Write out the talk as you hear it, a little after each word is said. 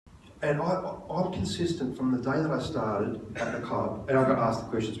And I'm consistent from the day that I started at the club, and I got asked the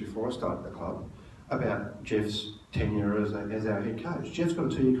questions before I started the club about Jeff's tenure as our head coach. Jeff's got a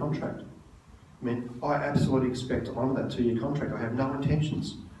 2-year contract. I mean, I absolutely expect to honour that 2-year contract. I have no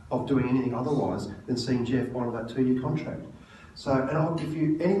intentions of doing anything otherwise than seeing Jeff honour that 2-year contract. So, and if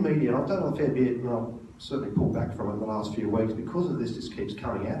you, any media, and I've done a fair bit, and I've certainly pulled back from it in the last few weeks because of this just keeps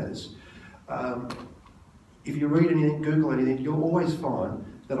coming at us. If you read anything, Google anything, you'll always find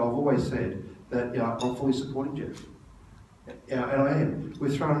that I've always said that I'm fully supporting Jeff. And I am.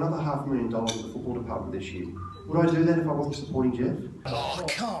 We've thrown another $500,000 at the football department this year. Would I do that if I wasn't supporting Jeff? Oh,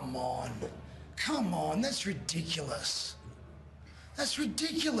 come on. Come on, that's ridiculous. That's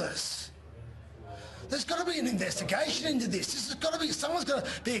ridiculous. There's got to be an investigation into this. There's got to be, someone's got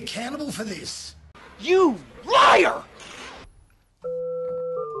to be accountable for this. You liar!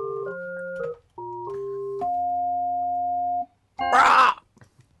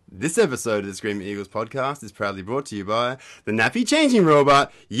 This episode of the Screaming Eagles podcast is proudly brought to you by the Nappy Changing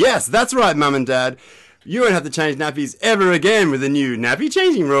Robot. Yes, that's right, Mum and Dad. You won't have to change nappies ever again with the new Nappy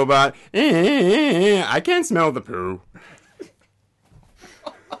Changing Robot. I can smell the poo.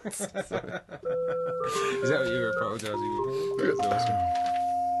 Is that what you were apologising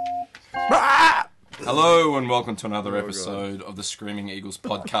for? Hello and welcome to another episode of the Screaming Eagles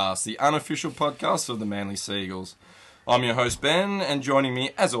podcast, the unofficial podcast of the Manly Seagulls. I'm your host Ben, and joining me,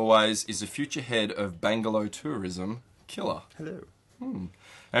 as always, is the future head of Bangalow Tourism, Killer. Hello.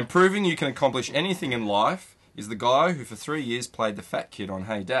 And proving you can accomplish anything in life is the guy who for 3 years played the fat kid on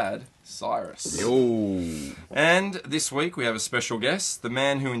Hey Dad, Cyrus. Yo. And this week we have a special guest, the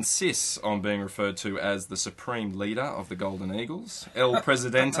man who insists on being referred to as the supreme leader of the Golden Eagles, El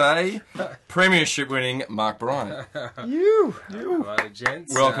Presidente, premiership-winning Mark Bryant. You. Hello,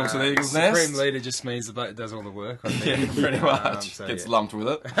 gents. Welcome to the Eagles Nest. Supreme leader just means the bloke that does all the work. I think. Yeah, pretty much. Gets lumped with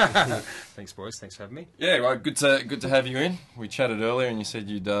it. Thanks, boys. Thanks for having me. Yeah, well, good to have you in. We chatted earlier, and you said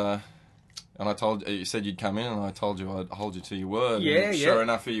you'd. And I told you said you'd come in, and I told you I'd hold you to your word. Yeah, and sure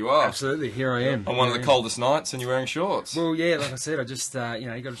enough, here you are. Absolutely, here I am. On one of the coldest nights, and you're wearing shorts. Well, yeah, like I said, I just you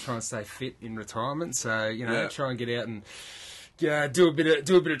got to try and stay fit in retirement. So try and get out and do a bit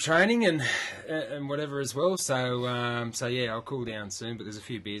of training and whatever as well. So yeah, I'll cool down soon. But there's a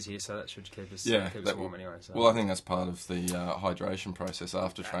few beers here, so that should keep us warm anyway. So. Well, I think that's part of the hydration process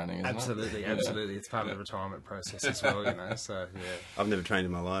after training, isn't absolutely, it? Absolutely. It's part of the retirement process as well, So yeah, I've never trained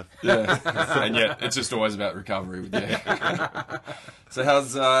in my life. Yeah, and yet it's just always about recovery with you. So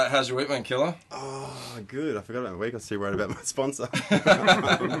how's your week, man, Killer? Oh, good. I forgot about my week. I was too worried about my sponsor.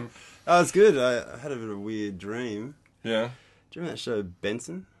 It's good. I had a bit of a weird dream. Yeah. Do you remember that show,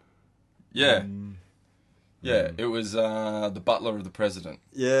 Benson? Yeah. Yeah, it was the butler of the president.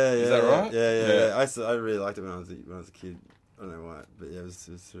 Yeah. Is that right? Yeah. I really liked it when I was a kid. I don't know why, but yeah, it was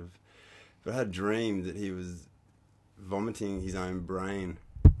sort of. But I had a dream that he was vomiting his own brain.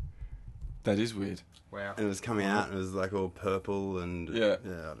 That is weird. Wow. And it was coming out, and it was like all purple and yeah. I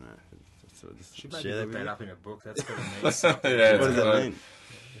don't know. Sort of just should maybe look that up in a book. That's got to mean yeah, something. What does that mean?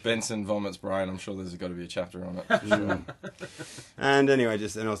 Benson vomits brain. I'm sure there's got to be a chapter on it. Sure. And anyway,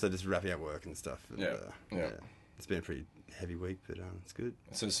 also wrapping up work and stuff. And, yeah. It's been a pretty heavy week, but it's good.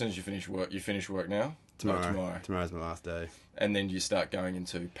 So as soon as you finish work now? Tomorrow. Tomorrow's my last day. And then you start going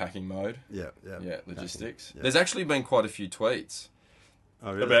into packing mode? Yeah, logistics. Packing, yeah. There's actually been quite a few tweets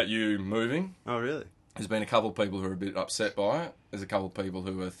about you moving. Oh, really? There's been a couple of people who are a bit upset by it. There's a couple of people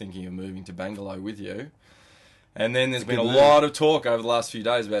who are thinking of moving to Bangalow with you. And then there's been a lot of talk over the last few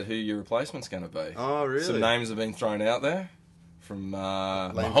days about who your replacement's going to be. Oh, really? Some names have been thrown out there from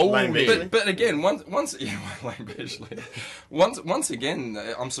Lane Beasley. But again, once Lane Beasley. Once again,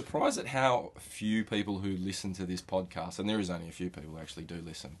 I'm surprised at how few people who listen to this podcast, and there is only a few people who actually do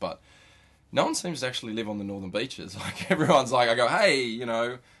listen, but no one seems to actually live on the northern beaches. Like, everyone's like, I go, hey,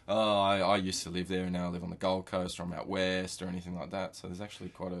 I used to live there and now I live on the Gold Coast or I'm out west or anything like that. So there's actually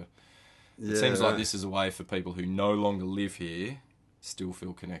quite a... It seems like this is a way for people who no longer live here still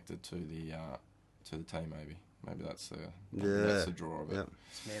feel connected to the team, maybe. Maybe that's the draw of it. Yep.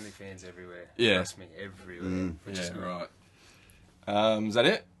 It's Manly fans everywhere. Yeah. Trust me, everywhere. Which is good. Right. Is that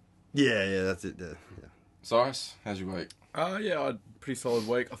it? Yeah, that's it. Yeah. Cyrus, how's your week? I had a pretty solid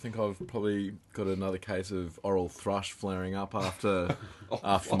week. I think I've probably got another case of oral thrush flaring up after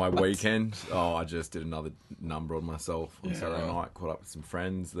my weekend. Oh, I just did another number on myself on Saturday night. Caught up with some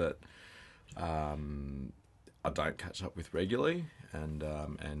friends that I don't catch up with regularly, and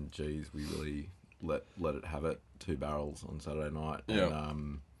geez, we really let it have it. 2 barrels on Saturday night. Yeah.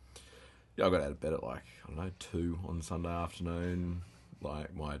 And, I got out of bed at 2 on Sunday afternoon.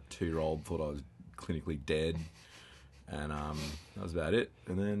 Like, my 2-year-old thought I was clinically dead. And that was about it.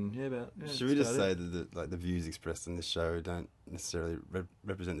 And then Should we just say that the views expressed in this show don't necessarily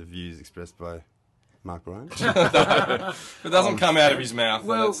represent the views expressed by Mark Bryant? It doesn't come out of his mouth.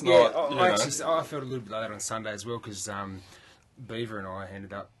 Well, it's not, I felt a little bit like that on Sunday as well because Beaver and I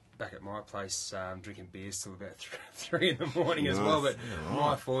ended up back at my place drinking beers till about 3 in the morning as well. But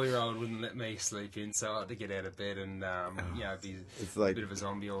my 4-year-old wouldn't let me sleep in, so I had to get out of bed and be It's like a bit of a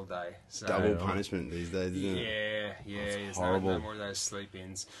zombie all day. So, double punishment these days, isn't it? Yeah. There's no more of those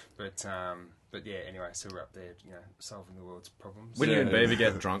sleep-ins. But yeah, anyway, so we're up there, solving the world's problems. When you and Beaver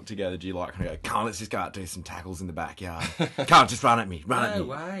get drunk together, do you kind of go, come on, let's just go out and do some tackles in the backyard. Can't just run at me, at me. No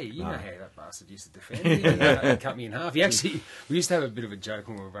way. You know how that bastard used to defend me. He cut me in half. We used to have a bit of a joke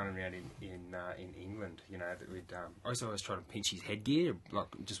when we were running around in England, that we'd, I used to always try to pinch his headgear, like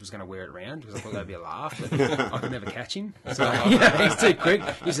just was going to wear it around because I thought that'd be a laugh, but I could never catch him. So, he's too quick.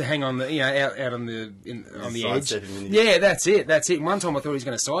 He used to hang on the, out on the edge. Yeah, that's it. And one time I thought he was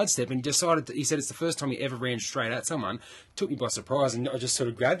going to sidestep and he said it's the first time he ever ran straight at someone. Took me by surprise, and I just sort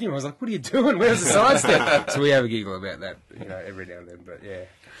of grabbed him. I was like, "What are you doing? Where's the sidestep?" So we have a giggle about that, every now and then. But yeah,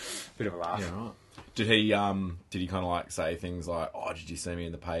 bit of a laugh. Yeah, right. Did he kind of like say things like, "Oh, did you see me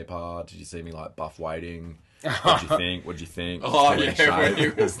in the paper? Did you see me like buff waiting? What'd you think? Oh yeah, when he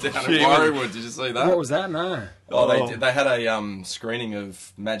was down at Warriewood, did you see that? What was that? No. Oh, they had a screening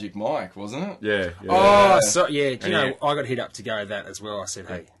of Magic Mike, wasn't it? Yeah. Oh, so yeah. Do you know, I got hit up to go that as well. I said,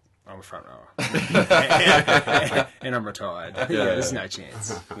 "Hey, I'm a front rower." And I'm retired. There's no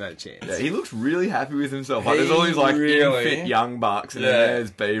chance. Yeah, he looks really happy with himself. Like, there's all these infant young bucks, and then there's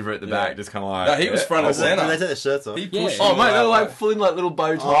Beaver at the back, just kind of like. No, he was front and centre. Did they take their shirts off? Oh mate, they were like full in like little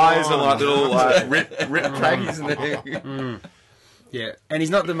bow ties and like little like ripped trackies and everything. Yeah, and he's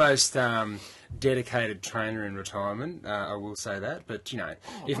not the most dedicated trainer in retirement. I will say that, but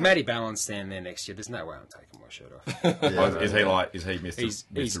if Matty Ballon's standing there next year, there's no way I'm taking my shirt off. Is he Mr.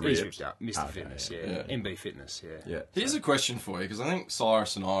 He's Ripped? ripped up, Mr. Fitness, MB Fitness, yeah. Here's a question for you, because I think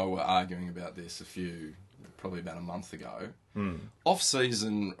Cyrus and I were arguing about this probably about a month ago.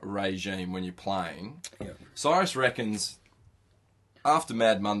 Off-season regime when you're playing. Cyrus reckons after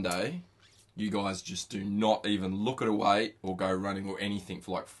Mad Monday, you guys just do not even look at a weight or go running or anything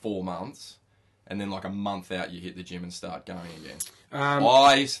for like 4 months. And then like a month out, you hit the gym and start going again.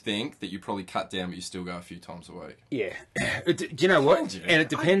 I think that you probably cut down, but you still go a few times a week. Yeah. Do you know what? And it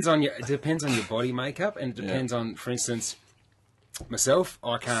depends on your body makeup, and it depends on, for instance, myself.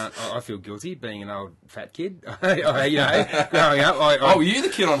 I feel guilty being an old fat kid. Growing up. Were you the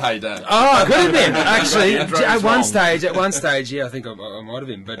kid on Hey Dad? Oh, I could have been actually. At one stage, yeah, I think I might have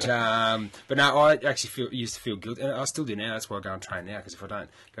been. But no, I actually used to feel guilty, and I still do now. That's why I go and train now, because if I don't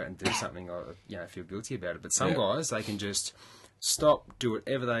go and do something, I feel guilty about it. But some guys, they can just stop, do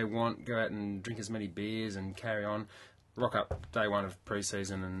whatever they want, go out and drink as many beers and carry on. Rock up day one of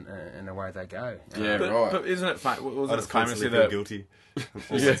pre-season and away they go. Right. But isn't it fun? Was I it just famously feel guilty.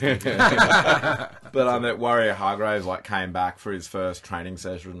 But that Warrior Hargraves came back for his first training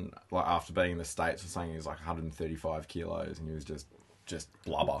session after being in the States, was saying he was 135 kilos and he was just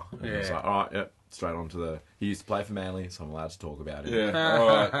blubber. And he was like, all right, straight on to the. He used to play for Manly, so I'm allowed to talk about it. Yeah,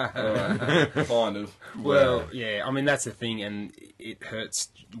 all right. Kind of. Well, yeah. I mean, that's the thing, and it hurts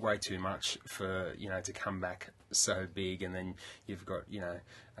way too much for to come back so big, and then you've got in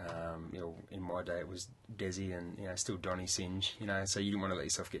my day it was Desi and still Donny Singe, so you didn't want to let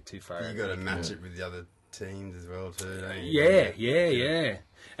yourself get too far. You got to match it with the other teams as well too, don't you? Yeah.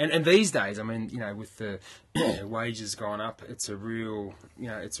 And these days, I mean, with the wages going up, it's a real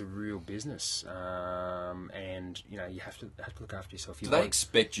business, and you have to look after yourself. Do they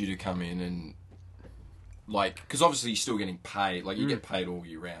expect you to come in and because obviously you're still getting paid, you get paid all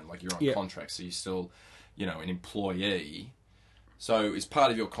year round, you're on contract, so you're still, an employee. So it's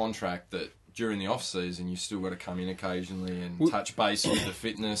part of your contract that during the off season you still got to come in occasionally and touch base with the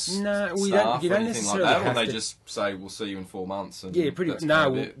fitness staff you or don't anything like that, or they just say we'll see you in 4 months. And pretty much.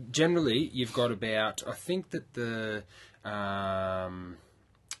 No, generally you've got about. I think that the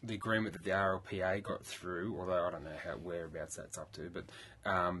agreement that the RLPA got through, although I don't know whereabouts that's up to, but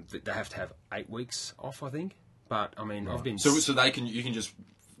they have to have 8 weeks off, I think. But I mean, I've been so you can just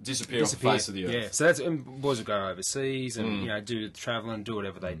disappear off the face of the earth. Yeah, so that's boys will go overseas and do travelling, do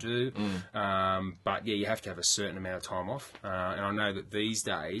whatever they do. But you have to have a certain amount of time off. And I know that these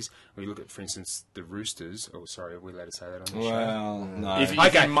days, when you look at, for instance, the Roosters. Oh, sorry, are we allowed to say that on the show? Well, no. If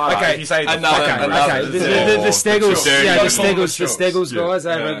you say the Steggles guys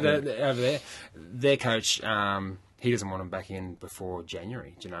over there, their coach, he doesn't want them back in before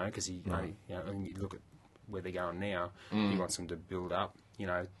January. Because he only, and you look at where they're going now, he wants them to build up.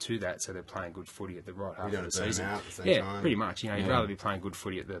 to that, so they're playing good footy at the right half don't of the burn season. out at the same Yeah, time. pretty much. You'd rather be playing good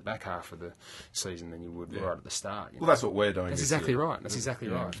footy at the back half of the season than you would right at the start. Well, that's what we're doing. That's this exactly year. right. That's exactly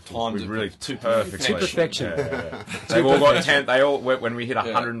right. Timed We've it really to perfectly. To perfection. They've all got 10. They all when we hit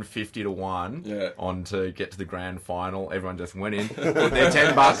 150 to 1 Yeah. on to get to the grand final. Everyone just went in, put their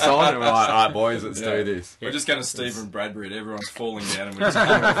 $10 on, and we're like, all right, boys, let's do this. We're just going to Stephen Bradbury. Everyone's falling down, and we're just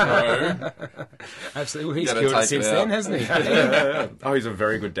coming through. Absolutely. Well, he's Gotta killed it take since it then, out. hasn't he? Oh, he's a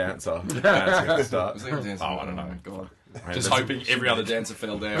very good dancer. Dancing at the start. Was he dancing? Oh, I don't know. God. Man, Just that's- hoping every other dancer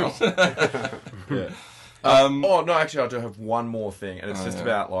fell down. Yeah. Oh no, actually, I do have one more thing, and it's just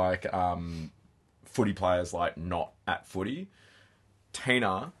about like footy players like not at footy.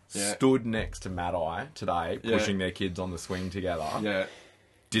 Tina stood next to Mad-Eye today, pushing their kids on the swing together. Yeah.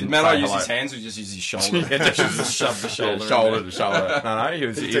 Didn't Did Matt say use hello. his hands or just use his shoulder? Just shove the shoulder. shoulder to shoulder. No,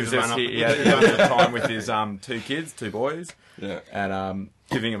 he had time with his 2 kids, 2 boys, and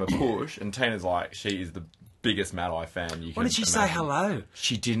giving him a push. And Tina's like, she is the biggest Mad-Eye fan you can. Why did she say imagine. hello?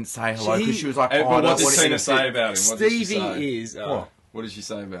 She didn't say hello because she was like, But oh, I what don't did want Tina to say about him? What did she say? Stevie is... What did she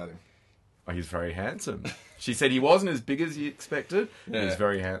say about him? Oh, he's very handsome. She said he wasn't as big as you expected. Yeah. He's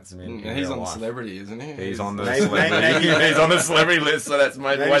very handsome in And he's real on the life. celebrity, isn't he? He's on the Maybe- celebrity. maybe- He's on the celebrity list, so that's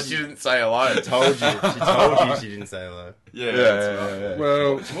maybe why she didn't say hello. She told you she didn't say hello. Yeah, Yeah.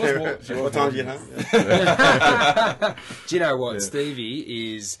 Well, What time did you get home? do you know what?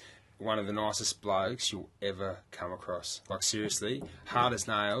 Stevie is one of the nicest blokes you'll ever come across. Like, seriously, hard as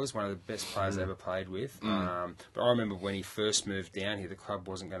nails, one of the best players I ever played with. But I remember when he first moved down here, the club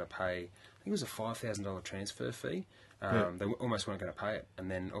wasn't going to pay, I think it was a $5,000 transfer fee. They almost weren't going to pay it. And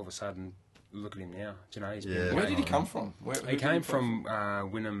then all of a sudden, look at him now. Do you know, he's been Where did he come from? He came from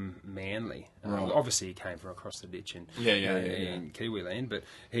Wynnum Manly. Obviously, he came from across the ditch in Kiwiland. But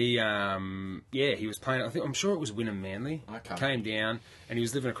he, he was playing. I'm sure it was Wynnum Manly. Okay. Came down, and he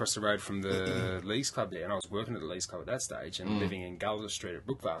was living across the road from the Leagues Club there. And I was working at the Leagues Club at that stage, and living in Gulliver Street at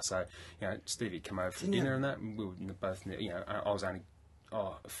Brookvale. So, Stevie come over for dinner and that. And we were both, I was only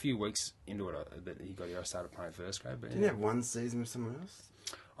a few weeks into it that he got here. I started playing first grade. But Didn't he have one season with someone else?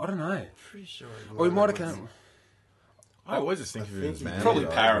 I don't know. Pretty sure. Or he might have come. I always just think of him as man. Probably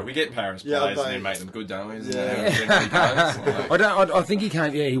Paris. We get Paris Yeah, players but- and then make them good, don't we? Isn't Yeah. that how it generally goes? I think he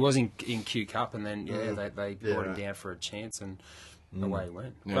came. Yeah, he was in Q Cup, and then they brought him right. down for a chance, and away he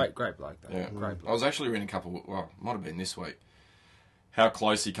went. Yeah. Great bloke though. Yeah. Great I bloke. was actually reading a couple. Well, might have been this week. How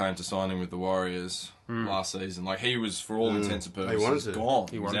close he came to signing with the Warriors last season. Like, he was, for all intents and wanted purposes, to. gone.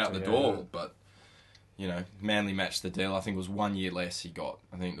 He He was wanted out to, the yeah. door. But, Manly matched the deal. I think it was 1 year less he got.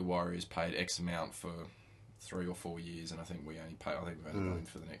 I think the Warriors paid X amount for 3 or 4 years, and I think we only paid. I think we only paid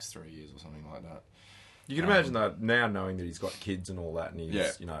for the next 3 years or something like that. You can imagine that now, knowing that he's got kids and all that, and he's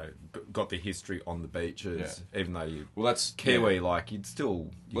Yeah. got the history on the beaches. Even though you Well, that's Kiwi, like you'd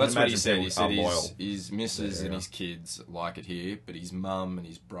still. You Well, that's can what he imagine said. He people said are loyal. his missus and his kids like it here, but his mum and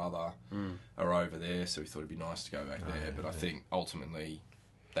his brother are over there, so he thought it'd be nice to go back there. But I think ultimately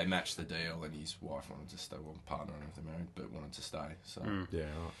they matched the deal, and his wife wanted to stay. Well, partner, I don't know if they're married, but wanted to stay. So, Yeah,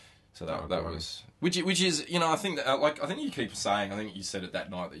 right. so that was which is I think that I think you keep saying. I think you said it that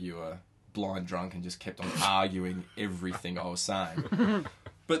night that you were blind drunk and just kept on arguing everything I was saying.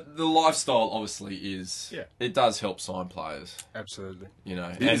 But the lifestyle obviously is it does help sign players. Absolutely. Is and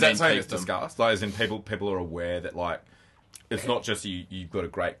that then something keep that's them. discussed? Like, as in people are aware that like it's not just you've got a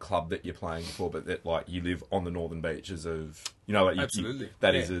great club that you're playing for, but that like you live on the northern beaches of like Absolutely.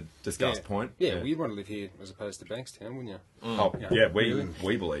 that is a discussed point. Yeah, well, you'd want to live here as opposed to Bankstown, wouldn't you? Oh, yeah,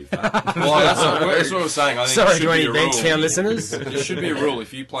 we believe that. Well, that's what I was saying. I think Sorry it should to any be a rule. Bankstown listeners. It should be a rule.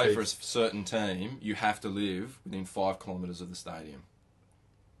 If you play for a certain team, you have to live within 5 kilometres of the stadium.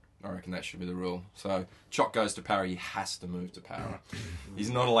 I reckon that should be the rule. So Chock goes to Para, he has to move to Para. He's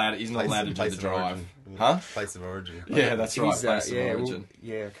not allowed. He's not allowed to do Place the of drive. origin. Huh? Place of origin. Yeah, that's right. He's, Place of yeah, origin.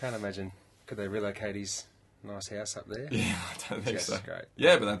 I can't imagine. Could they relocate his nice house up there? Yeah, I don't think Yes, so. great.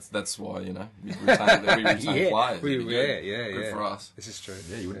 Yeah, but that's why we retain players. Good for us. This is true.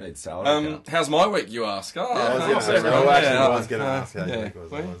 Yeah, you wouldn't need salad. How's my week? You ask. Oh, I was thanks, gonna everyone. ask. Yeah, I was going to ask how yeah. your week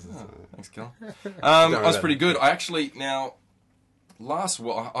was. Well, I was- Thanks, Kel. I was pretty good. I actually now.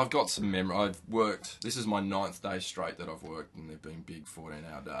 I've got some memory. I've worked. This is my 9th day straight that I've worked, and they've been big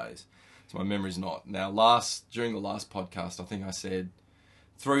 14-hour days. So my memory's not. Now, during the last podcast, I think I said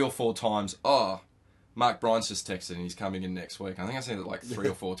 3 or 4 times, Mark Bryant's just texted and he's coming in next week. I think I said it like 3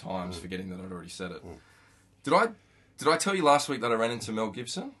 or 4 times, forgetting that I'd already said it. Did I tell you last week that I ran into Mel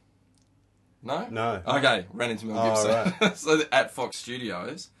Gibson? No? No. Okay, ran into Mel Gibson. Right. So at Fox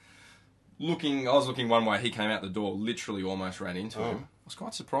Studios. I was looking one way, he came out the door, literally almost ran into him. I was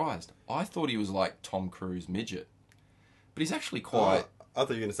quite surprised. I thought he was like Tom Cruise midget. But he's actually quite I thought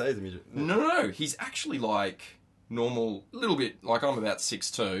you were going to say he's a midget. No. He's actually like normal, a little bit, like I'm about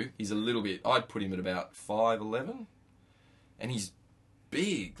 6'2". He's a little bit, I'd put him at about 5'11". And he's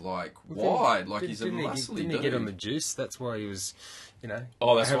big, like wide, like he's a muscly dude. Didn't he get on the juice? That's why he was, you know.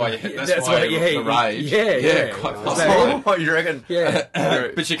 Oh, that's why the rage. Yeah. Quite Oh, what you reckon? Yeah.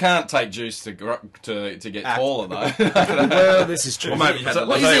 But you can't take juice to get taller, though. Well, this is true. Or maybe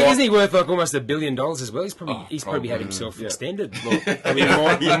Isn't he worth like almost $1 billion as well? He's probably had himself extended. Look, I mean,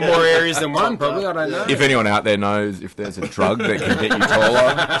 in more areas than one, probably. I don't know. If anyone out there knows if there's a drug that can get you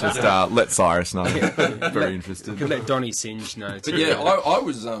taller, just let Cyrus know. Very interested. Could let Donnie Singe know too. But yeah,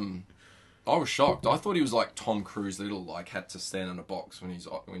 I was shocked. I thought he was like Tom Cruise Little, like had to stand in a box when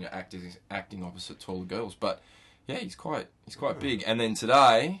you're acting opposite taller girls. But yeah, he's quite big. And then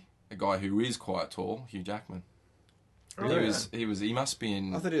today, a guy who is quite tall, Hugh Jackman. He must be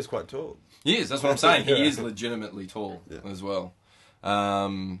in. I thought he was quite tall. He is. That's what I'm saying. He is legitimately tall as well. Saw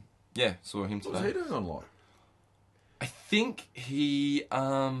him today. What's he doing on lot? I think he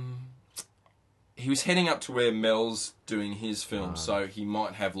was heading up to where Mel's doing his film, so he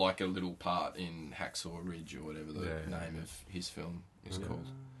might have like a little part in Hacksaw Ridge or whatever the name of his film is called.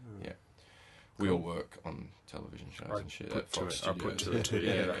 Yeah. We all work on television shows and shit at Fox Studios. I put two and two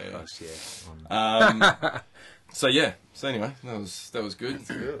together. So anyway, that was good.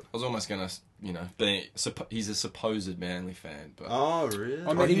 I was almost gonna, he's a supposed Manly fan, but oh really?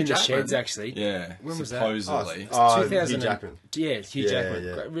 I met him in the sheds actually. Yeah, when was supposedly. that? 2000. Hugh Jackman. Yeah, Hugh Jackman.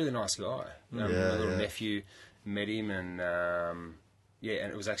 Yeah. Really nice guy. My little nephew met him, and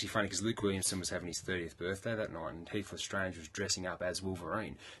and it was actually funny because Luke Williamson was having his 30th birthday that night, and Heath Lestrange was dressing up as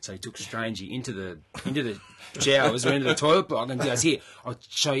Wolverine. So he took Strangey into the showers or into the toilet block and goes, "Here, I'll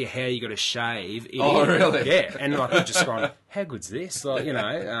show you how you got to shave." Really? Yeah. And like we've just gone, "How good's this?" Like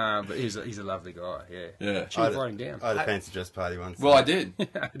but he's a lovely guy. Yeah. Should we write him down? I had a fancy dress party once. Well, I did. Did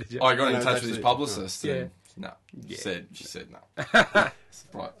you? I got in No, touch with his actually- publicist. Yeah. And she said no.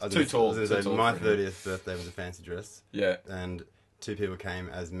 Right. I was Too tall. gonna Too say, tall my for him. 30th birthday was a fancy dress. Yeah. And 2 people came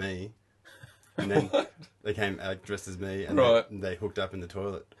as me, and then they came out dressed as me, and Right. they hooked up in the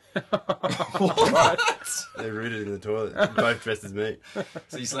toilet. What? They rooted in the toilet, both dressed as me.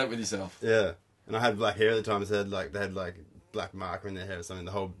 So you slept with yourself? Yeah, and I had black hair at the time, so they had black marker in their hair or something.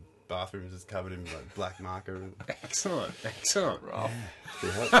 The whole bathroom was just covered in like black marker. And Excellent. pretty hot.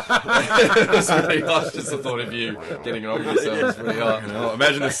 That's really hot. Just the thought of you getting it on with yourself is pretty hot. Well,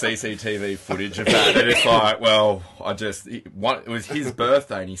 imagine the CCTV footage of that. And it's like, well, it was his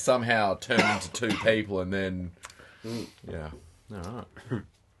birthday and he somehow turned into 2 people and then, yeah. All right.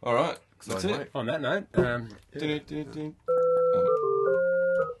 All right. That's Exciting it. week. On that note, Dun-dun-dun-dun.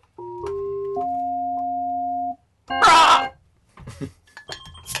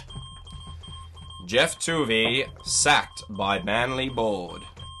 Jeff Tuvey sacked by Manly board.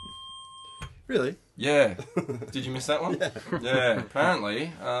 Really? Yeah. Did you miss that one? Yeah.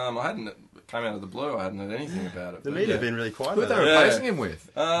 Apparently, I hadn't. Came out of the blue. I hadn't heard anything about it. The but media yeah. have been really quiet Who are about they that. replacing him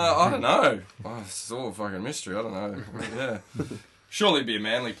with? I don't know. It's all a fucking mystery. I don't know. Yeah. Surely it'd be a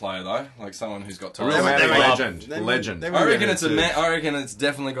Manly player though, like someone who's got ties. Legend. I reckon I reckon it's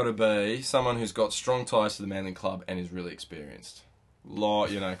definitely got to be someone who's got strong ties to the Manly club and is really experienced.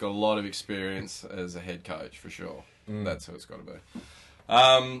 Got a lot of experience as a head coach for sure. That's who it's got to be.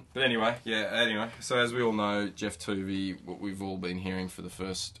 But anyway. So as we all know, Jeff Tuvey, what we've all been hearing for the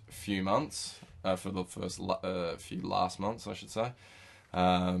first few months, for the first few last months, I should say.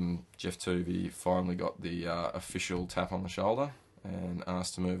 Jeff Tuvey finally got the official tap on the shoulder and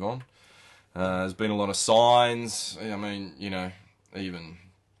asked to move on. There's been a lot of signs. I mean, even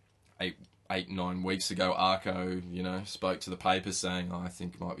 8-9 weeks ago, Arco, spoke to the papers saying, I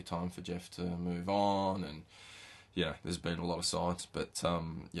think it might be time for Jeff to move on. And, there's been a lot of signs. But,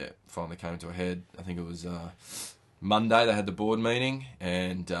 finally came to a head. I think it was Monday they had the board meeting.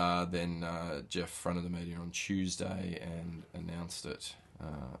 And then Jeff fronted the media on Tuesday and announced it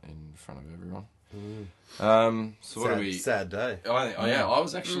in front of everyone. So what do we? Sad day. I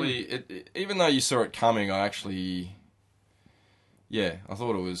was actually, even though you saw it coming, I actually, I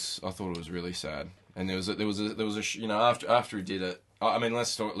thought it was really sad. And there was after he did it. I mean,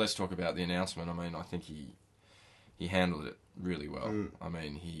 let's talk about the announcement. I mean, I think he handled it really well. I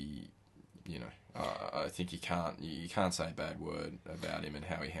mean, I think you can't say a bad word about him and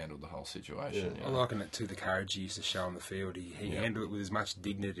how he handled the whole situation. I liken it to the courage he used to show on the field. He handled it with as much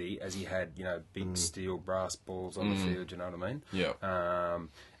dignity as he had, big steel brass balls on the field. You know what I mean? Yeah.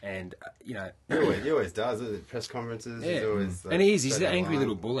 He always does at press conferences. Yeah. He's always, and he's an angry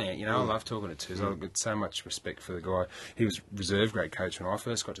little bull ant. I love talking to Tuz. I've got so much respect for the guy. He was reserve grade coach when I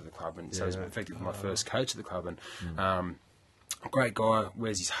first got to the club, and so he was effectively my first coach at the club. And great guy,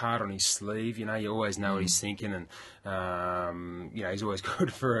 wears his heart on his sleeve. You know, you always know what he's thinking, and you know, he's always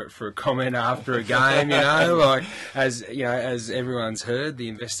good for a comment after a game. You know, like as you know, as everyone's heard, the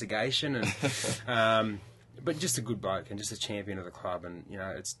investigation, and but just a good bloke and just a champion of the club. And you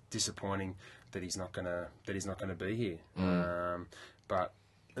know, it's disappointing that he's not gonna be here. But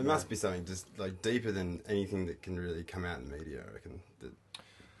it must be something just like deeper than anything that can really come out in the media. I reckon.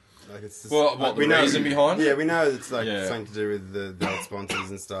 Like it's just, well, what, the reason behind it? Yeah, we know it's like something to do with the old sponsors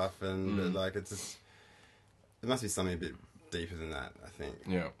and stuff, and but, like it's just it must be something a bit deeper than that. I think.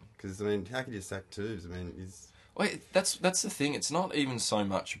 Yeah. Because I mean, how could you sack Tubes? I mean, he's. Wait, that's the thing. It's not even so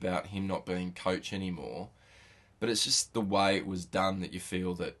much about him not being coach anymore, but it's just the way it was done that you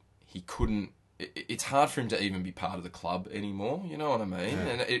feel that he couldn't. It's hard for him to even be part of the club anymore. You know what I mean? Yeah.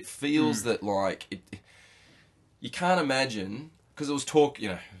 And it feels that like you can't imagine. Because it was talk, you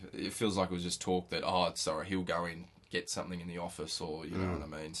know, it feels like it was just talk that, oh, sorry, he'll go in, get something in the office, or, you know what I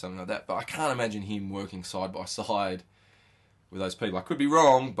mean, something like that. But I can't imagine him working side by side with those people. I could be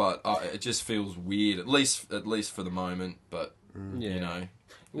wrong, but it just feels weird, at least for the moment. But, you know.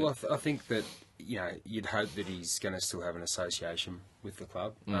 Well, I think that, you know, you'd hope that he's going to still have an association with the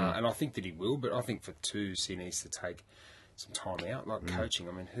club. And I think that he will, but I think for Twos, he needs to take some time out, like coaching.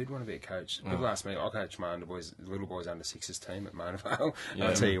 I mean, who'd want to be a coach? People ask me, I coach my little boys under sixes team at Mona Vale. Yeah.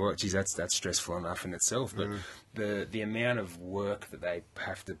 I'll tell you what, geez, that's stressful enough in itself. But the amount of work that they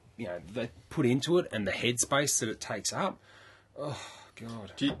have to, you know, they put into it and the headspace that it takes up, oh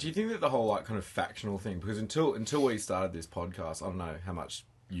God. Do you think that the whole like kind of factional thing? Because until we started this podcast, I don't know how much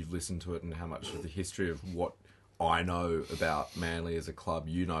you've listened to it and how much of the history of what I know about Manly as a club.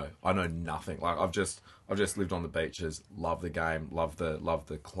 You know, I know nothing. Like I've just lived on the beaches, love the game, love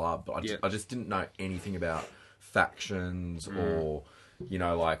the club, but I just didn't know anything about factions or, you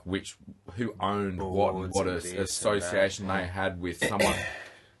know, like who owned what association they had with someone.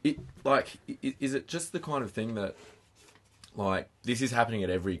 Is it just the kind of thing that like this is happening at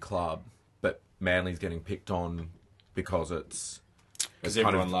every club, but Manly's getting picked on because it's. Because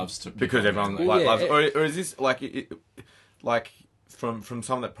everyone loves to. Because everyone loves, or is this like from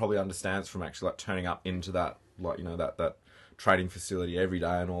someone that probably understands from actually like turning up into that like you know that trading facility every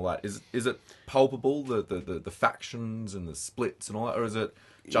day and all that? Is it palpable the factions and the splits and all that, or is it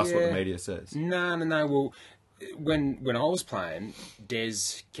just what the media says? No. Well, when I was playing,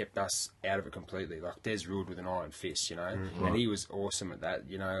 Des kept us out of it completely. Like Des ruled with an iron fist, you know, and he was awesome at that.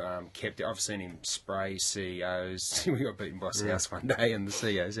 You know, I've seen him spray CEOs. We got beaten by South one day, and the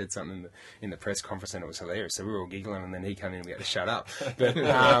CEO said something in the press conference, and it was hilarious. So we were all giggling, and then he came in and we had to shut up.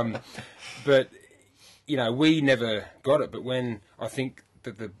 But you know, we never got it. But when I think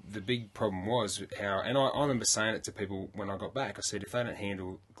that the big problem was how, and I remember saying it to people when I got back. I said, if they don't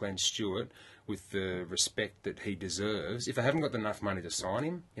handle Glenn Stewart with the respect that he deserves, if they haven't got enough money to sign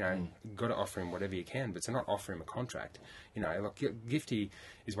him, you know, you've got to offer him whatever you can, but to not offer him a contract. You know, like Gifty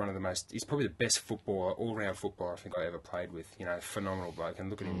is he's probably the best footballer, all-round footballer I think I ever played with. You know, phenomenal bloke, and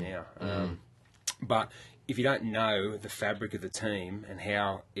look at him now. But if you don't know the fabric of the team and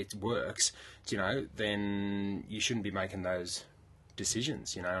how it works, you know, then you shouldn't be making those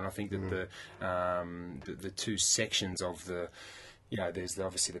decisions, you know. And I think that the two sections of the, you know, there's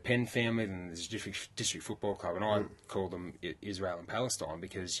obviously the Penn family, and there's district football club, and I call them Israel and Palestine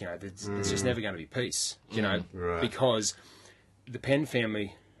because, you know, there's just never going to be peace, you know, because the Penn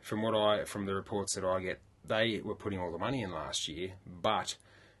family, from the reports that I get, they were putting all the money in last year, but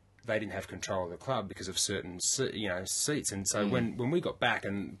they didn't have control of the club because of certain, you know, seats. And so when we got back,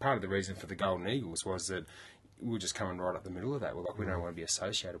 and part of the reason for the Golden Eagles was that we were just coming right up the middle of that. We're like, we don't want to be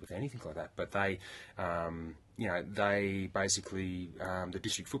associated with anything like that. But they, you know, they basically, the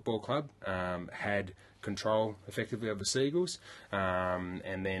district football club had control effectively of the Seagulls,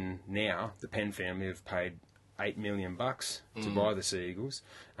 and then now the Penn family have paid $8 million to buy the Seagulls,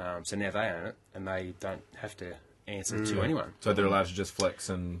 so now they own it and they don't have to answer to anyone. So they're allowed to just flex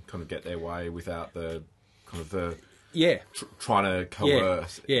and kind of get their way without the kind of the trying to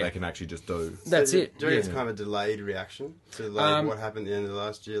coerce. They can actually just do. That's it. Do you think it's kind of a delayed reaction to like what happened at the end of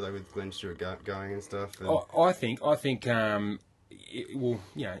last year, like with Glenn Stewart going and stuff? And... I think, well,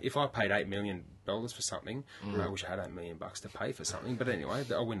 you know, if I paid $8 million for something, I wish I had $8 million to pay for something. But anyway,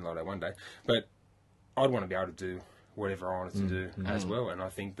 I'll win Lotto one day. But I'd want to be able to do whatever I wanted to do as well. And I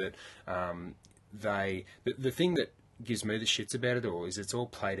think that the thing that gives me the shits about it all is it's all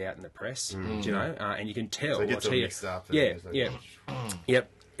played out in the press, you know, and you can tell. So it gets all mixed up. If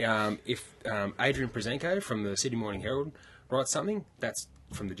Adrian Prezenko from the Sydney Morning Herald writes something, that's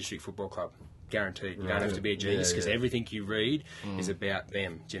from the District Football Club. Guaranteed. You don't have to be a genius because everything you read is about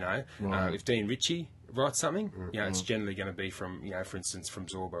them, you know. If Dean Ritchie writes something, it's generally going to be from, for instance, from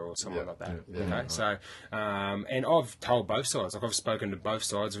Zorba or someone like that. Okay, so and I've told both sides. Like I've spoken to both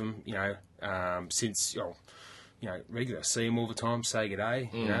sides of them. Since regular, see them all the time, say good day.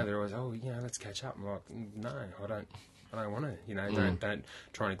 They're always, let's catch up. I'm like, no, I don't want to. Don't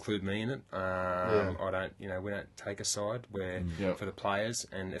try and include me in it. I don't. We don't take a side. We're for the players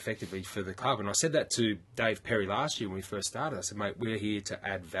and effectively for the club. And I said that to Dave Perry last year when we first started. I said, mate, we're here to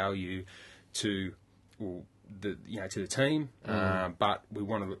add value to the team, but we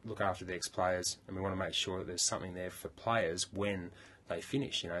want to look after the ex-players, and we want to make sure that there's something there for players when they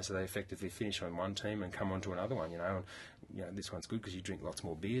finish, so they effectively finish on one team and come on to another one, and this one's good because you drink lots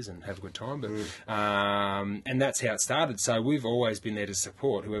more beers and have a good time, but and that's how it started. So we've always been there to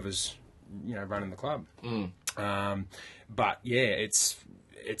support whoever's running the club. But yeah,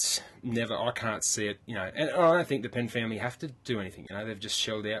 it's never, I can't see it, and I don't think the Penn family have to do anything. They've just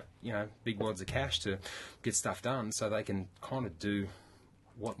shelled out, big wads of cash to get stuff done, so they can kind of do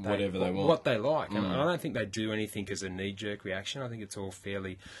whatever they want, what they like. And I don't think they do anything as a knee-jerk reaction. I think it's all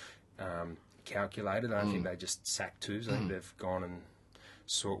fairly calculated. I don't think they just sack twos. I think they've gone and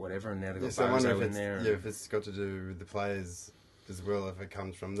sought whatever, and now they've got Bozo in there. If it's got to do with the players as well, if it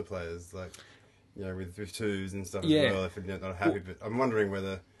comes from the players, like with twos and stuff as well, if they're not happy. But I'm wondering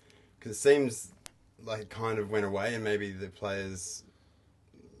whether, because it seems like it kind of went away, and maybe the players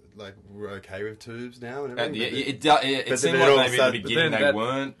we're okay with twos now and everything. It seemed like maybe at the beginning they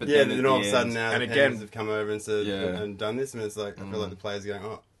weren't, but then all of a sudden now the Pens have come over and said and done this, and it's like I feel like the players are going,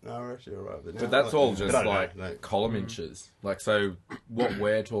 oh no, we're actually all right. But that's all just column inches. So what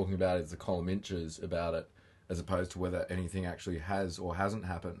we're talking about is the column inches about it, as opposed to whether anything actually has or hasn't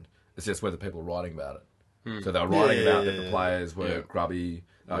happened. It's just whether people are writing about it. So they were writing about that the players were grubby,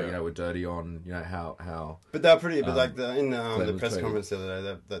 were dirty on, how. But they're pretty. But in the press conference the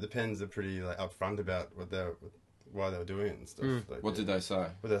other day, the Pens are pretty upfront about why they were doing it and stuff. What did they say?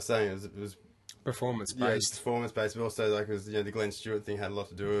 What they were saying is it was performance based. Yeah, performance based, but also it was the Glenn Stewart thing had a lot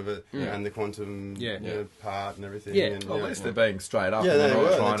to do with it, and the quantum part and everything. Yeah, and, at least they're being straight up. Yeah, and they're they not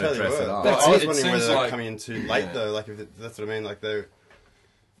were. trying They to dress it up. I was wondering whether like, they're coming in too late though. If that's what I mean.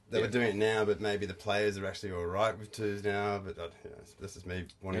 They were doing it now, but maybe the players are actually all right with twos now. But this is me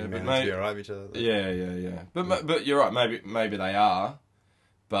wanting the men to be all right with each other. Yeah. But you're right. Maybe they are,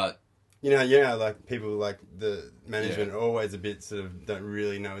 but people like the management are always a bit sort of don't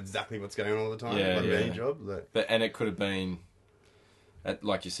really know exactly what's going on all the time. Any job. But it could have been,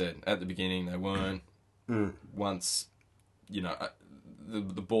 like you said, at the beginning they weren't. Once,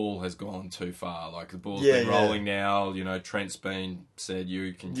 the ball has gone too far. Like the ball's been rolling now. Trent's been said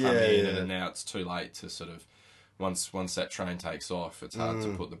you can come in, and now it's too late to sort of once that train takes off, it's hard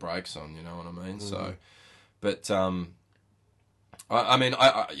to put the brakes on. You know what I mean? So, but I mean,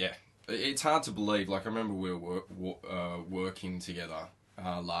 it's hard to believe. Like I remember we were working together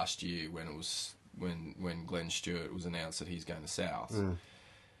last year when Glenn Stewart was announced that he's going to South.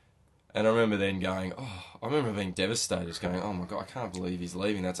 And I remember then going, I remember being devastated, just going, oh my God, I can't believe he's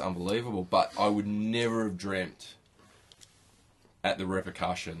leaving. That's unbelievable. But I would never have dreamt at the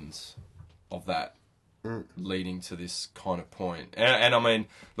repercussions of that leading to this kind of point. And I mean,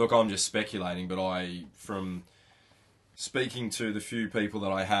 look, I'm just speculating, but from speaking to the few people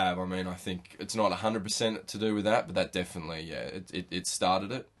that I have, I mean, I think it's not 100% to do with that, but that definitely, it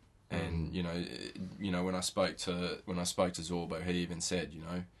started it. And, when I spoke to Zorba, he even said,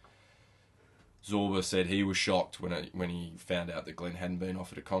 Zorba said he was shocked when he found out that Glenn hadn't been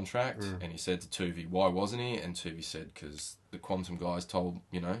offered a contract, and he said to Tuvey, why wasn't he? And Tuvey said, because the Quantum guys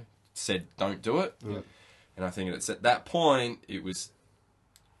said don't do it. And I think it's at that point, it was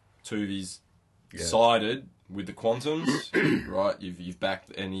Tuvey's sided with the Quantums, right? You've backed,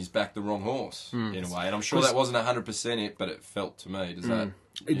 and he's backed the wrong horse in a way. And I'm sure that wasn't 100% it, but it felt to me. Does that?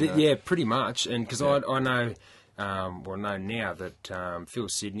 Yeah, pretty much. And because I know... know now that Phil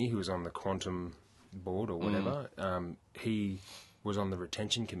Sidney, who was on the Quantum board or whatever, he was on the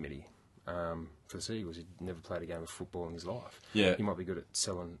retention committee for the Seagulls. He'd never played a game of football in his life. Yeah. He might be good at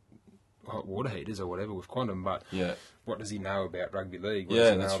selling hot water heaters or whatever with Quantum, but what does he know about rugby league? What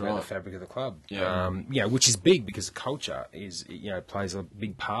does he know about the fabric of the club? Which is big because culture is plays a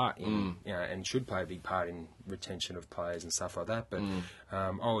big part in and should play a big part in retention of players and stuff like that. But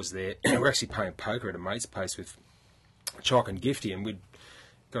I was there. We're actually playing poker at a mate's place with Chalk and Gifty, and we'd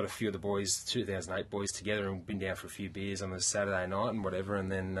got a few of the boys, 2008 boys, together and been down for a few beers on a Saturday night and whatever, and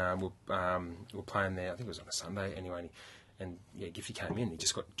then we're playing there. I think it was on a Sunday anyway. And Gifty came in. He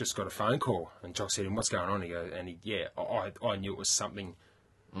just got a phone call, and Jock said to him, "What's going on?" He goes, and I knew it was something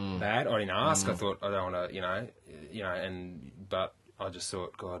bad. I didn't ask. I thought I don't want to, but I just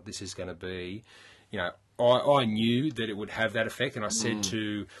thought, God, this is going to be, I knew that it would have that effect, and I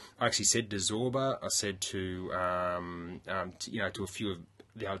actually said to Zorba, I said to to a few of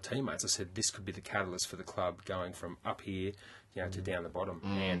the other teammates, I said this could be the catalyst for the club going from up here, to down the bottom,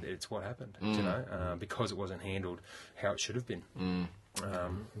 and it's what happened, because it wasn't handled how it should have been.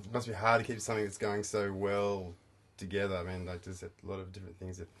 It must be hard to keep something that's going so well together. I mean, like there's a lot of different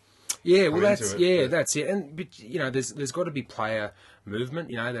things that. Yeah, well, that's it. And but there's got to be player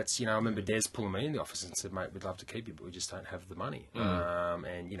movement. I remember Des pulling me in the office and said, "Mate, we'd love to keep you, but we just don't have the money." And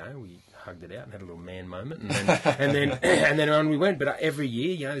we hugged it out and had a little man moment, and then on we went. But every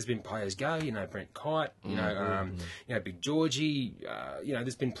year, there's been players go. Brent Kite, Big Georgie.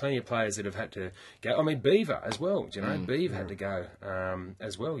 There's been plenty of players that have had to go. I mean, Beaver as well. Beaver had to go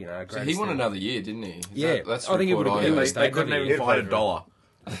as well. So he won another year, didn't he? That's I think he would have been. They couldn't even find $1.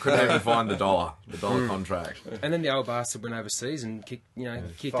 I couldn't even find the dollar contract. And then the old bastard went overseas and kicked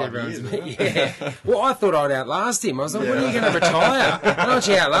everyone's... Years, Well, I thought I'd outlast him. I was like, when are you going to retire? Not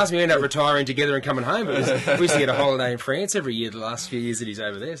you outlast me, we ended up retiring together and coming home. But we used to get a holiday in France every year the last few years that he's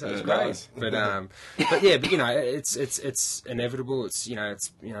over there, so it was great. Nice. But it's inevitable. It's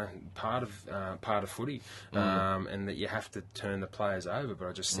part of footy, and that you have to turn the players over. But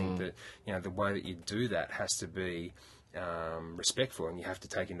I just think that the way that you do that has to be respectful, and you have to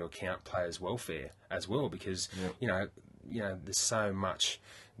take into account players' welfare as well, because there's so much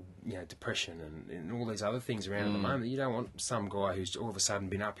depression and all these other things around at the moment. You don't want some guy who's all of a sudden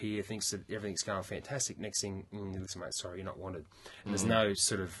been up here, thinks that everything's going fantastic. Next thing, listen, mate, sorry, you're not wanted. And there's no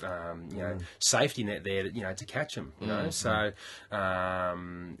sort of safety net there to catch them. So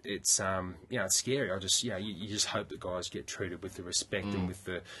it's scary. I just you just hope that guys get treated with the respect and with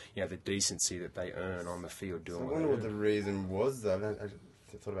the the decency that they earn on the field doing. So I wonder what the reason was, though.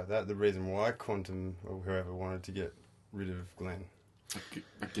 I thought about that. The reason why Quantum or whoever wanted to get rid of Glenn.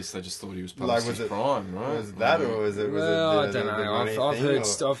 I guess they just thought he was past his prime, right? Was it that, or was it? I don't know.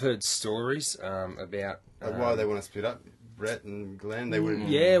 I've heard stories about why they want to split up. Brett and Glenn, they would.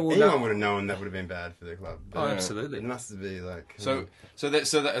 Anyone would have known that would have been bad for the club. Oh, absolutely. It must be like. So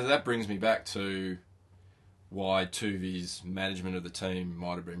that brings me back to why Tuvi's management of the team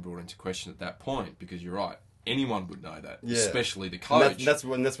might have been brought into question at that point, because you're right. Anyone would know that, especially the coach. That's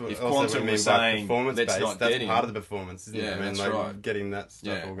what if also Quantum mean was by saying performance-based. That's part of the performance, isn't it? I mean, that's like right. getting that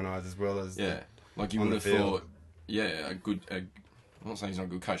stuff organised as well as like you would have thought. I'm not saying he's not a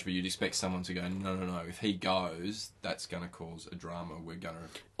good coach, but you'd expect someone to go, no. If he goes, that's going to cause a drama. We're going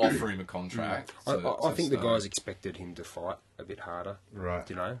to offer him a contract. I think the guys expected him to fight a bit harder, right?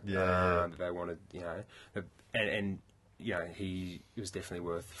 They wanted, and he was definitely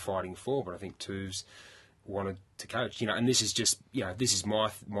worth fighting for. But I think Tuvs wanted to coach, and this is just, this is my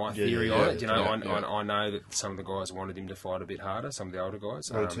theory on it. I know that some of the guys wanted him to fight a bit harder, some of the older guys.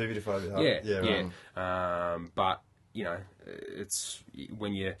 Tuvi to fight a bit harder. But it's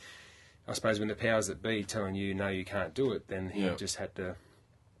when I suppose when the powers that be telling you no, you can't do it, then he just had to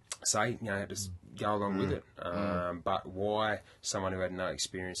say, just go along with it. But why someone who had no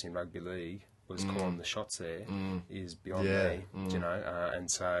experience in rugby league was calling the shots there is beyond me,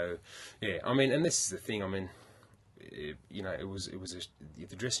 and so I mean, and this is the thing. I mean, the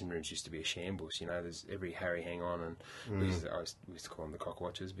dressing rooms used to be a shambles. There's every Harry hang on, and we used to call them the cock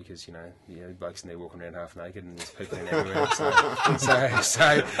watchers, because blokes in there walking around half naked, and there's people in everywhere.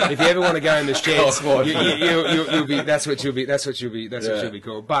 So if you ever want to go in the sheds, you'll be. That's what you'll be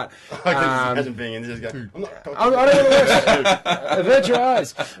called. But I can just imagine being in there just going, I'm not. I don't want to watch. Avert your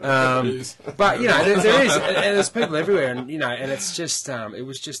eyes. But there is, and there's people everywhere, and and it's just it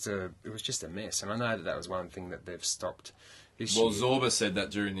was just a mess. And I know that was one thing that they've stopped this year. Zorba said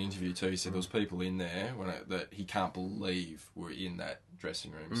that during the interview too. He said there was people in there that he can't believe were in that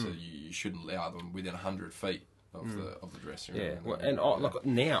dressing room. So you shouldn't allow them within 100 feet of the dressing room. Yeah, well, and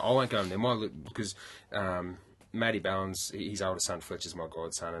now I won't go in there. Because Matty Ballins, his older son Fletcher's my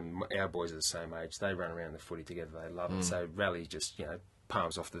godson, and our boys are the same age. They run around the footy together. They love it. So Rally just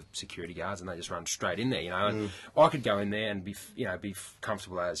palms off the security guards, and they just run straight in there, And I could go in there and be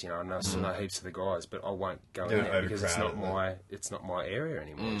comfortable as, I know heaps of the guys, but I won't go in there because it's not my area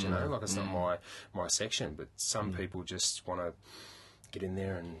anymore, Like it's not my section. But some people just want to get in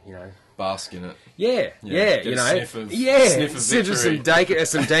there and bask in it. Sniff of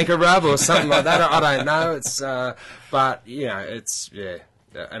some danker rub or something like that. I don't know. It's but it's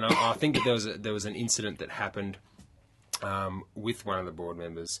and I think that there was an incident that happened with one of the board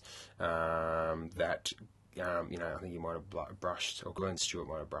members that I think he might have brushed, or Glenn Stewart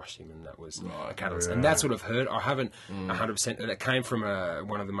might have brushed him, and that was a catalyst. And that's what I've heard. I haven't 100%. That came from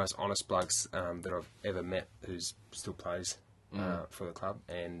one of the most honest blokes that I've ever met, who's still plays for the club,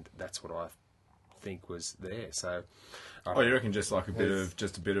 and that's what I think was there. So, Oh, you reckon just like a bit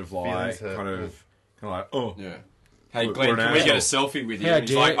of like Feelings hurt. kind of like Yeah. Hey, We're Glenn, an can we get a asshole. selfie with you? How And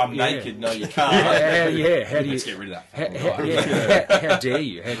he's dare- like, I'm yeah. naked. No, you can't. how do you? Let's get rid of that. How dare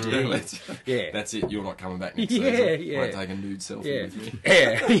you? How dare you? Yeah. That's it. You're not coming back next Yeah, season. yeah. Won't take a nude selfie Yeah. with you.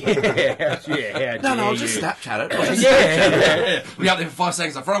 Yeah. How dare I'll you? just Snapchat it. Yeah. We got there for 5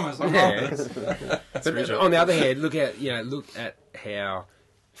 seconds, I promise. I promise. But on the other hand, look at how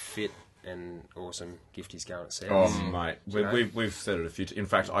fit and awesome Gifty's going at Oh, South. mate, You know? we've said it a few. In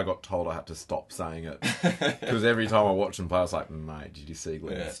fact, I got told I had to stop saying it because every time I watch him play, I was like, "Mate, did you see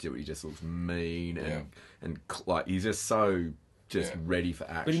Glenn Yeah. Stewart? He just looks mean Yeah. and like he's just so ready for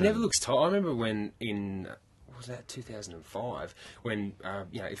action." But he never looks tired. I remember when what was that 2005 when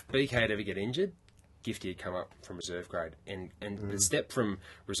if BK had ever get injured, Gifty had come up from reserve grade, and the step from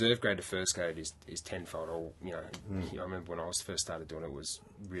reserve grade to first grade is tenfold. I remember when I was first started doing it, was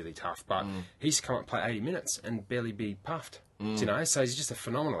really tough. But he used to come up and play 80 minutes and barely be puffed. So he's just a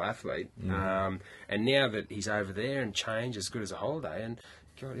phenomenal athlete. And now that he's over there and changed as good as a Holiday, and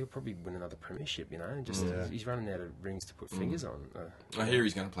God, he'll probably win another premiership. He's running out of rings to put fingers on. I hear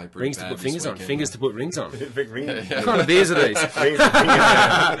he's going to play pretty Rings to bad put this fingers on. weekend, Fingers though. to put rings on. Big ring. What kind of beers are these?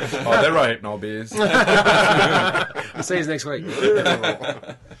 Oh, they're right, no beers. I'll see you next week.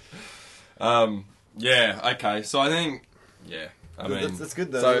 Yeah, okay. So I think, I mean, That's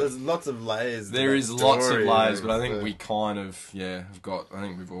good though. so There's lots of layers. to there that is lots of story, layers, you but know, I think so- we kind of, have got, I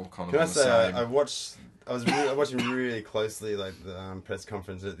think we've all kind of Can I on the say same. I was watching really closely like the press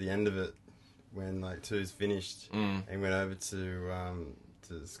conference at the end of it when like Two's finished and went over to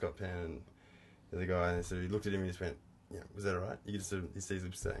Scott Penn and the other guy, and so he looked at him and just went, "Yeah, was that alright?" You could just sort of, he sees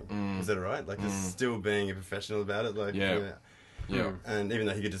him saying, "Was that alright?" Like just still being a professional about it, like Yeah. And even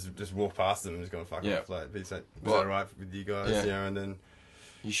though he could just walk past them and just go and fuck off, like, but he's like, "Was Well, that alright with you guys?" yeah. You know, and then.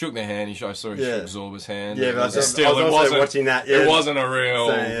 He shook their hand. I saw he shook Zorba's hand. Yeah, It but was I was still, also it wasn't watching that. It wasn't a real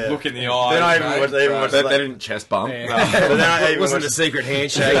look in the eye. Then I even watched. They didn't chest bump. But then I It even wasn't a watched, secret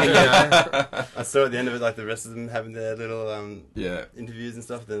handshake. I saw at the end of it like the rest of them having their little interviews and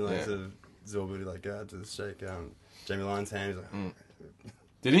stuff. Then like sort of Zorba would like go out to shake Jamie Lyon's hand. He's like,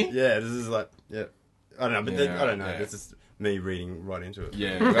 Did he? yeah, this is like I don't know, but then, I don't know. Yeah. That's just me reading right into it.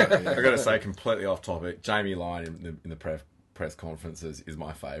 Yeah. I got to say, completely off topic. Jamie Lyon in the press conferences is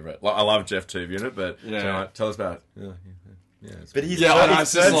my favourite. Like, I love Jeff Tuvey in it, but tell us about. But he's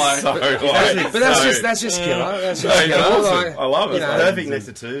it's just like so But that's just killer. That's just killer. awesome. Like, I love it. you know, perfect next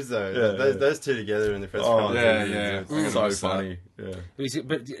to Twos though. Yeah, Those two together in the press Oh, conference. It's so funny. Yeah.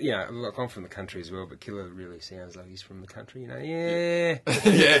 But like I'm from the country as well. But Killer really sounds like he's from the country. Yeah.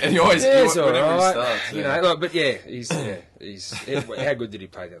 Yeah, and you always, Yeah, it's all whenever he right. starts, You know, but he's. How good did he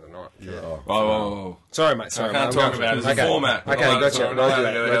play the other night? Yeah. Oh, Sorry, mate. Sorry, I can't mate. talk about it. It's a format. Okay, We're not- gotcha. we're not Roger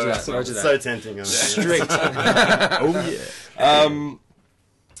allowed to do that. that. Roger that. So tempting. I mean. Strict. Oh yeah.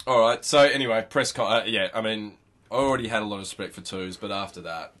 All right. So anyway, press con. I mean, I already had a lot of respect for Twos, but after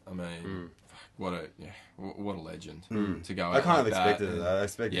that, I mean, what a legend to go. I out kind of like that. expected it. I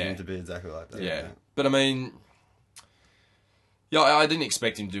expected Yeah. him to be exactly like that. Yeah, but I mean, I didn't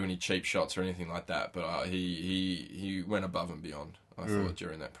expect him to do any cheap shots or anything like that. But he went above and beyond. I thought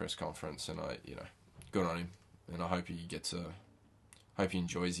during that press conference, and good on him. And I hope he hope he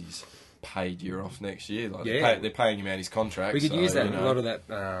enjoys his paid year off next year. Like they're paying him out his contract. We could so, use that. A lot of that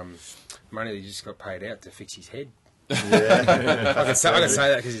money that he just got paid out to fix his head. Yeah. I can say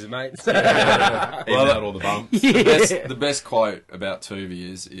that because he's a mate. Even out all the bumps. The best quote about Tuvey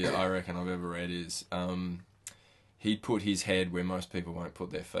is, I reckon I've ever read is, he'd put his head where most people won't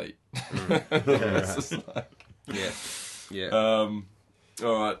put their feet. It's just like, Yeah.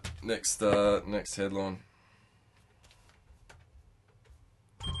 all right, next headline.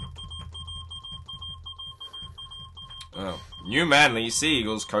 Oh. New Manly Sea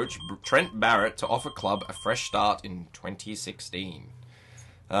Eagles coach Trent Barrett to offer club a fresh start in 2016.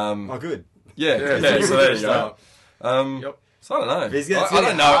 Oh, good. Yeah, So there you go. Yep. So I don't know. He's gonna- I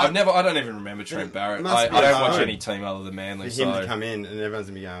don't know. I don't even remember Trent Barrett. must I be don't watch hard any team other than Manly. For him So to come in and everyone's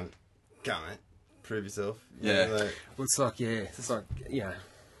gonna be going, "Go on, mate, prove yourself." Yeah. Like, Well, it's like everyone's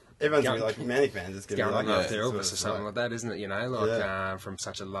gonna be like Manly fans. It's gonna going be like on that. after That's what Elvis or it's something like that, isn't it? You know, like from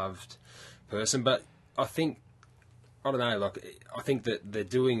such a loved person. But I think, I don't know, like I think that they're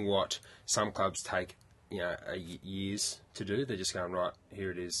doing what some clubs take, years to do. They're just going, right, here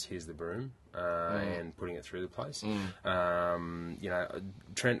it is, here's the broom, and putting it through the place.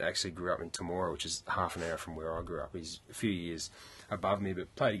 Trent actually grew up in Temora, which is half an hour from where I grew up. He's a few years above me,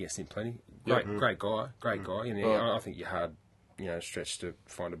 but played against him plenty. Great guy. And I think you're hard stretch to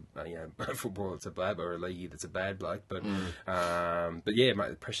find a footballer that's a bad or a league that's a bad bloke. But yeah, mate,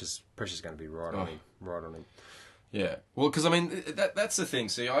 the pressure's going to be right on him. Yeah, well, because I mean that's the thing.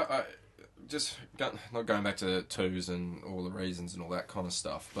 See, I just not going back to twos and all the reasons and all that kind of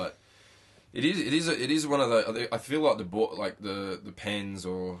stuff, but it is one of the. I feel like the Pens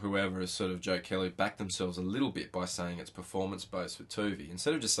or whoever is sort of Joe Kelly backed themselves a little bit by saying it's performance based for Tuvey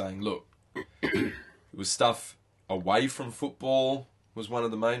instead of just saying, look, it was stuff away from football was one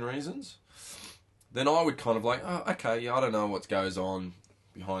of the main reasons. Then I would kind of like, oh, okay, yeah, I don't know what goes on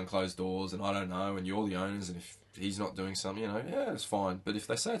behind closed doors, and I don't know, and you're the owners, and if he's not doing something, yeah, it's fine. But if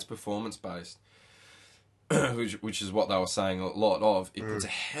they say it's performance based, which is what they were saying a lot of, it puts a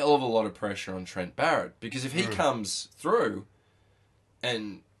hell of a lot of pressure on Trent Barrett, because if he comes through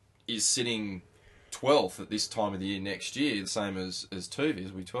and is sitting 12th at this time of the year next year, the same as Tuvey,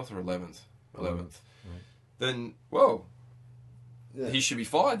 is we 12th or 11th? 11th. Then, well, he should be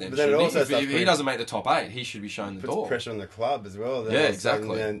fired then. If he doesn't make the top 8, he should be shown the door. Puts pressure on the club as well. Yeah,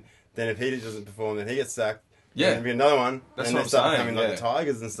 exactly. Then if he doesn't perform, then he gets sacked. Yeah, there'll be another one. That's and what they start I'm saying. becoming like the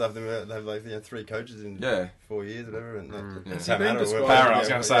Tigers and stuff. They have like 3 coaches in 4 years, whatever. And Has he been described? Parrot, I was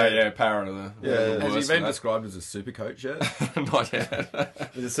going to say, Parrot are the Has he been described as a super coach yet? Not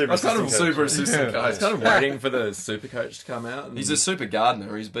yet. He's a super That's kind of a super assistant I was coach. kind of waiting for the super coach to come out. He's a super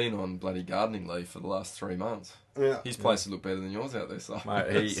gardener. He's been on bloody gardening leave for the last 3 months. Yeah. His place would look better than yours out there, so.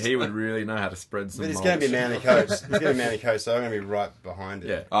 Mate, he would really know how to spread some. But he's mulch. going to be a manly coach. He's going to be a manly coach, so I'm going to be right behind him.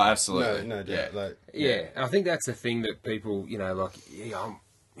 Yeah. Oh, absolutely. No doubt. Yeah, I think that's the thing that people, I'm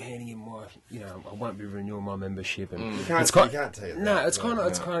handing him my, I won't be renewing my membership, and You can't tell you that. No, it's kind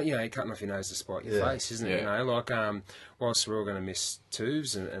of, cutting off your nose to spite your face, isn't it? Yeah. Whilst we're all going to miss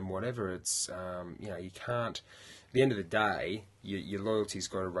twos and whatever, it's, you can't. At the end of the day, your loyalty's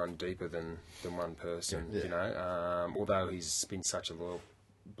got to run deeper than one person. Although he's been such a loyal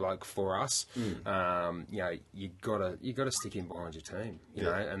bloke for us, you gotta stick him behind your team,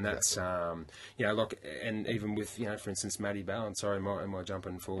 and that's and even with for instance Matty Ballin. Sorry, am I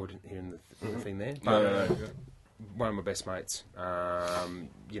jumping forward here in the thing there? No. One of my best mates, and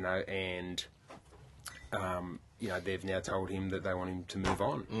they've now told him that they want him to move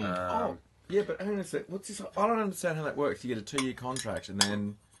on. Yeah, but hang on a sec. What's this? I don't understand how that works. You get a 2-year contract and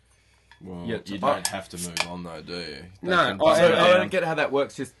then. Well, you don't have to move on though, do you? No, I don't get how that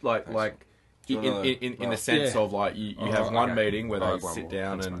works. Just like in the sense of like you have one meeting where they sit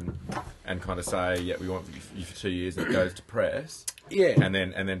down and kind of say, yeah, we want you for 2 years, and it goes to press. Yeah, and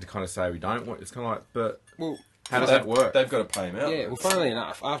then to kind of say we don't want. It's kind of like, but well. How does that work? They've got to pay him out. Yeah, well, funnily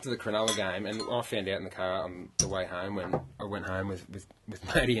enough, after the Cronulla game, and I found out in the car on the way home when I went home with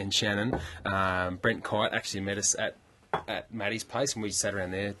Matty and Shannon, Brent Kite actually met us at Matty's place, and we sat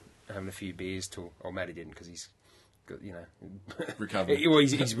around there having a few beers till... Oh, Matty didn't, because he's got, recovered. Well,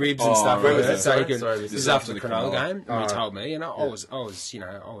 his ribs and stuff. Where was that? So This this is after the Cronulla game, and he told me, and I was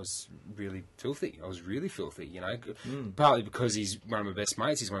really filthy. I was really filthy, partly because he's one of my best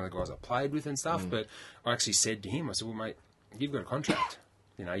mates. He's one of the guys I played with and stuff. But I actually said to him, I said, "Well, mate, you've got a contract.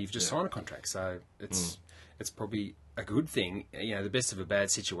 You've just signed a contract, so it's probably a good thing. The best of a bad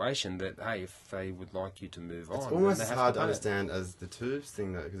situation. That hey, if they would like you to move on, It's almost then as they have hard to to pay it. understand as the Tubes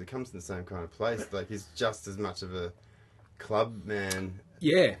thing, though, because it comes from the same kind of place. Like, he's just as much of a club man.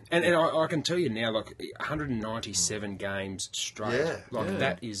 Yeah, and I can tell you now, 197 games straight. Yeah,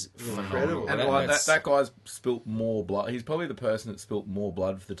 that is phenomenal. Incredible. And that guy's spilt more blood. He's probably the person that spilt more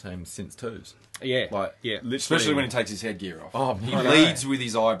blood for the team since twos. Yeah, Literally. Especially when he takes his headgear off. Oh, he leads with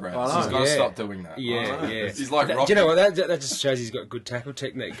his eyebrows. He's got to Yeah. stop doing that. Yeah. He's like Do Rocky. you know what? That just shows he's got good tackle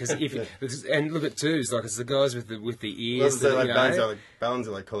technique. Because and look at twos, it's the guys with the ears. Balance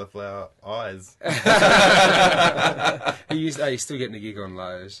are like cauliflower eyes. He's still getting the gig on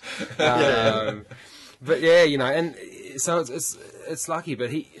lows. But yeah, and so it's lucky,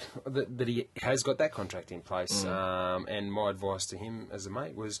 but he has got that contract in place. And my advice to him as a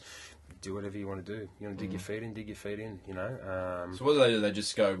mate was, do whatever you want to do. You want to dig your feet in. So what do they do? They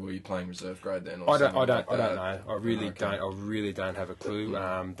just go, well, you're playing reserve grade then? Or I don't something like know. that? I really don't have a clue.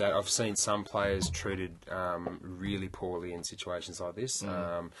 That I've seen some players treated really poorly in situations like this.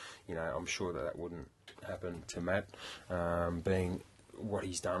 I'm sure that wouldn't happen to Matt, being what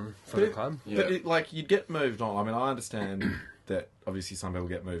he's done for the club. But you'd get moved on. I mean, I understand that obviously some people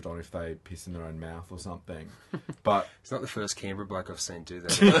get moved on if they piss in their own mouth or something. But it's not the first Canberra bloke I've seen do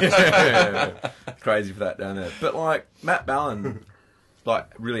that. Crazy for that down there. But Matt Ballin,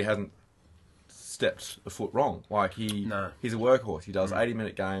 really hasn't stepped a foot wrong. He's a workhorse. He does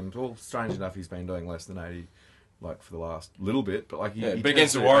 80-minute games. Well, strange enough, he's been doing less than 80 like for the last little bit, but like he But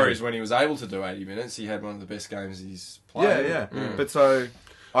against the Warriors, when he was able to do 80 minutes, he had one of the best games he's played. Yeah. But so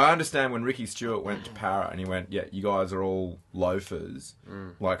I understand when Ricky Stewart went to Parra and he went, yeah, you guys are all loafers,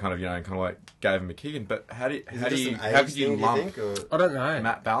 like kind of like gave him a kick in. But how could you lump I don't know.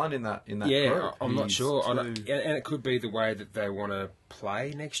 Matt Ballin in that group? I'm not sure. And it could be the way that they want to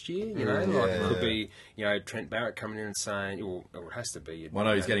play next year. You know, it could be Trent Barrett coming in and saying, well, it has to be. Well,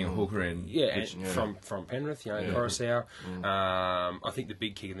 no, he's getting a hooker in. From Penrith, Coruscant. I think the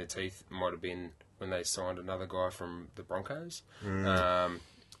big kick in the teeth might have been when they signed another guy from the Broncos.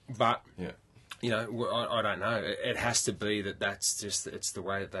 But I don't know. It has to be it's the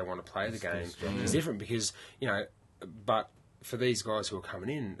way that they want to play the game. It's different because but for these guys who are coming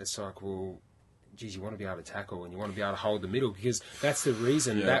in, it's like, well, geez, you want to be able to tackle and you want to be able to hold the middle, because that's the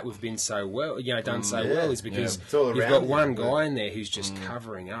reason that we've been so well, done so well, is because you've got one guy in there who's just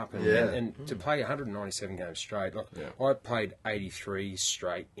covering up and to play 197 games straight. Like I played 83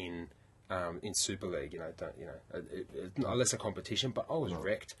 straight in Super League, unless a competition, but I was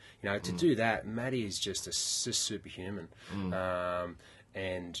wrecked. To do that, Matty is just superhuman,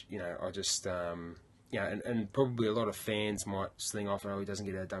 and I just. And probably a lot of fans might sling off, he doesn't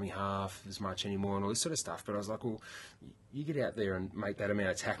get out dummy half as much anymore and all this sort of stuff. But I was like, well, you get out there and make that amount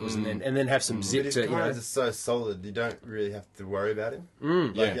of tackles and then have some zip but to, his cards are so solid, you don't really have to worry about him.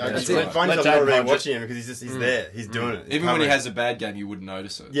 I find yourself not watching him because he's there, he's doing it. Even when he has a bad game, you wouldn't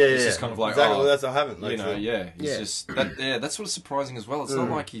notice it. It's just kind of like, exactly. That's what I haven't. He's just that's what's surprising as well. It's not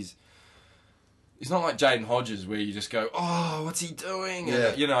like He's not like Jaden Hodges, where you just go, "Oh, what's he doing?"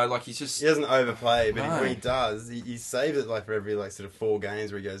 And, he's just... He doesn't overplay, but when he does, he saves it for every sort of 4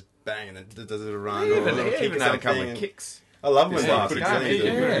 games where he goes bang and it does a little run. He even had a couple of kicks. I love when last game.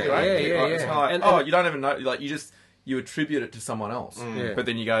 It's kind of like, you don't even know, like you attribute it to someone else, but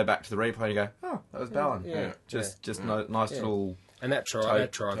then you go back to the replay and you go, "Oh, that was Ballin." Nice little. And that try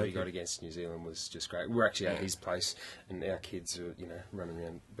that he got against New Zealand was just great. We were actually at his place, and our kids were, running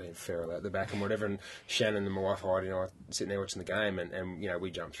around being feral at the back and whatever. And Shannon and my wife Heidi and I sitting there watching the game, and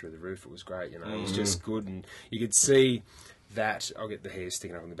we jumped through the roof. It was great, It was just good, and you could see that. I'll get the hair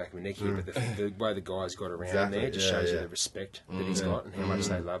sticking up on the back of my neck here, but the way the guys got around there just shows you the respect that he's got and how much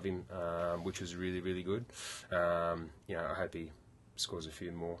they love him, which was really, really good. I hope he scores a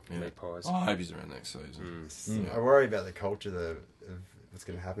few more meat pies. I hope he's around next season. I worry about the culture of what's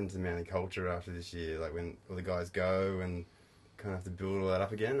going to happen to the Manly culture after this year, like when all the guys go and kind of have to build all that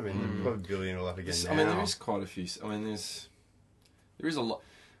up again. I mean, they're probably building it all up again now. I mean, there is quite a few. I mean, there is a lot.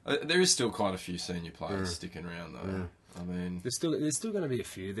 There is still quite a few senior players sticking around, though. I mean, there's still going to be a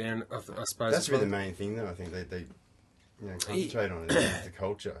few. Then I suppose that's really the main thing, though. I think they concentrate on it, is the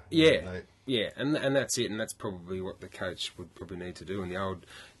culture. And that's it, and that's probably what the coach would probably need to do. And the old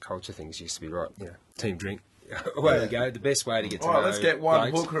culture things used to be team drink. Away we go. The best way to get to know. Let's get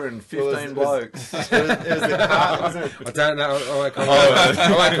one hooker and 15 blokes. It was the cart, wasn't it? I don't know. I won't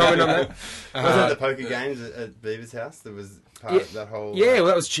comment on that. Wasn't it the poker games at Beaver's house? There was part of that whole. Yeah, well,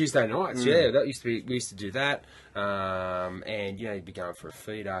 that was Tuesday nights. Yeah, that used to be. We used to do that, and you'd be going for a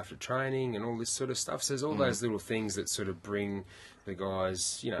feed after training and all this sort of stuff. So there's all those little things that sort of bring the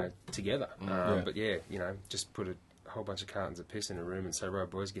guys, together. But just put a whole bunch of cartons of piss in a room and say, right,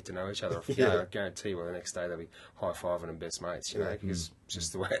 boys, get to know each other. I guarantee you, the next day they'll be high-fiving and best mates, because it's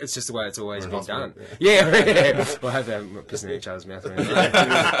just the way it's always been done. Yeah. Well, I hope they're not pissing in each other's mouth or anything.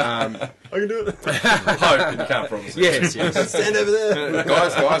 I can do it. Hope you can't promise it. Yes. Stand over there.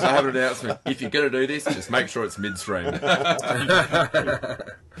 guys, I have an announcement. If you're going to do this, just make sure it's midstream.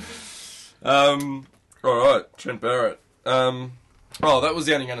 All right, Trent Barrett. That was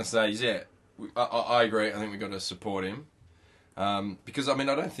the only going to say is, I agree. I think we've got to support him because I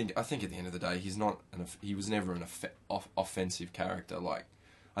think at the end of the day he was never an offensive character. Like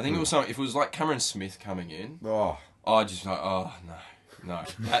I think it was something. If it was like Cameron Smith coming in, I just like no,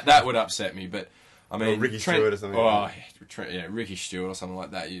 that would upset me. But I mean, Ricky Stewart or something. Ricky Stewart or something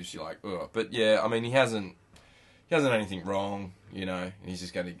like that. Usually like, but yeah, I mean he hasn't anything wrong. He's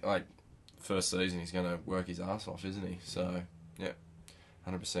just going to first season he's going to work his ass off, isn't he? So yeah.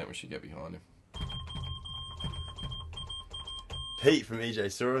 100% we should get behind him. Pete from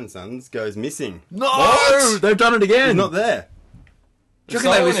EJ Saw and Sons goes missing. No! What? They've done it again. He's not there. Do you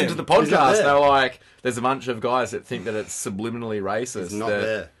reckon they listened to the podcast? They're like, there's a bunch of guys that think that it's subliminally racist. He's not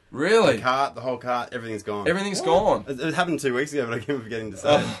there. Really? The whole cart, everything's gone. Everything's gone. It happened 2 weeks ago, but I keep forgetting to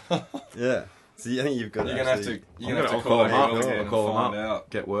say it. Yeah. So I think you've got You're going to have to call him up. and find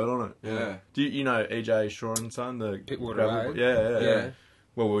out. Get word on it. Yeah. Do you know EJ Shaw and Son, the Pitwater? Yeah.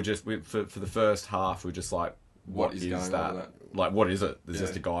 Well, for the first half, we were just like what is going on with that? Like, what is it? There's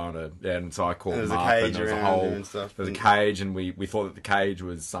just a guy on and so I called There's him a up, cage and there was a around whole, him and stuff. there was a cage, and we thought that the cage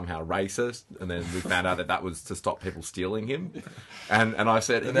was somehow racist, and then we found out that was to stop people stealing him. And I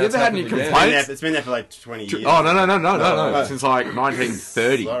said, have you ever had any complaints? It's been there for like 20 years. Oh, no. Since like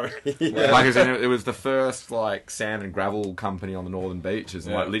 1930. Sorry. Like, as in, it was the first, like, sand and gravel company on the northern beaches,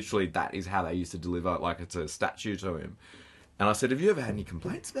 and like, literally that is how they used to deliver, like, it's a statue to him. And I said, have you ever had any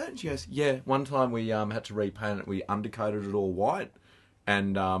complaints about it? And she goes, yeah, one time we had to repaint it, we undercoated it all white,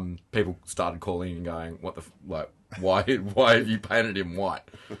 and people started calling and going, what the, why have you painted him white?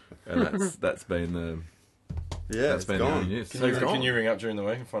 And that's been the... Yeah, that's been gone. the news. Can you ring up during the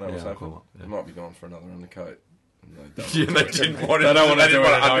week and find out what's I'll happening? call up, They might be going for another undercoat. They didn't want They don't want to do it.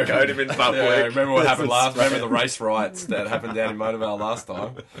 undercoat him in public. Yeah, remember what happened last? Remember the race riots that happened down in Motorvale last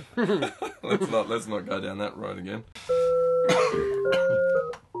time? let's not go down that road again.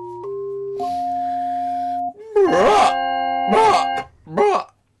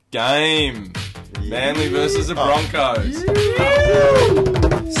 Game. Manly versus the Broncos.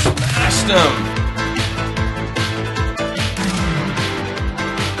 Smashed them.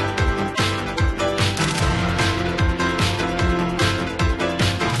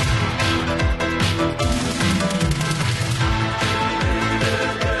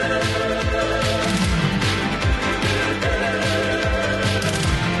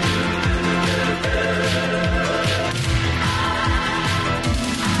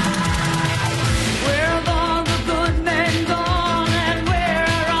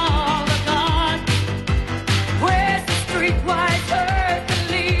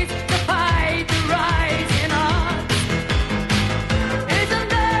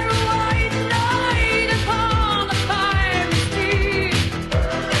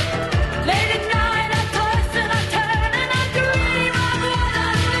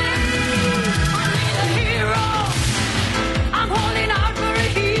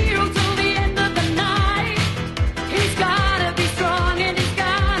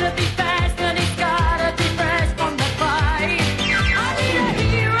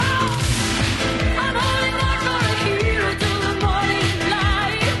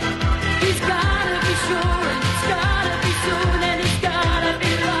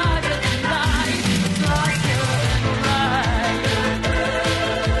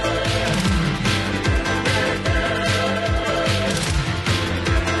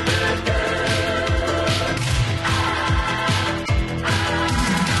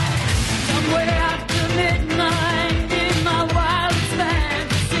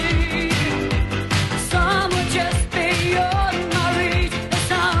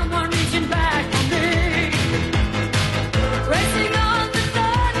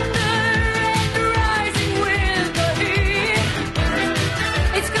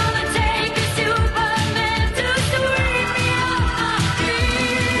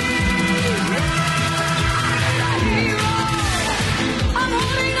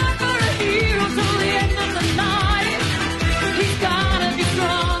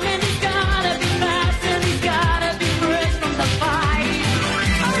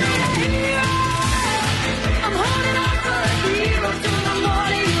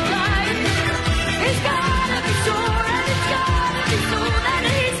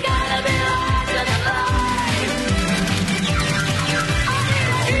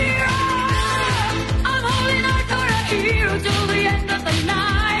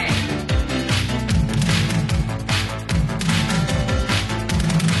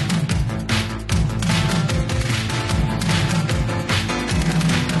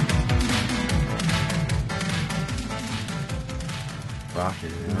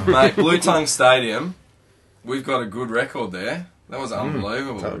 Mate, Blue Tongue Stadium, we've got a good record there. That was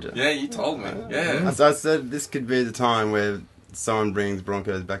unbelievable. Told you. Yeah, you told me. Yeah. As I said, this could be the time where someone brings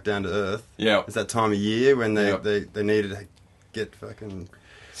Broncos back down to earth. Yeah. It's that time of year when they needed to get fucking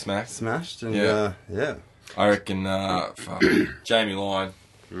smashed. And yeah. I reckon Jamie Lyon,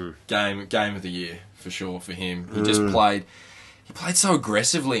 game of the year for sure for him. He just played so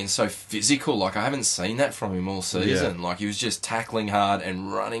aggressively and so physical. Like, I haven't seen that from him all season. Yeah. Like, he was just tackling hard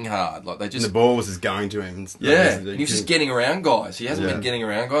and running hard. Like, And the ball was just going to him. Yeah, and he was just getting around guys. He hasn't been getting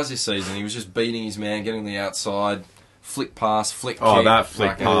around guys this season. He was just beating his man, getting on the outside, flick pass, flick kick. Oh, that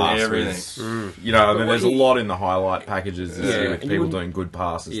flick pass. Everything. Was, you know, I mean, there's a lot in the highlight packages this year with people doing good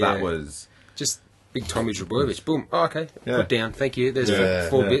passes. Yeah. That was... Just big Tommy Trbojevic. Boom. Oh, okay. Yeah. Put down. Thank you. There's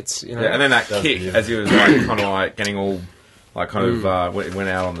four bits. You know. Yeah, and then that kick, as he was like, kind of like getting all... Like, kind of went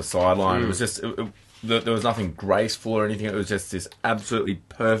out on the sideline. It was just... there was nothing graceful or anything. It was just this absolutely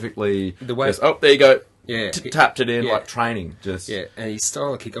perfectly... The way... Just, oh, there you go. Yeah. Tapped it in, like training. Just Yeah, and his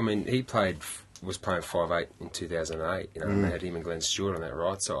style of kick, I mean, he played was playing 5'8" in 2008. You know, and they had him and Glenn Stewart on that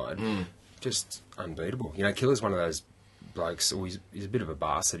right side. Just unbeatable. You know, Killer's one of those blokes. He's a bit of a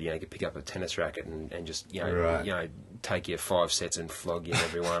bastard. You know, he could pick up a tennis racket and just you know take you 5 sets and flog you in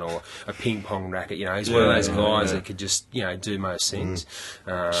everyone, or a ping pong racket. You know, he's one of those guys that could just do most things.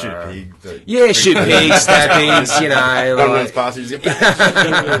 Shoot a pig. Shoot pigs, stab pigs. You know, One runs past you, just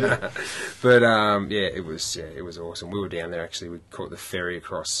get But it was awesome. We were down there actually. We caught the ferry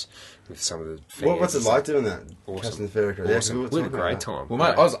across with some of the fans. What's it like doing that? Awesome. Catching the ferry across? Awesome. Yeah, We had a great time. Well,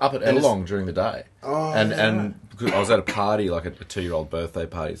 mate, I was up at Edelong during the day, Oh, and I was at a party, like a 2-year-old birthday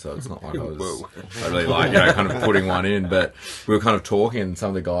party, so it's not like I was really like kind of putting one in, but we were kind of talking, and some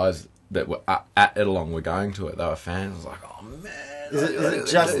of the guys that were at Edelong were going to it. They were fans. I was like, oh man. Is it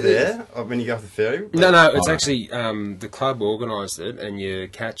just there when you go off the ferry? No, it's actually the club organised it, and you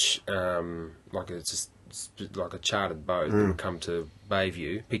catch it's like a chartered boat that would come to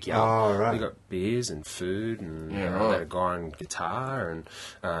Bayview, pick you up. Oh, right. We got beers and food, and they had a guy on guitar, and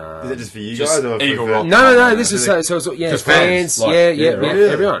Is it just for you guys or Eagle for Rock? no. This is so it's Just fans, fans, really?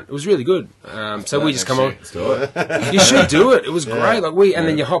 Everyone. It was really good. So we just come on. You should do it. It was great. Like and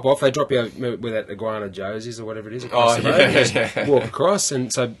then you hop off. They drop you where that Iguana Josie's or whatever it is. Across the road. You just walk across,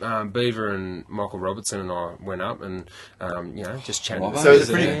 and so Beaver and Michael Robertson and I went up and just chatted. Robbo So was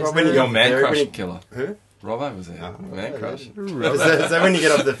it's pretty. there. When you Your go man ferry, crush killer. Who? Robbo was there. Man crush. So when you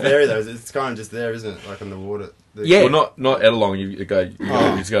get off the ferry, though, it's kind of just there, isn't it? Like on the water. Yeah. Well, not Edelong. You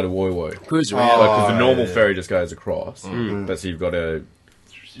just go to Woi Woi. Cruise around. Because the normal ferry just goes across, but so you've got to.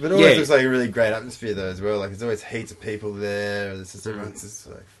 But it always looks like a really great atmosphere though as well. Like there's always heaps of people there. It's just everyone's just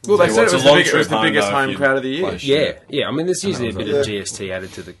like. Well, they said it was long the trip home, biggest though, home if crowd of the year. Yeah. I mean, there's usually a bit of GST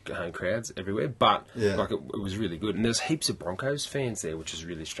added to the home crowds everywhere, but Yeah. it was really good. And there's heaps of Broncos fans there, which is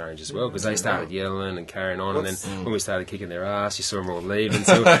really strange as well, because they started yelling and carrying on, and then when we started kicking their ass, you saw them all leaving.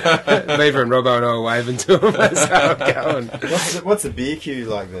 So Beaver and Robbo and I were waving to them as they were going. What's the beer queue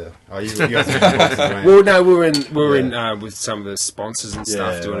like there? Oh, you guys are sponsors, right? Well, no, we were in with some of the sponsors and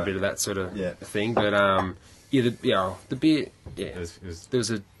stuff, Yeah, doing right. a bit of that sort of Yeah. thing. But the beer, It was, there was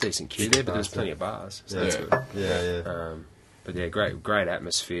a decent queue there, but there was plenty of bars, so that's good. yeah. But yeah, great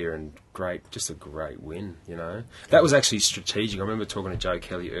atmosphere and just a great win. You know, that was actually strategic. I remember talking to Joe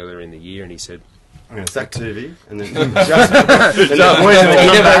Kelly earlier in the year, and he said, I'm going to sack Tuvey and then he never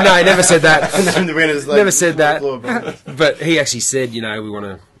said that. and then the winners like, Never said that. floor Broncos. But he actually said, we want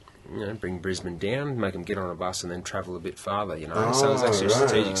to. Bring Brisbane down, make them get on a bus, and then travel a bit farther. So it was actually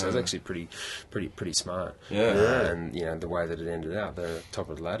strategic. So it was actually pretty smart. Yeah. And the way that it ended out, they're top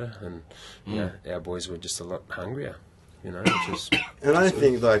of the ladder, and our boys were just a lot hungrier. Which was. And I don't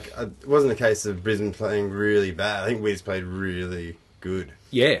think it wasn't a case of Brisbane playing really bad. I think we just played really good.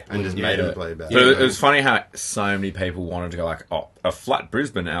 Yeah. And just made them play bad. But it was funny how so many people wanted to go a flat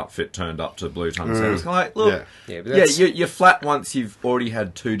Brisbane outfit turned up to Blue Tongue Centre. It's kind of like, look, you're flat once you've already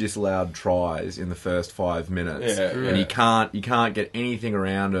had 2 disallowed tries in the first 5 minutes, and you can't get anything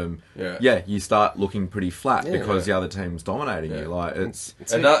around them. Yeah. You start looking pretty flat because the other team's dominating you. Like it's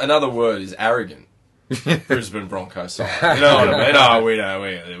Another word is arrogant. Brisbane Broncos side. You know what I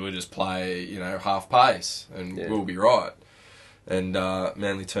mean? We just play, half pace, and we'll be right. And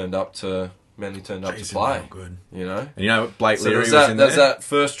Manly turned up to play. good. And Blake Leary was in there's there. that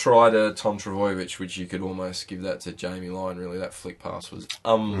first try to Tom Trbojevic, which you could almost give that to Jamie Lyon. Really, that flick pass was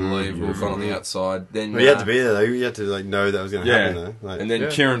unbelievable. Front on the outside. Then Well, you had to be there though. You had to know that was going to happen though. and then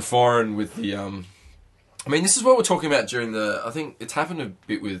Kieran Foran with the. I mean, this is what we're talking about during the. I think it's happened a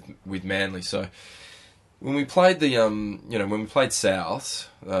bit with Manly. So when we played the when we played Souths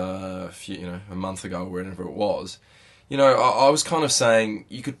a month ago or whenever it was. I was kind of saying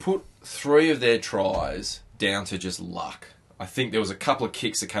you could put 3 of their tries down to just luck. I think there was a couple of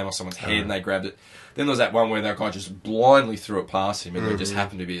kicks that came off someone's head and they grabbed it. Then there was that one where that guy just blindly threw it past him and there just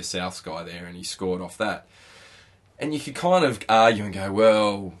happened to be a Souths guy there and he scored off that. And you could kind of argue and go,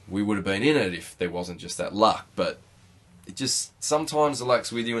 well, we would have been in it if there wasn't just that luck. But it just, sometimes the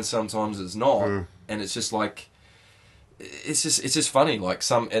luck's with you and sometimes it's not. And it's just like... It's just funny,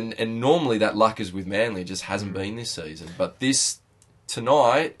 and normally that luck is with Manly, it just hasn't been this season. But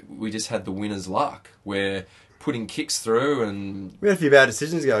tonight, we just had the winner's luck. We're putting kicks through and... We had a few bad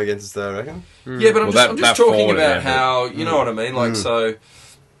decisions go against us though, I reckon. Yeah, but I'm just talking about how, you know what I mean? So,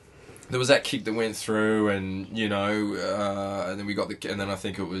 there was that kick that went through and, and then we got and then I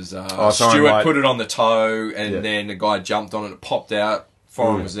think it was Stewart put it on the toe and then the guy jumped on it, it popped out,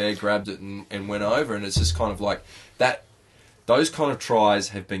 Foran was there, grabbed it and went over, and it's just kind of like that... Those kind of tries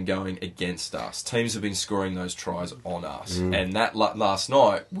have been going against us. Teams have been scoring those tries on us. And that last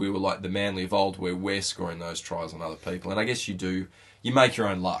night, we were like the Manly of old where we're scoring those tries on other people. And I guess you do you make your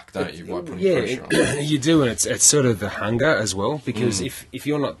own luck, don't you? By putting pressure on. You do, and it's sort of the hunger as well. Because if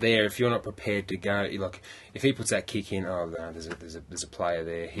you're not there, if you're not prepared to go, like if he puts that kick in, oh, no, there's a player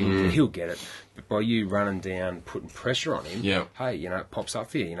there, he'll get it. But by you running down, putting pressure on him, hey, it pops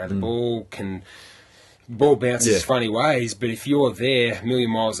up for you. The ball bounces funny ways, but if you're there a million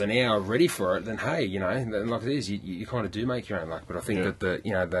miles an hour ready for it, then hey, like it is, you kind of do make your own luck. But I think that the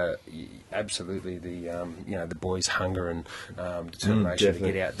boys' hunger and determination to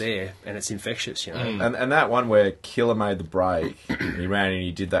get out there, and it's infectious, And that one where Killer made the break, he ran and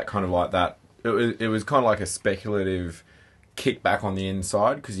he did that kind of like that. It was kind of like a speculative kick back on the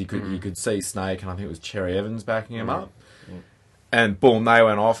inside because you could see Snake, and I think it was Cherry Evans backing him up. And boom, they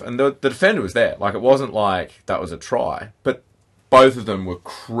went off, and the defender was there. Like, it wasn't like that was a try, but both of them were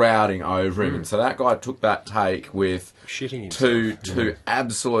crowding over him, and so that guy took that take with two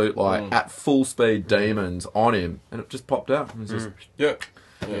absolute at full speed demons on him, and it just popped out. It was just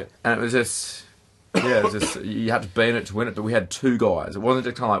and it was just you had to be in it to win it. But we had two guys. It wasn't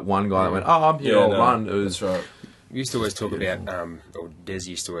just kind of like one guy that went, "Oh, I'm here, I'll run." It was right. We used to always talk about, or Des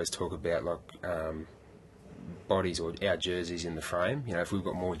used to always talk about bodies or our jerseys in the frame. If we've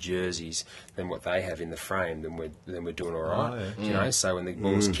got more jerseys than what they have in the frame, then we're doing all right. So when the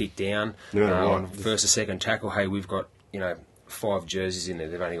ball's kicked down on first or second tackle, hey, we've got 5 jerseys in there.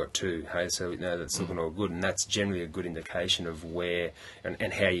 They've only got 2. Hey, so that's looking all good, and that's generally a good indication of where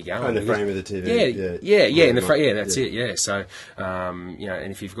and how you're going. In the frame of the TV. In the frame. Yeah, that's it. Yeah, so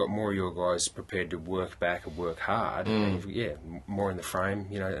and if you've got more of your guys prepared to work back and work hard, more in the frame,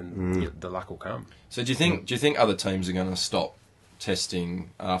 and the luck will come. So do you think other teams are going to stop testing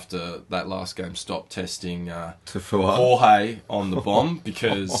after that last game? Stop testing Jorge on the bomb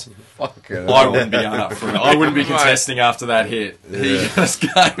because I wouldn't be up for it. I wouldn't be contesting after that hit. He just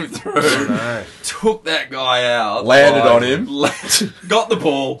came through, took that guy out, landed on him, got the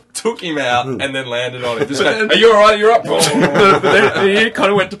ball, took him out, and then landed on him. Just went, "Are you all right? You're up." He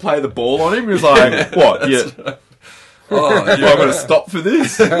kind of went to play the ball on him. He was like, "What? I'm going to stop for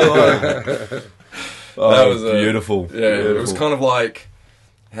this." That was beautiful. It was kind of like,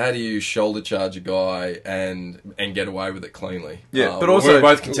 how do you shoulder charge a guy and get away with it cleanly? Yeah, but also we're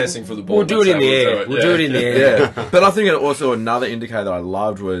both contesting for the ball. We'll do it in the air. We'll do it in the air. Yeah, but I think also another indicator that I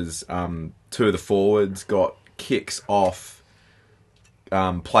loved was 2 of the forwards got kicks off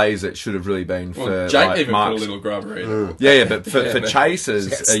plays that should have really been for Jake even put a little grubber in. But for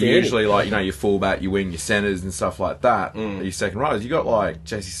chasers are usually like your fullback, you wing your centres and stuff like that. Your second riders, you got like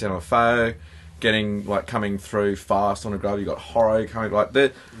Jesse Sanofao coming through fast on a grub. You got Horo coming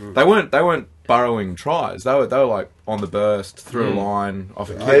they weren't burrowing tries. They were like on the burst through a line off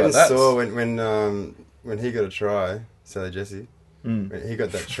a kick. I even saw when he got a try. So Jesse, when he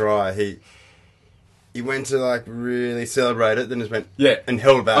got that try, he went to really celebrate it, then just went and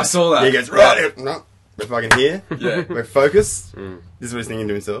held back. I saw that. He goes right. No, we're fucking here. We're focused. This is what he's thinking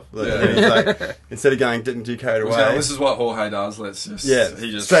to himself. And he's like, instead of getting too carried away. This is what Jorge does. Let's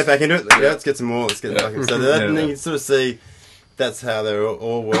just straight back into it. Let's get some more. Let's get fucking. So and then you sort of see that's how they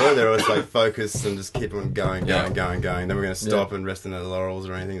all were. They're always focused and just keep on going. Then we're going to stop and rest in the laurels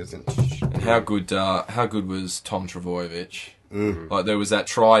or anything. And how good was Tom Trbojevic? Like there was that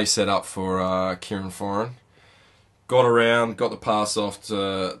try set up for Kieran Foran. Got around, got the pass off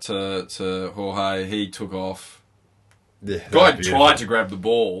to Jorge. He took off. Yeah, guy tried to grab the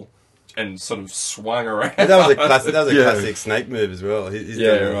ball and sort of swung around. That was a classic Snake move as well. He's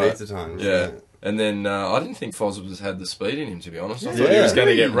done it heaps of times. And then I didn't think Fosbury had the speed in him, to be honest. I thought he was going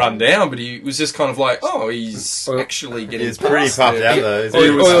to get run down, but he was just kind of like, he's actually getting He's pretty puffed out, though. He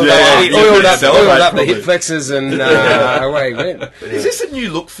oiled up the hip flexors and away he went. Is this a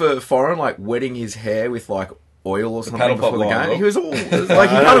new look for Foreign, wetting his hair with, oil or something before the game? He was all, he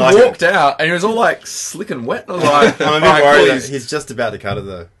kind of walked out and he was all, slick and wet. I was like, I'm a bit worried he's just about to cut it,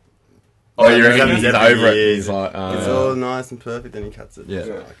 though. Oh, you reckon he's over it? He's like, it's all nice and perfect, and he cuts it.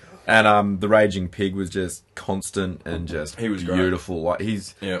 Yeah. And the Raging Pig was just constant and just he was beautiful. Great.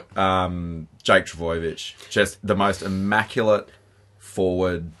 He's Jake Trbojevic, just the most immaculate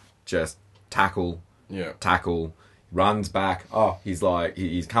forward, just tackle, runs back. He's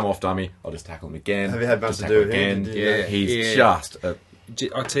he's come off dummy. I'll just tackle him again. Have you had much to do with him? He's just.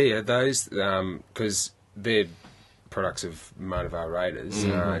 I'll tell you those because they're products of Motivar Raiders.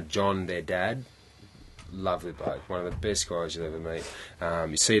 John, their dad. Lovely bloke, one of the best guys you'll ever meet.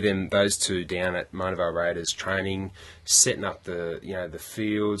 You see those two down at Motivar Raiders training, setting up the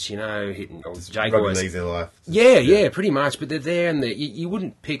fields, hitting. Jake always leagues their life. Yeah, pretty much. But they're there, and you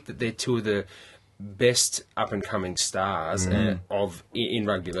wouldn't pick that they're two of the best up and coming stars in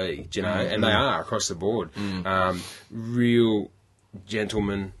rugby league, and they are across the board. Real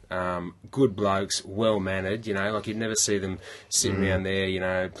gentlemen, good blokes, well-mannered, you know, like you'd never see them sitting around there, you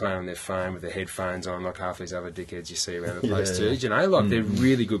know, playing on their phone with their headphones on like half these other dickheads you see around the place too, you know, like they're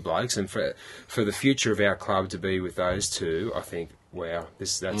really good blokes, and for the future of our club to be with those two, I think, wow,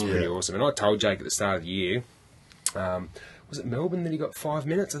 that's pretty awesome. And I told Jake at the start of the year, was it Melbourne that he got 5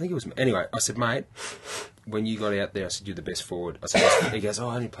 minutes? I think it was. Anyway, I said, mate, when you got out there, I said, you're the best forward. I said, he goes,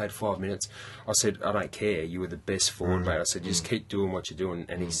 I only played 5 minutes. I said, I don't care. You were the best forward, mate. I said, just keep doing what you're doing.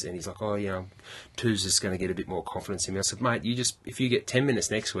 And he's like, oh, you know, Two's just going to get a bit more confidence in me. I said, mate, if you get 10 minutes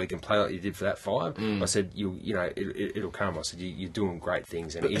next week and play like you did for that 5, I said, you know, it'll come. I said, you're doing great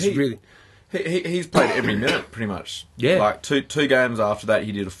things. And he's really... He's played every minute, pretty much. Yeah. Like, two games after that,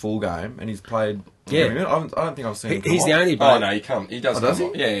 he did a full game, and he's played every minute. I don't think I've seen him. He's the only... Oh, no, he comes. He does come he?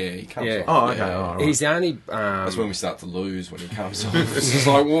 on. Yeah, he comes Yeah. on. Oh, okay. Yeah. All right. He's the only... That's when we start to lose, when he comes on. It's just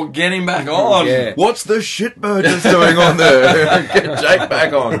like, well, get him back on. Yeah. What's the shitbird just doing on there? Get Jake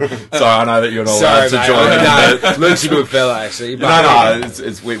back on. Sorry, I know that you're not allowed to join in. No, Luke's a good fella, actually. No,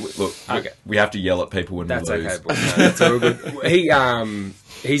 look, Okay. we have to yell at people when That's we lose. okay, boy. No, that's all good.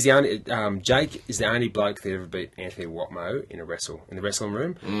 He's the only... Jake is the only bloke that ever beat Anthony Watmo in the wrestling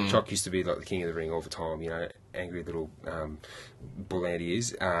room. Chock used to be like the king of the ring all the time, you know, angry little bull ant he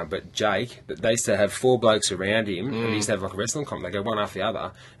is. But Jake, they used to have 4 blokes around him, and he used to have like a wrestling comp. They go one after the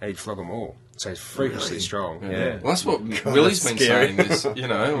other, and he'd flog them all. So he's freakishly strong. Yeah. Well, that's what Willie's been saying. This, you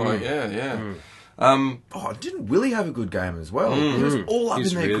know, like, yeah. Didn't Willie have a good game as well? He was all up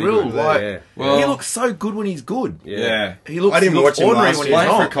He's in their really grill. good Like, there, Well, he looks so good when he's good. Yeah. He looks. I didn't he looks watch him ordinary last when year. he's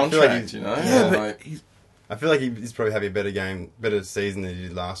Playing for a not. contract, you know. Yeah, but like, I feel like he's probably having a better season than he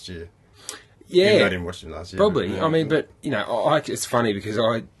did last year. Yeah. Even though I didn't watch him last year. Probably. I mean, but, you know, it's funny because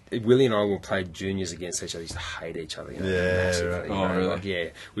Willie and I will play juniors against each other. We used to hate each other. You know, Yeah, massively, right. you Oh, know, really? like, yeah,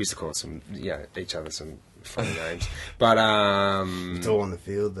 we used to call each other some funny names. But, It's all on the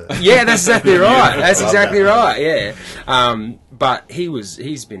field, though. yeah, that's exactly right. That's exactly right. Yeah, but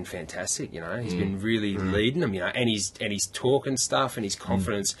he's been fantastic. You know, he's been really leading them. You know, and he's talking stuff, and his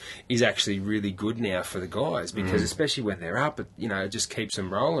confidence is actually really good now for the guys because especially when they're up, you know, it just keeps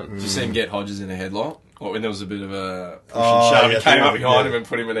them rolling. did you see him get Hodges in a headlock? Or when there was a bit of a push Oh, and shove, yeah, he came up yeah. behind him and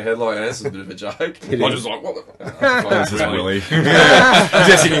put him in a headlock, and this was a bit of a joke. Hodges was like, what the fuck? This is Willie.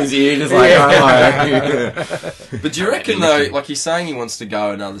 Just in his ear, just like, oh. But do you reckon, though, like he's saying he wants to go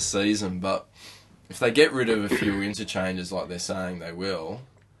another season, but if they get rid of a few interchanges like they're saying they will,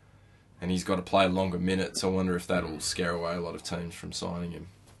 and he's got to play longer minutes, I wonder if that'll scare away a lot of teams from signing him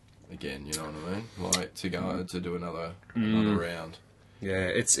again, you know what I mean? Like, to go to do another round. Yeah,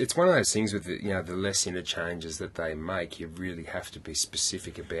 it's one of those things with the less interchanges that they make. You really have to be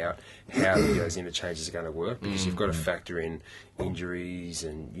specific about how those interchanges are going to work because you've got to factor in injuries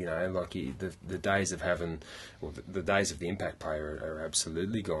and like the days of having, well, the days of the impact player are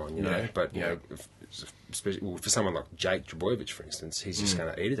absolutely gone. You know, but especially for someone like Jake Trbojevic, for instance, he's just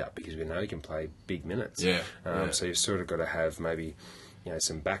going to eat it up because we know he can play big minutes. So you've sort of got to have maybe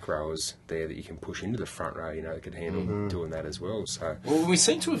some back rowers there that you can push into the front row, that could handle doing that as well. So, well, we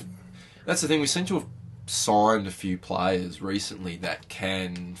seem to have. That's the thing. We seem to have signed a few players recently that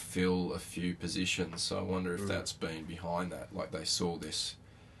can fill a few positions. So I wonder if that's been behind that. Like they saw this,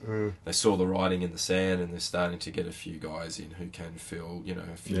 they saw the writing in the sand, and they're starting to get a few guys in who can fill,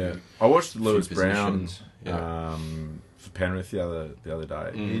 a few. Yeah, I watched Lewis Brown positions. for Penrith the other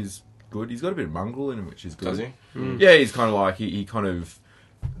day. He's good. He's got a bit of mongrel in him, which is good. Does he? Yeah, he's kind of like he kind of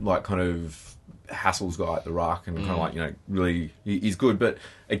hassles guy at the ruck and kind of really he's good. But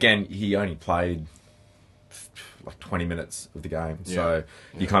again, he only played like 20 minutes of the game, so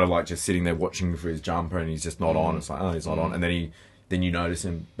you're kind of just sitting there watching for his jumper, and he's just not on. It's like, oh, he's not on, and then you notice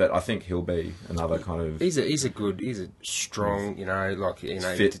him. But I think he'll be another kind of. He's a strong,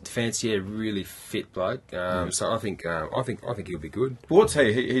 fit. fancier, really fit bloke. So I think he'll be good. What's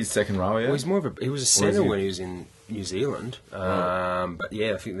he? He's second row, yeah. Well, he was a centre when he was in New Zealand. But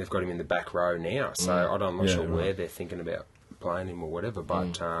yeah, I think they've got him in the back row now. So I'm not sure where they're thinking about playing him or whatever.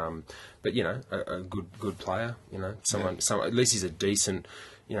 But a good player. Someone at least he's a decent.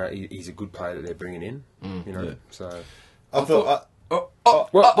 He's a good player that they're bringing in. So I thought.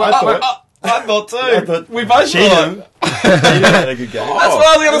 I thought too. We both Cheatham. Cheatham had a good game. That's what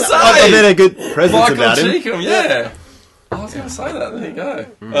I was going to say. I thought they had a good presence Michael about him. Cheekham, yeah. I was going to say that. There you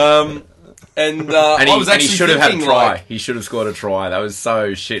go. And I was actually he should have had a thinking, try. like, He should have scored a try. That was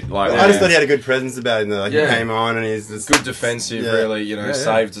so shit. I just thought he had a good presence about him. Though. He came on and he's just good defensive, really.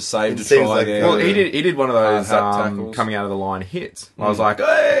 Saved a seems try like- there. Well, he did one of those tackles. coming out of the line hits. I was like,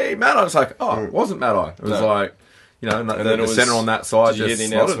 hey, Matt. I was like, oh, it wasn't Matt. It was No. like, And then the it was- centre on that side Did you hear just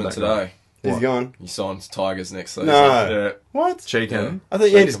the slotted announcement that guy. today? He's gone. He signed to Tigers next season. No. Yeah. What? Cheekham. I thought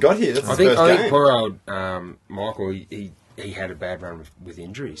he just got here. That's I his think first game. poor old Michael, he had a bad run with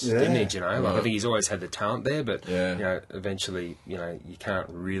injuries, didn't he? You know, like, I think he's always had the talent there, but you know, eventually, you know, you can't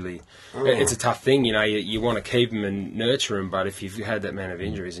really. It's a tough thing, you know. You want to keep him and nurture him, but if you've had that amount of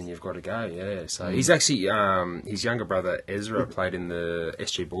injuries, and you've got to go, So he's actually his younger brother Ezra played in the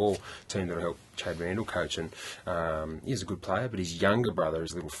SG Ball team that helped Chad Randall coach, and he's a good player. But his younger brother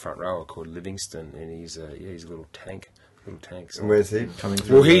is a little front rower called Livingston, and he's a little tank. So. Where's he coming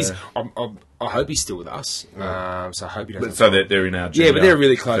through? Well, he's. I hope he's still with us. So I hope he doesn't. So they're in our junior. Yeah, but they're a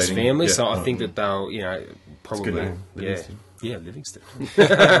really close feeding. family. Yeah. So I think that they'll, you know, probably. Good name, Livingston. Yeah, Livingston.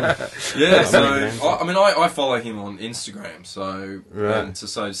 Yeah, so I mean, I follow him on Instagram. So and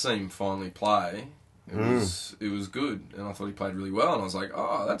to see him finally play, it was good, and I thought he played really well, and I was like,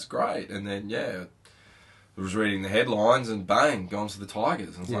 oh, that's great. And then I was reading the headlines, and bang, gone to the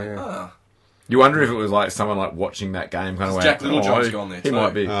Tigers. And I was like, ah. You wonder if it was like someone like watching that game kind of went, Jack Littlejohn's gone there he too.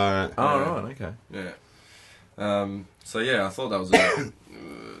 might be. Right. Right, okay. Yeah. So I thought that was it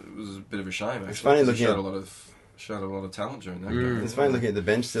was a bit of a shame. Actually, It's funny looking showed at a lot of talent during that game. It's funny looking at the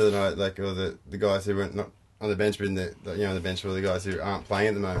bench the other night, like all the guys who weren't not on the bench, but in the the bench were the guys who aren't playing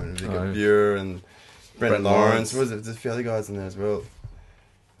at the moment. You've got Buer and Brent Lawrence. Was it? There's a few other guys in there as well.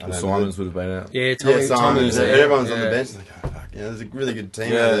 Simons would have been out. Yeah, Simons. there. Everyone's on the bench. It's like, oh, fuck, there's a really good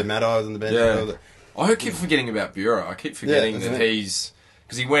team out there. Mad Eyes on the bench. Yeah. I keep forgetting about Bureau. I keep forgetting that he's...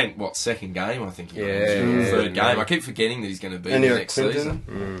 Because he went, second game, I think he went. Third game. I keep forgetting that he's going to be in the next season.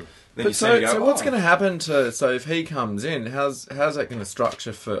 Then But so what's going to happen to... So if he comes in, how's that going to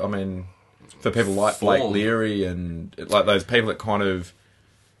structure for... I mean, for people like Blake Leary and like those people that kind of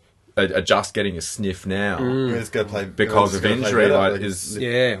are just getting a sniff now because of injury.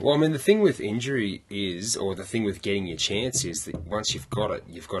 Well, I mean, the thing with injury is, or the thing with getting your chance is that once you've got it,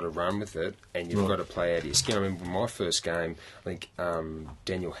 you've got to run with it, and you've got to play out of your skin. I remember my first game, I think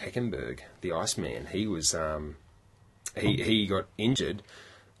Daniel Heckenberg, the Iceman, he was he got injured.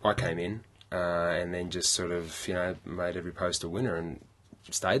 I came in and then just sort of made every post a winner and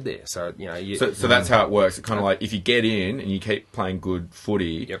stayed there. So so that's how it works. It kind of like if you get in and you keep playing good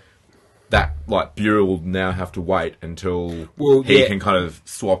footy. Yep. That Bureau will now have to wait until he can kind of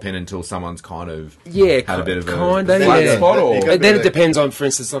swap in until someone's kind of had a bit of a flat spot. Or then it depends on, for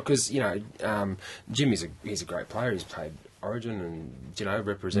instance, because Jim he's a great player. He's played Origin and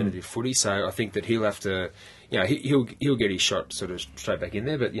representative footy. So I think that he'll have to. He'll get his shot sort of straight back in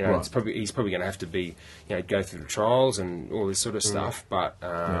there, but he's probably going to have to be go through the trials and all this sort of stuff. But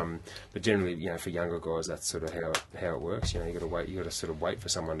generally for younger guys that's sort of how it works. You got to wait. You got to sort of wait for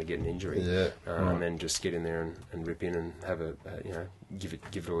someone to get an injury, and then just get in there and rip in and have give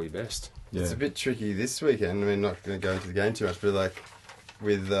it all your best. Yeah. It's a bit tricky this weekend. I mean, not going to go into the game too much, but like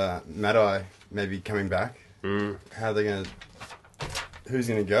with Mad-Eye maybe coming back, how are they going to? Who's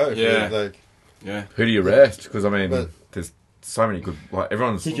going to go? Who do you rest? Because I mean, there's so many good.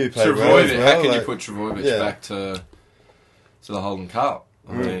 Everyone's Travojevic. How can you put Travojevic back to the Holden Cup?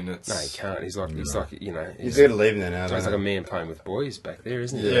 I mean, it's... No, he can't. He's like he's got to leave there now. He's like a man playing with boys back there,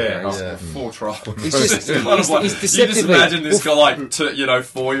 isn't he? Yeah. Full trial. He's deceptively... You just imagine this guy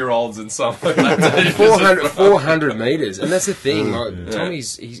 4-year-olds and something like that. 400 metres, and that's the thing.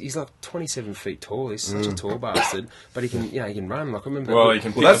 Tommy's he's like 27 feet tall. He's such a tall bastard, but he can run. Like I remember. Well, he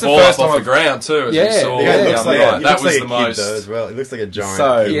can pick the ball up off the ground too. As we saw. That was the most. As well, it looks like a giant.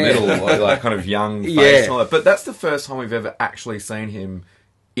 So little, like kind of young face. But that's the first time we've ever actually seen him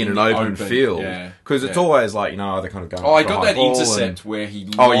in an open field, because it's always like either kind of going. Oh, I got that intercept where he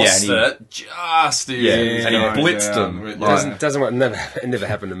lost it just and he blitzed him. It never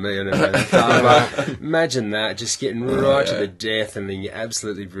happened to me. I never imagine that just getting right to the death, and then you're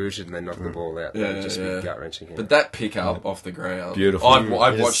absolutely rooted, and they knock the ball out. Just be gut wrenching. But that pick up off the ground, beautiful.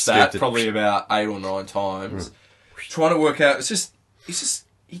 I've watched that probably about 8 or 9 times, trying to work out.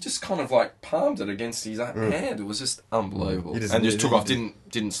 He just kind of palmed it against his hand. It was just unbelievable. And just took off,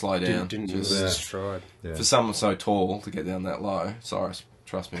 didn't slow down. Didn't just stride. Yeah. For someone so tall to get down that low, sorry,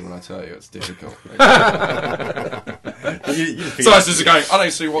 trust me when I tell you, it's difficult. So I was just going, I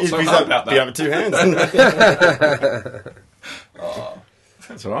don't see what's so hard about that. Be up with 2 hands.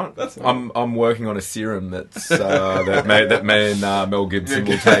 That's all right. I'm working on a serum that's that me and Mel Gibson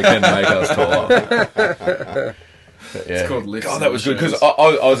will take and make us taller. It's called lifts. God, that was good because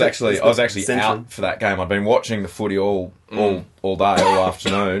I was actually Central. out for that game. I'd been watching the footy all day, all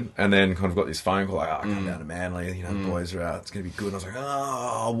afternoon, and then kind of got this phone call like, "Oh, come down to Manly. You know, the boys are out. It's going to be good." And I was like,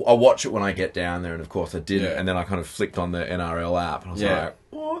 "Oh, I'll watch it when I get down there." And of course, I didn't. Yeah. And then I kind of flicked on the NRL app, and I was Yeah. like,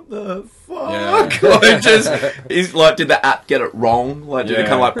 "What the fuck?" Yeah. He's like, did the app get it wrong? Like, did it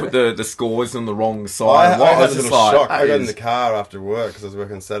kind of like put the scores on the wrong side? I was just shocked. that I got in is- the car after work because I was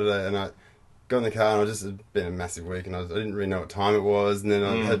working on Saturday, and I got in the car, and it's been a massive week, and I didn't really know what time it was, and then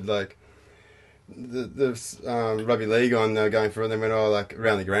I had like the rugby league on. They were going through, and they went like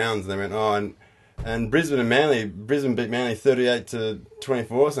around the grounds, and they went and Brisbane beat Manly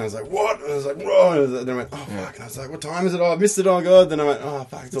 38-24. So I was like, what? And I was like, whoa. And then I went, oh fuck. And I was like, what time is it? Oh, I missed it. Oh god. Then I went, oh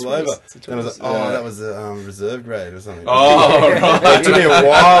fuck, it's all over. Then I was like, oh, that was a reserve grade or something. Oh, right. It took me a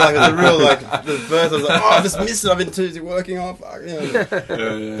while. Like, it was a real the first. I was like, oh, I just missed it. I've been too busy working. Oh fuck. Yeah.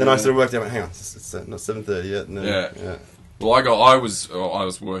 Then I sort of worked out. Hang on, it's not 7:30 yet. And then, yeah. Well, I was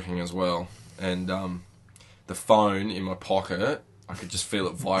working as well, and the phone in my pocket, I could just feel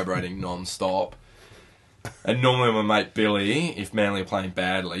it vibrating non-stop. And normally my mate Billy, if Manly are playing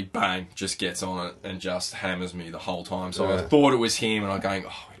badly, bang, just gets on it and just hammers me the whole time. So I thought it was him, and I'm going,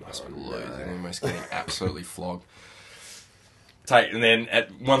 oh, he must be losing, and he must be getting absolutely flogged. And then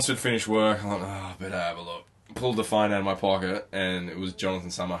once we'd finished work, I'm like, oh, I better have a look. Pulled the phone out of my pocket, and it was Jonathan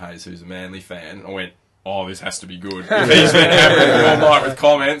Summerhays, who's a Manly fan. I went, oh, this has to be good. If he's been hammering me all night with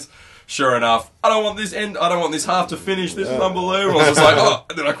comments, sure enough, I don't want this half to finish. This is unbelievable. I was just like, oh.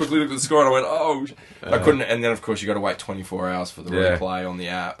 And then I quickly looked at the score and I went, oh. I couldn't. And then, of course, you got to wait 24 hours for the replay on the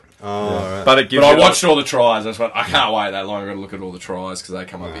app. Oh, right. But I watched all the tries. I just went, I can't wait that long. I've got to look at all the tries because they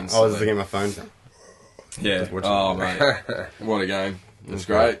come up instantly. I was looking at my phone. Yeah. Oh, mate. What a game. It was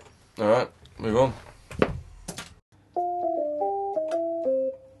great. All right. Move on.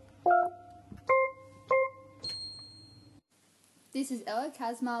 This is Ella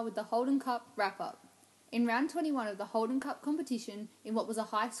Kazmar with the Holden Cup wrap-up. In round 21 of the Holden Cup competition, in what was a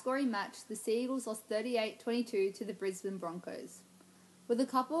high-scoring match, the Sea Eagles lost 38-22 to the Brisbane Broncos. With a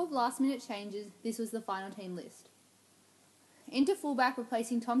couple of last-minute changes, this was the final team list. Into fullback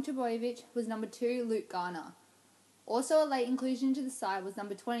replacing Tom Trbojevic was number 2, Luke Garner. Also a late inclusion to the side was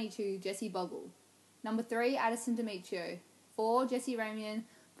number 22, Jesse Bogle. Number 3, Addison Demetrio. 4, Jesse Ramian.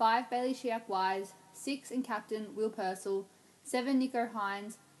 5, Bailey Shiak-Wise. 6, and captain, Will Purcell. 7, Nico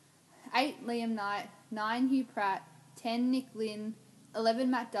Hines. 8, Liam Knight. 9, Hugh Pratt. 10, Nick Lynn. 11,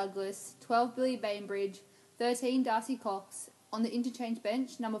 Matt Douglas. 12, Billy Bainbridge. 13, Darcy Cox. On the interchange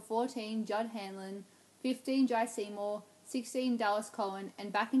bench, number 14, Judd Hanlon. 15, Jai Seymour. 16, Dallas Cohen.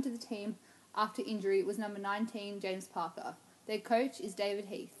 And back into the team after injury was number 19, James Parker. Their coach is David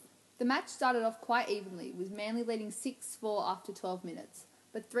Heath. The match started off quite evenly, with Manly leading 6-4 after 12 minutes,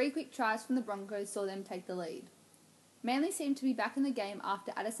 but 3 quick tries from the Broncos saw them take the lead. Manly seemed to be back in the game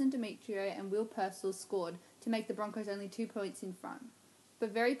after Addison Demetrio and Will Purcell scored to make the Broncos only 2 points in front.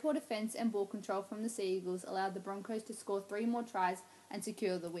 But very poor defence and ball control from the Sea Eagles allowed the Broncos to score 3 more tries and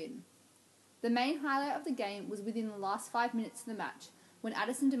secure the win. The main highlight of the game was within the last 5 minutes of the match, when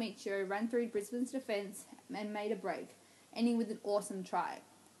Addison Demetrio ran through Brisbane's defence and made a break, ending with an awesome try.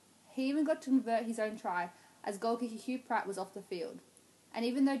 He even got to convert his own try, as goalkeeper Hugh Pratt was off the field. And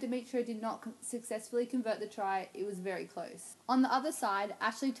even though Demetrio did not successfully convert the try, it was very close. On the other side,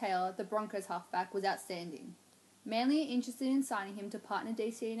 Ashley Taylor, the Broncos halfback, was outstanding. Manly are interested in signing him to partner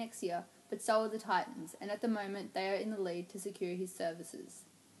DCE next year, but so are the Titans, and at the moment they are in the lead to secure his services.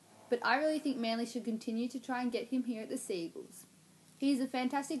 But I really think Manly should continue to try and get him here at the Sea Eagles. He is a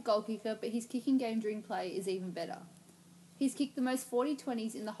fantastic goal kicker, but his kicking game during play is even better. He's kicked the most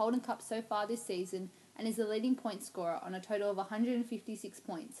 40-20s in the Holden Cup so far this season and is the leading point scorer on a total of 156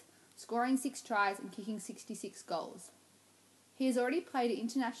 points, scoring 6 tries and kicking 66 goals. He has already played at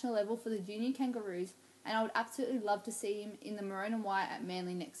international level for the Junior Kangaroos, and I would absolutely love to see him in the maroon and white at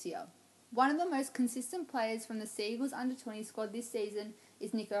Manly next year. One of the most consistent players from the Sea Eagles under-20 squad this season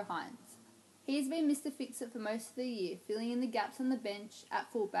is Nico Hines. He has been Mr. Fix-It for most of the year, filling in the gaps on the bench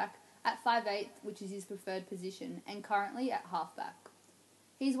at fullback, at 5'8", which is his preferred position, and currently at halfback.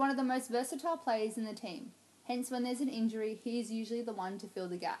 He is one of the most versatile players in the team, hence when there's an injury, he is usually the one to fill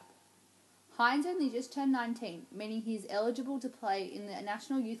the gap. Hines only just turned 19, meaning he is eligible to play in the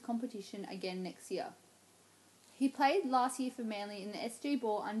National Youth Competition again next year. He played last year for Manly in the SG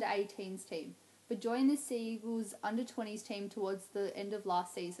Ball under-18s team, but joined the Sea Eagles under-20s team towards the end of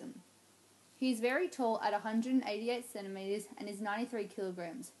last season. He is very tall at 188 centimetres and is 93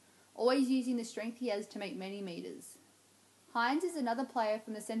 kilograms, always using the strength he has to make many metres. Hines is another player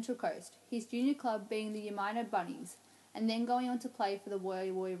from the Central Coast, his junior club being the Yamina Bunnies, and then going on to play for the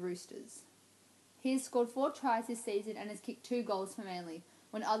Woy Woy Roosters. He has scored 4 tries this season and has kicked 2 goals for Manly,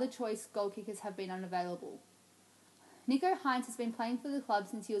 when other choice goal kickers have been unavailable. Nico Hines has been playing for the club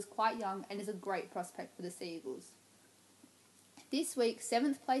since he was quite young and is a great prospect for the Sea Eagles. This week,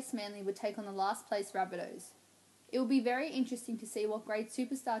 7th place Manly would take on the last place Rabbitohs. It will be very interesting to see what grade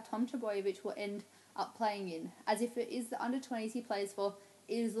superstar Tom Trbojevic will end up playing in, as if it is the under-20s he plays for,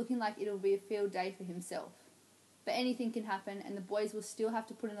 it is looking like it will be a field day for himself. But anything can happen, and the boys will still have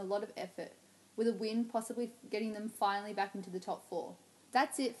to put in a lot of effort, with a win possibly getting them finally back into the top 4.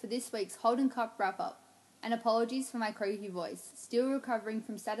 That's it for this week's Holden Cup wrap-up, and apologies for my croaky voice, still recovering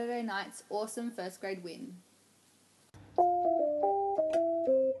from Saturday night's awesome first grade win.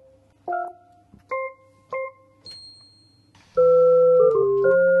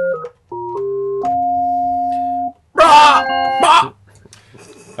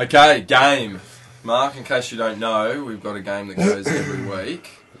 Okay, game. Mark, in case you don't know, we've got a game that goes every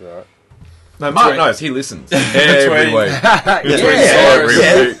week. Right. No, Mark knows. He listens every week.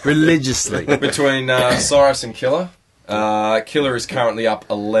 Religiously. Between Cyrus and Killer. Killer is currently up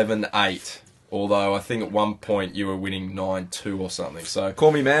 11-8. Although I think at one point you were winning 9-2 or something. So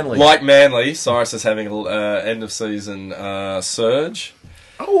Call me Manly. like Manly, Cyrus is having an end of season surge.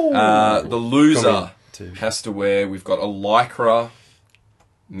 The loser has to wear. We've got a Lycra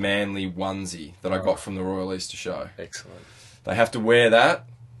Manly onesie that I got from the Royal Easter Show. Excellent. They have to wear that.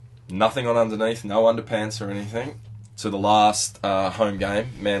 Nothing on underneath, no underpants or anything. To the last home game,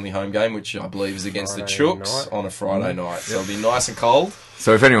 Manly home game, which I believe is against the Chooks on a Friday night. So it'll be nice and cold.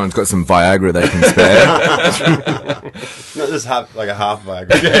 So if anyone's got some Viagra they can spare. Not just half, like a half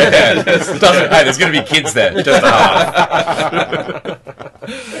Viagra. Hey, there's going to be kids there. Just a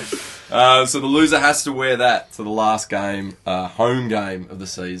half. So the loser has to wear that to the last game, home game of the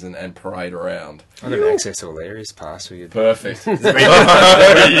season, and parade around. I got an access all areas pass for you. Perfect. Where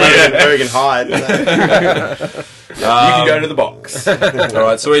you can hide. You can go to the box. All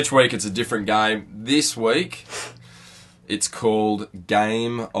right, so each week it's a different game. This week, it's called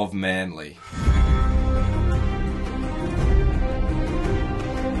Game of Manly.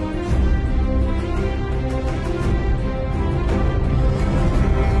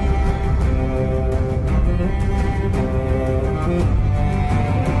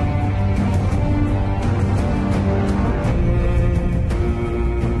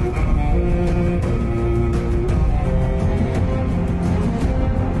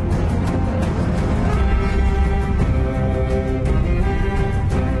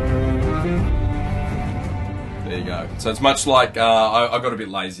 So it's much like, I got a bit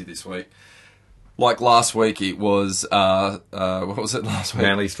lazy this week. Like last week, it was, what was it last week?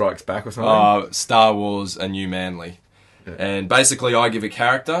 Manly Strikes Back or something? Star Wars A New Manly. Yeah. And basically I give a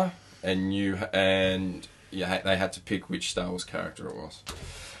character, and they had to pick which Star Wars character it was.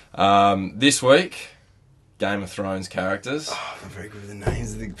 This week, Game of Thrones characters. Oh, I'm very good with the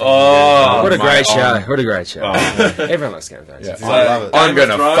names of the... What a great show. What a great show. Everyone likes Game of Thrones. Yeah. So, I love it. I'm going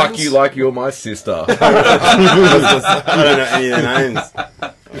to fuck you like you're my sister. I don't know any of their names.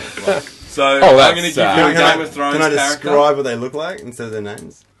 So I'm going to give you a Can Game of Thrones I character. describe what they look like instead of their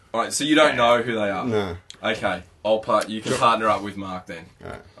names? Alright, so you don't know who they are? No. Okay, you can partner up with Mark then.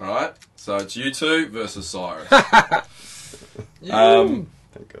 Alright? So it's you two versus Cyrus.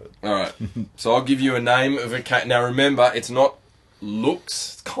 Thank God. Alright, so I'll give you a name of a cat. Now remember, it's not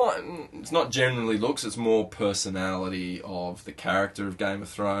looks. It's not generally looks, it's more personality of the character of Game of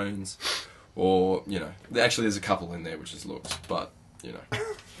Thrones. Or, actually there's a couple in there which is looks, but,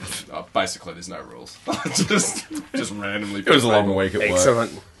 basically there's no rules. just randomly. It was a long week at work.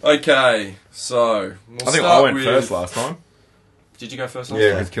 Excellent. Okay, so I think I went first last time. Did you go first last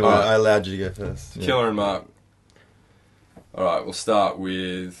Yeah, time? because Killer, I allowed you to go first. Killer and Mark. Alright, we'll start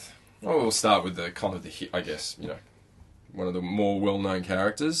with the kind of the hit, I guess, one of the more well-known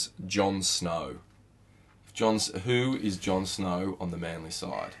characters, Jon Snow. Who is Jon Snow on the Manly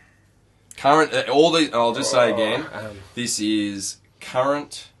side? I'll just say again, this is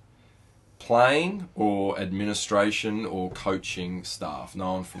current playing or administration or coaching staff,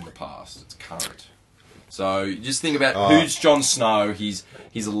 no one from the past. It's current. So you just think about who's Jon Snow. He's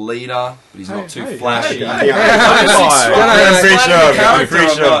a leader, but he's not too flashy. I'm pretty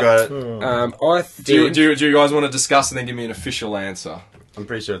sure I've got it. Do you guys want to discuss and then give me an official answer? I'm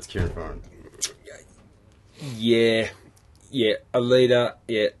pretty sure it's Kieran Foran. Yeah, a leader.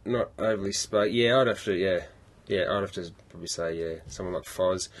 Yeah, not overly spoke. Yeah, I'd have to probably say someone like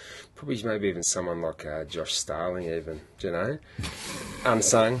Foz, probably maybe even someone like Josh Starling, even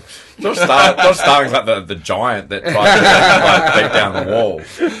unsung. Josh Starling's like the giant that tried to beat down the wall.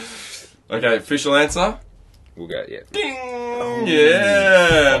 Okay, official answer. We'll go. Ding!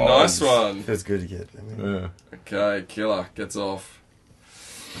 Yeah, Nice one. Feels good to get. Yeah. Okay, Killer gets off.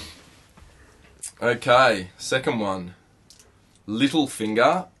 Okay, second one.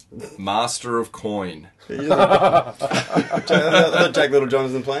 Littlefinger, master of coin. I thought Jack Littlejohn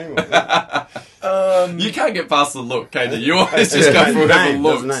wasn't playing. You can't get past the look, can you? You always just go for whatever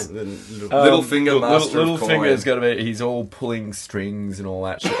looks. Littlefinger, master of coin. Littlefinger's got to be. He's all pulling strings and all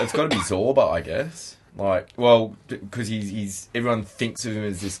that shit. It's got to be Zorba, I guess. Like, well, because he's everyone thinks of him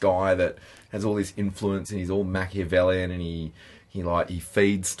as this guy that has all this influence and he's all Machiavellian and he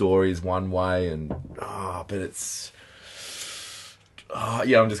feeds stories one way and but it's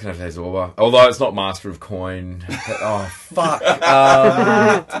yeah, I'm just gonna have to say Zorba. Although it's not Master of Coin. But, fuck.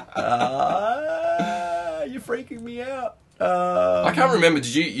 You're freaking me out. I can't remember.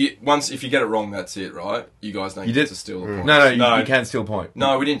 Did you once? If you get it wrong, that's it, right? You guys don't get to steal a point. No, you can steal a point.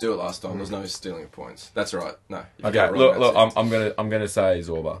 No, we didn't do it last time. There's no stealing of points. That's all right. No. Okay, look. I'm gonna say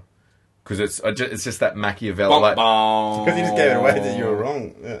Zorba because it's just that Machiavelli. Because he just gave it away that you were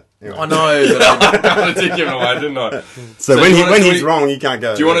wrong. Yeah. Anyway. I know, but I did give it away, didn't I? So when he's wrong, you can't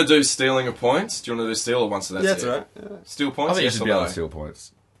go. Do you want to do stealing of points? Do you want to do steal or once that's that's it? right. Yeah. Steal I points. think you Yes should or be able no? to steal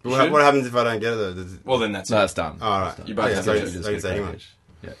points. What happens if I don't get it though? Well, then that's No, it. it's done. All right. You both Okay, get so I can say anyone.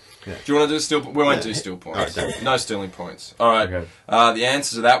 Yeah. Do you want to do steal? We won't do steal points. All right, No stealing points. All right. Okay. The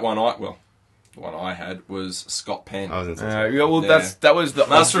answer to that one, the one I had was Scott Penn. I was in say. Yeah, well, Yeah. that was the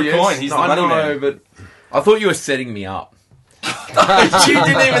Master of obvious. Coin, he's the I money know, man. but I thought you were setting me up. You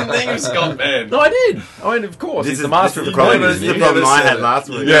didn't even think of Scott Penn. No, I did. I mean, of course, he's the master of the coin. This is the problem I had last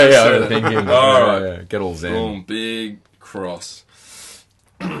week. Yeah, I said was it. thinking. All right. Yeah, get all zen. Boom, big cross.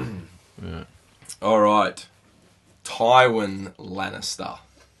 All right. Tywin Lannister.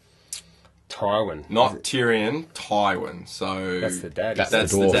 Tywin. Not Tyrion, Tywin. So That's the dad. That's the the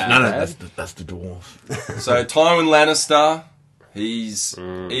dwarf. dad. No, that's the dwarf. So Tywin Lannister, he's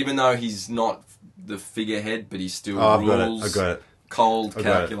even though he's not the figurehead, but he still rules. I got it. Cold, I got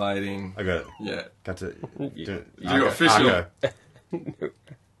it. calculating. I got it. Yeah. Got it. You official.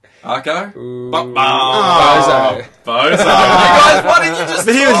 Arco? Ooh. Bozo. Bozo. Bozo. You guys, why did you just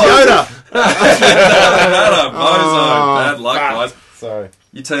But he was talk? Yoda. Bozo. Bad luck, guys. Sorry.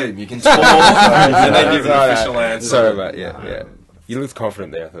 You team, you can score and then give an official answer. Sorry, mate. Yeah. You looked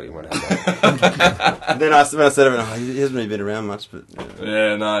confident there. I thought you might have that. And then when I said it, he hasn't really been around much, but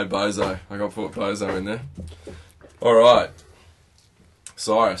Yeah, no, Bozo. I got to put Bozo in there. All right.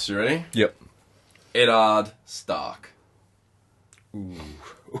 Cyrus, you ready? Yep. Eddard Stark.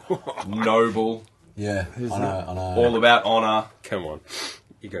 Noble. Yeah, I know. All about honour. Come on.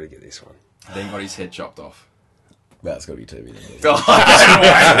 You got to get this one. Then got his head chopped off. That's got to be TV. Is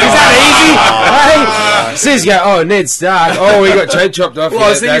that easy? Hey, says you go, Ned Stark. Oh, he got head chopped off. Well, I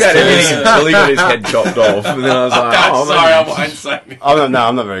was thinking about everything until he got his head chopped off, and then I was like, Sorry, I won't say it.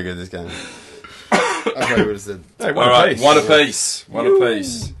 I'm not very good at this game. I probably would have said. Hey, All right, one apiece. One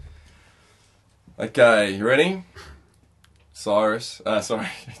apiece. Okay, you ready? Cyrus.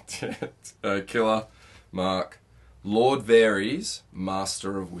 Killer. Mark. Lord Varys,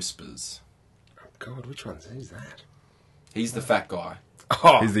 Master of Whispers. God, which one's that? He's the fat guy.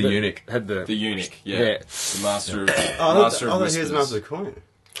 Oh, He's the eunuch. Had the The eunuch, yeah. Yeah. The Master of I Master thought of he was Whispers. Master of the Coin.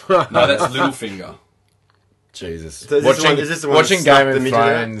 No, that's Littlefinger. Jesus. So is this the one watching that stuck Game the of midget out?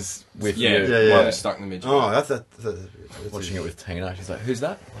 Thrones with Yeah, you. Yeah. One who stuck in the midget. Oh, that's Watching it with Tina, she's like, "Who's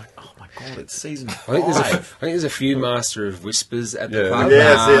that?" I'm like, "Oh my god, it's season I think five." there's a few Master of Whispers at the Yeah. club,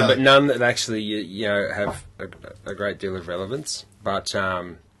 Yeah, I see that. but none that actually you know have a great deal of relevance. But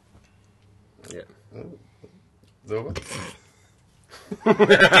yeah, Zorba?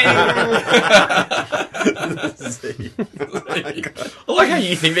 I like how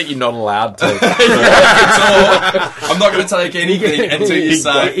you think that you're not allowed to. I'm not going to take anything until you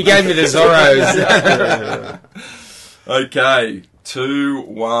say. he gave me the Zorros. Okay,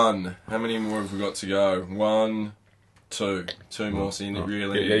 2-1. How many more have we got to go? 1, 2. 2 more, so you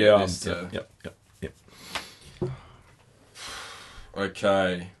really Yeah. need this to- Yep.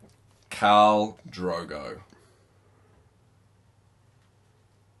 Okay. Khal Drogo.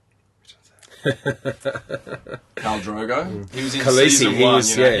 Khal Drogo? He was in Khaleesi, season he 1.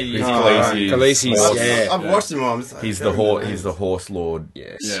 was, you know, yeah. he's Khaleesi. Khaleesi's, yeah. I've watched him all. I'm just like, He's I the don't know horse. names. He's the horse lord.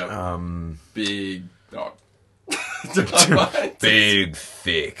 Yes. Yeah. Big. Oh. Big,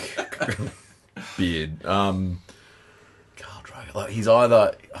 thick beard. Khal Drogo. Like, he's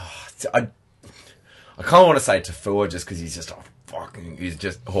either. I kind of want to say Tafua just because he's just he's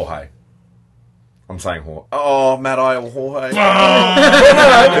just Jorge. I'm saying Jorge. Oh, Mad Eye or Jorge. Can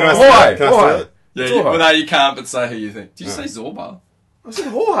I Jorge. steal it? Yeah, Zorba. well, no, you can't, but say who you think. Did you say Zorba? I said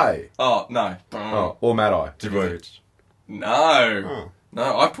Jorge. Oh, no. Oh, or Mad Eye. Dvorak. No.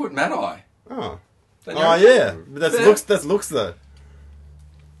 No, I put Mad-Eye. Oh. Then Oh, you're- yeah. But that's looks, though.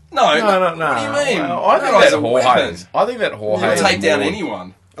 No. No. What do you mean? Well, I think Mad-Eye's that a weapon. Jorge. I think that Jorge. He'll is take down more-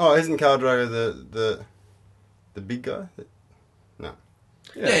 anyone. Oh, isn't Khal Drogo the big guy? No.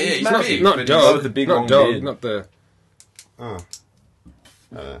 Yeah, he's massive. big. Not but dog. with the big not long dog. beard. Not the. Oh.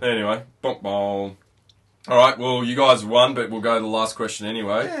 Anyway, bonk bong. All right, well, you guys won, but we'll go to the last question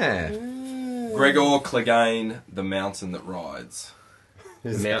anyway. Yeah. Gregor Clegane, the mountain that rides.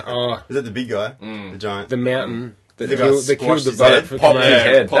 Is Oh, that the big guy? The giant? the mountain that The guy killed squashed the his boat head. for Popped his Komodo.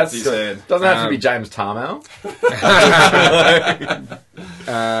 head. Popped his head. Doesn't have to be James Tarmel.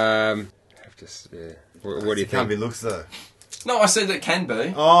 Just yeah. What do you It can't think? be looks, though. No, I said it can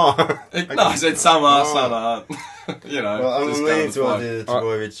be. Oh. No, I said some are, some aren't. You know, Well, I'm just leaning going to towards play. either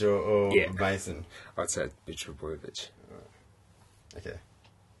Trebojevic or Yeah. Mason. I'd say Mitchell Boyovich. Okay.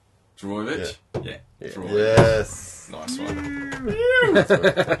 Drogovic? Yeah. Drogovic. Yes. Nice one. Good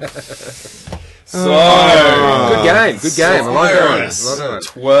game. Good game. I like that one. Cyrus, I like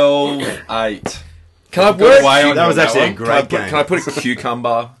that 12-8. Can I Got put away on That you was on actually a one. great game. Can I put a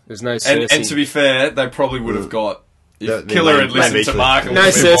cucumber? There's no And Cersei. to be fair, they probably would have got... If The Killer main- had listened main to beach Mark... a no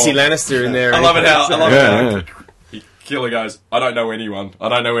little bit Cersei more. Lannister in there. I love it how... I love it how Yeah. Killer goes, I don't know anyone. I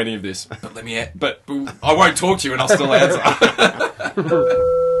don't know any of this. But let me... But I won't talk to you and I'll still answer.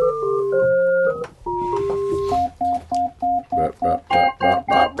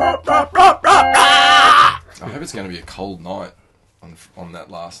 I hope it's going to be a cold night on that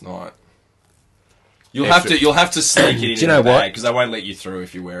last night. You'll have to sneak it in. Do you know what? Because they won't let you through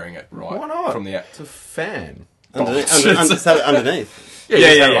if you're wearing it right. Why not? From the It's a fan. Underneath. yeah.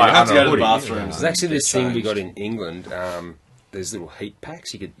 like You have to under go a to the hoodie, bathroom. There's actually this thing we got in England. There's little heat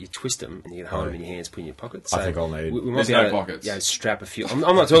packs. You twist them and you can hold them in your hands, put in your pockets. I think I'll need- We might There's be no able to, pockets. Yeah, strap a few. I'm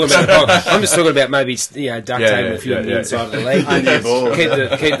not talking about. I'm just talking about maybe duct tape a few on the inside of the leg.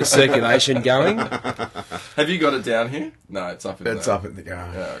 Keep the circulation going. Have you got it down here? No, it's up in It's the up in the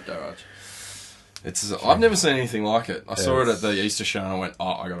garage. garage. I've never seen anything like it. I saw it at the Easter show and I went,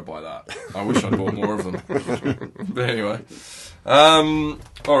 I got to buy that. I wish I'd bought more of them. But anyway.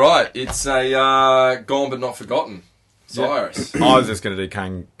 All right. It's a gone but not forgotten. Cyrus. I was just going to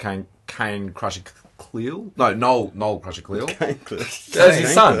do Kane Crusher Cleel. No, Noel Crusher Cleel. That's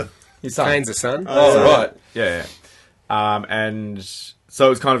his son. His son. Kane's a son. Oh, right. Yeah. And so it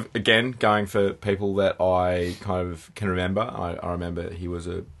was kind of, again, going for people that I kind of can remember. I remember he was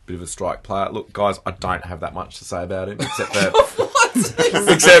a bit of a strike player. Look, guys, I don't have that much to say about him, except that...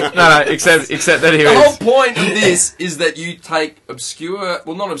 except that he The was... whole point of this is that you take obscure,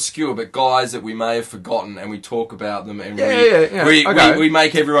 well, not obscure, but guys that we may have forgotten, and we talk about them, and Okay. we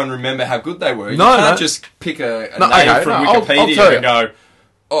make everyone remember how good they were. You No, can't no. just pick a No, name okay, from no, I'll Wikipedia tell you. and go,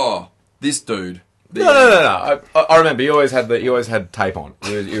 oh, this dude. No. I remember he always had tape on.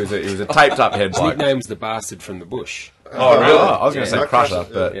 He was a taped up head His bloke. nickname's the bastard from the bush. Oh, really? I was going to say Not Crusher,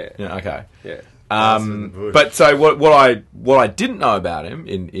 Crusher, but yeah. okay. Yeah. But so what I didn't know about him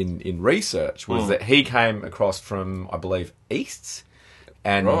in research was that he came across from, I believe, Easts,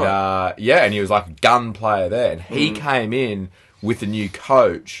 and Right. and he was like a gun player there, and he came in with a new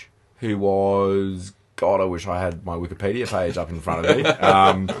coach who was, God, I wish I had my Wikipedia page up in front of me,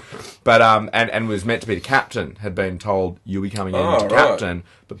 and was meant to be the captain. Had been told you'll be coming in as right. captain,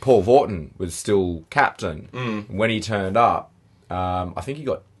 but Paul Vorton was still captain. When he turned up, I think he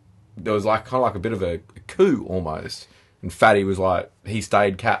got. There was kind of like a bit of a coup almost, and Fatty was like he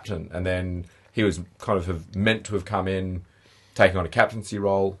stayed captain, and then he was kind of meant to have come in, taking on a captaincy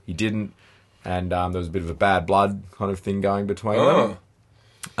role. He didn't, and there was a bit of a bad blood kind of thing going between them.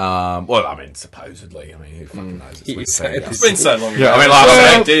 Well, I mean, supposedly. I mean, who fucking knows? You say Wikipedia. It's been so long ago. Yeah, I mean,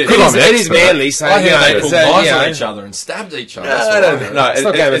 Well, It is manly, so I hear yeah, they pulled so, knives you on know, each other and stabbed each other. No, it's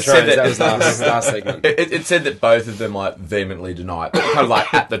not Game of it said Thrones. That was last segment. It said that both of them vehemently denied, but kind of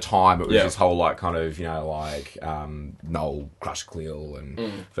at the time it was Yeah. this whole kind of Noel Crush Cleel and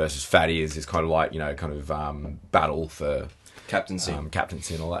versus Fatty is this kind of battle for Captaincy.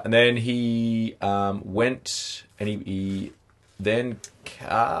 captaincy and all that. And then he went and he then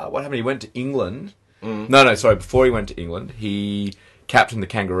what happened? He went to England. Sorry. Before he went to England, he captained the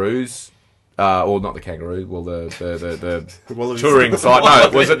Kangaroos. Or not the Kangaroo. Well, the Wallabies. touring side. No,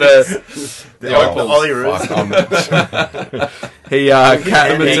 was it the Olyroos. He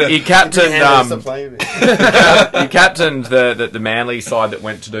captained he captained the Manly side that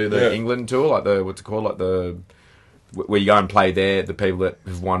went to do the England tour, like the what's it called, like the where you go and play there. The people that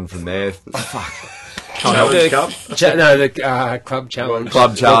have won from there. Challenge Cup. The Club Challenge.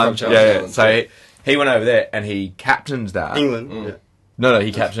 Club Challenge. Challenge. Yeah. So he went over there and he captained that. England. Yeah. No,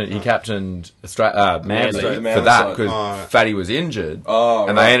 he captained Manly Manly for that side. because Fatty was injured,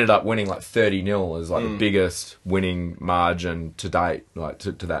 and they ended up winning like 30-0 as like the biggest winning margin to date, like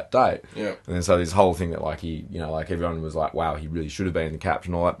to that date. Yeah. And then so this whole thing that like he, like everyone was like, wow, he really should have been the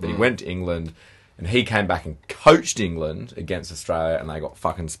captain, and all that. But he went to England, and he came back and coached England against Australia, and they got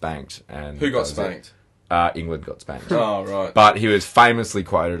fucking spanked. And Who got spanked? England got spanked. Oh, right. But he was famously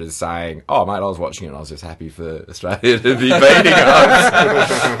quoted as saying, "Oh, mate, I was watching it and I was just happy for Australia to be beating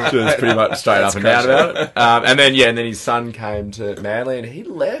us." Just pretty much straight up and down about it. And then his son came to Manly and he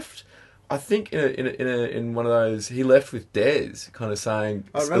left. I think in one of those, he left with Des, kind of saying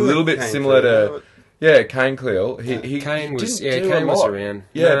a little bit similar to. Yeah, Kane Cleal. Kane was Kane was around.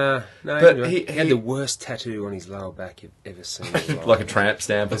 Yeah, but he had the worst tattoo on his lower back you've ever seen. like a tramp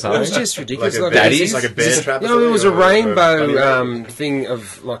stamp or It something. was just ridiculous. Like a bear trap. It was a rainbow thing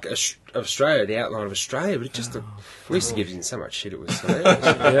of like Australia, the outline of Australia, but it just we used to give him so much shit. It was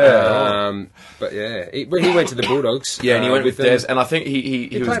hilarious. But yeah, he went to the Bulldogs. Yeah, and he went with them. Des, and I think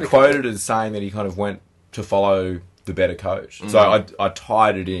he was quoted as saying that he kind of went to follow the better coach. So I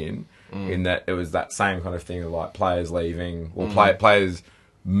tied it in that it was that same kind of thing of like players leaving or players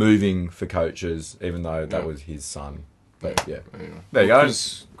moving for coaches, even though that was his son. But there you go.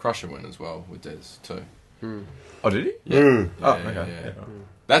 Crusher went as well with Des too. Oh, did he? Yeah. Oh, okay. Yeah.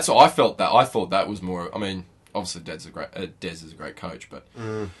 That's what I felt. I thought that was more. I mean, obviously Des is a great coach, but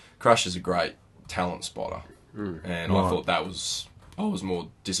Crusher's a great talent spotter, and I thought I was more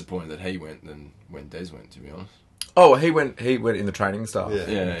disappointed that he went than when Des went, to be honest. Oh, he went in the training staff,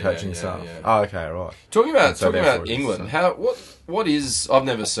 coaching staff. Yeah. Oh, okay, right. Talking about England, what is? I've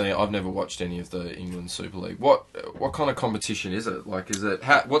never watched any of the England Super League. What kind of competition is it? Like,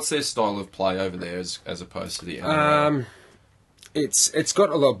 what's their style of play over there as opposed to the NRL? It's got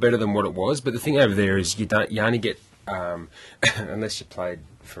a lot better than what it was, but the thing over there is you only get unless you played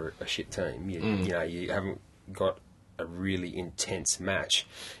for a shit team, you haven't got a really intense match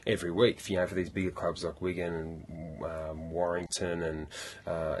every week. For these bigger clubs like Wigan and Warrington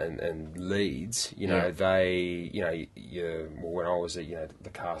and Leeds, when I was at the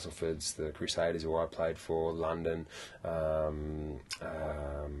Castlefords, the Crusaders, who I played for, London, even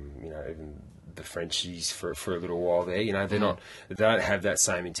the Frenchies for a little while there. They don't have that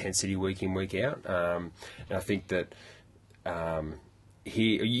same intensity week in, week out. And I think that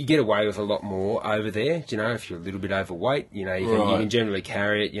here you get away with a lot more over there. If you're a little bit overweight, you can generally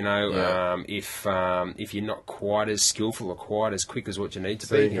carry it. If you're not quite as skillful or quite as quick as what you need to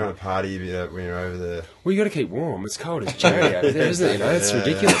be, you can kind of party when you're over there. Well, you got to keep warm. It's cold as cherry over there, isn't it? It's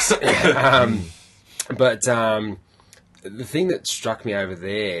ridiculous. But the thing that struck me over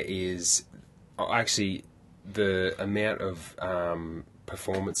there is actually the amount of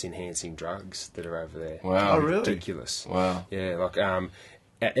performance-enhancing drugs that are over there. Wow. Oh, really? Ridiculous. Wow. Yeah, like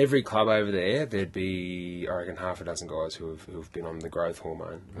at every club over there, there'd be, I reckon, half a dozen guys who've been on the growth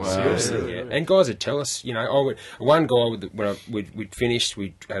hormone. Wow. Seriously, yeah. And guys would tell us, one guy, when we'd finished,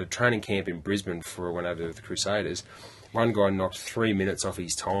 we had a training camp in Brisbane before I went over with the Crusaders. One guy knocked 3 minutes off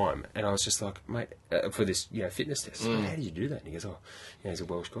his time, and I was just like, mate, for this fitness test. How did you do that? And he goes, he's a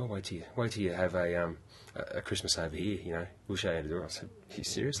Welsh guy. Wait till you have a Christmas over here. We'll show you how to do it. I said, are you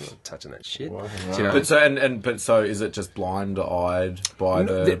serious? I'm not touching that shit. Wow. But so is it just blind-eyed by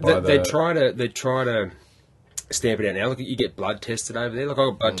They try to stamp it out now. Look, you get blood tested over there. Like I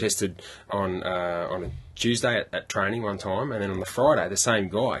got blood tested on a Tuesday at training one time, and then on the Friday, the same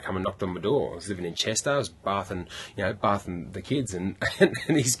guy come and knocked on my door. I was living in Chester. I was bathing the kids, and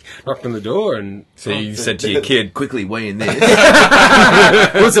he's knocked on the door. And so you said to your kid, "Quickly weigh in this."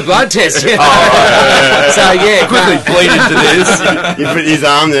 What's a blood test? So quickly bleed into this. You put his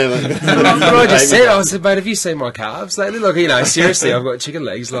arm there. Like, I just said, I said, mate, have you seen my calves lately? Like, seriously, I've got chicken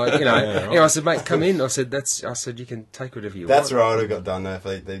legs. Like, I said, mate, come in. I said, you can take whatever you want. That's where I would have got done though.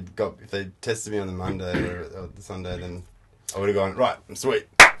 If they tested me on the Monday or the Sunday, then I would have gone, right, I'm sweet.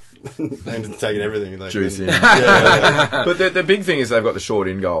 And just taking everything. Like, juice in. But the big thing is they've got the short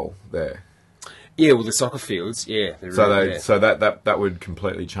in goal there. Yeah, well, the soccer fields, So that would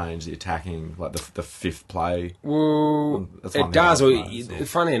completely change the attacking, like the fifth play. Well, it does.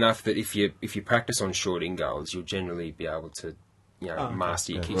 Funny enough, that if you practice on short in goals, you'll generally be able to,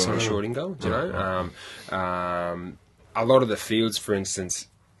 master your kicks on a short in goal. A lot of the fields, for instance,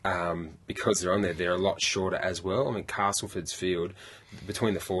 because they're on there, they're a lot shorter as well. I mean, Castleford's field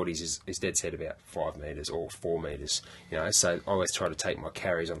between the 40s is dead set about 5 metres or 4 metres. So I always try to take my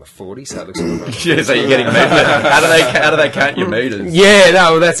carries on the 40, so it looks like Yeah, so you're getting measured. How do they count your metres? Yeah,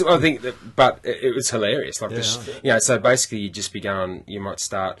 no, that's I think. But it was hilarious. So basically, you just be going. You might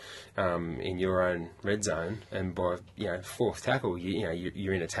start in your own red zone, and by fourth tackle,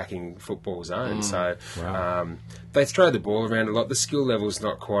 you're in attacking football zone. So they throw the ball around a lot. The skill level's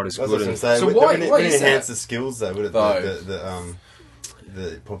not quite as good. So why enhance the skills though? Would it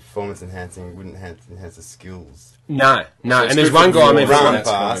the performance enhancing wouldn't enhance the skills? No. So And there's one guy.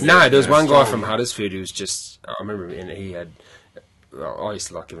 There's one guy from Huddersfield who was just. I remember, and he had. I used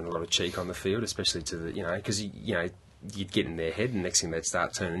to like giving a lot of cheek on the field, especially to the because you'd get in their head, and next thing they'd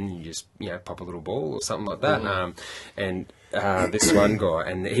start turning, and you just pop a little ball or something like that. And this one guy,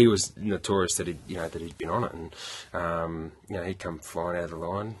 and he was notorious that he'd been on it, and he'd come flying out of the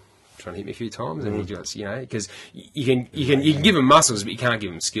line, trying to hit me a few times, and he just because you can give him muscles, but you can't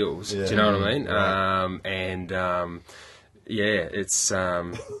give him skills. Do you know what I mean? Right. It's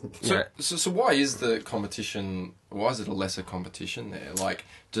So why is the competition? Why is it a lesser competition there? Like,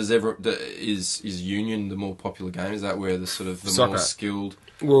 is Union the more popular game? Is that where the sort of the Soccer. more skilled?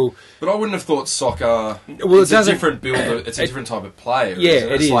 Well, but I wouldn't have thought soccer. Well, it's a different build. It's a different type of player. Yeah, isn't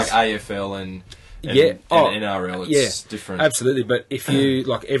it? it It's is. like AFL and NRL. It's different. Absolutely. But if you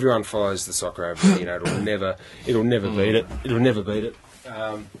everyone follows the soccer over there, it'll never beat it. It'll never beat it.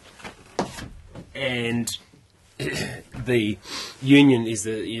 And the Union is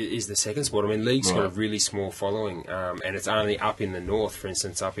the second sport. I mean, league's got a really small following, and it's only up in the north. For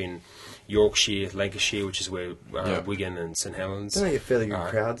instance, up in Yorkshire, Lancashire, which is where Wigan and St Helens. Don't they get fairly good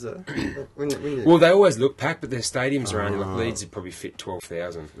crowds though? Well, they always look packed, but their stadiums are only Leeds would probably fit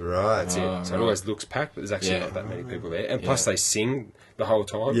 12,000. Right. That's it. So it always looks packed, but there's actually not that many people there. And plus, they sing the whole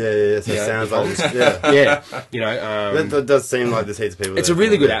time. Yeah. So it sounds like that does seem like there's heaps of people. It's a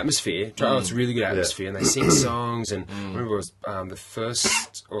really good atmosphere. It's a really good atmosphere, and they sing songs. And I remember it was the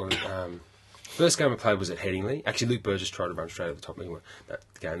first game I played was at Headingley. Actually, Luke Burgess tried to run straight at the top of me. That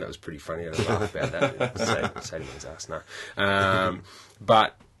game, that was pretty funny. I had a laugh about that. Sadie man's ass, no.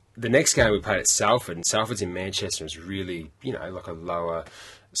 But the next game we played at Salford, and Salford's in Manchester. It's really, like a lower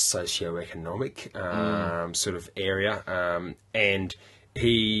socio-economic sort of area. And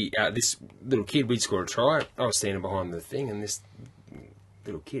this little kid, we'd scored a try. I was standing behind the thing, and this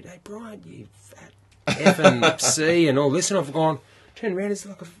little kid, "Hey, Bryant, you fat effing C," and all this, and I've gone, turned around, it's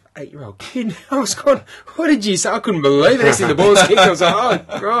like a 8-year-old kid. I was going, "What did you say?" I couldn't believe it. Next thing the ball was kicked, I was like,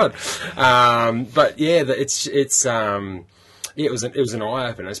 "Oh God!" But yeah, it was an eye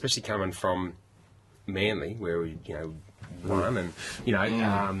opener, especially coming from Manly, where we won and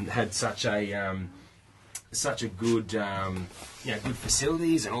had such a good good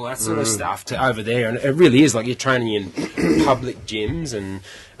facilities and all that sort of stuff to over there, and it really is like you're training in public gyms and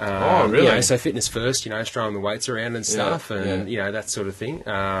really? So fitness first, throwing the weights around and stuff, and that sort of thing.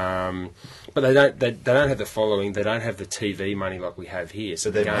 But they don't have the following. They don't have the TV money like we have here.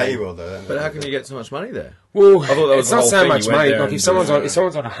 So they pay well though. But how can you get so much money there? Well, I thought that was it's the not whole so thing. much You went money. there Like and if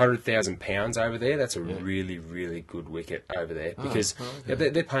someone's on £100,000 over there, that's a really, really good wicket over there because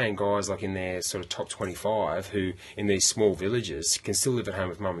they're paying guys like in their sort of top 25 who in these small villages can still live at home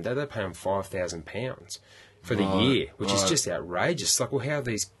with mum and dad. They pay them £5,000 for the year, which is just outrageous. Like, well, how are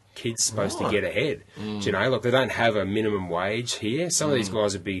these kids supposed to get ahead? Do like they don't have a minimum wage here. Some of these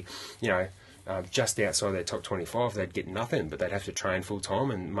guys would be, just outside their top 25, they'd get nothing, but they'd have to train full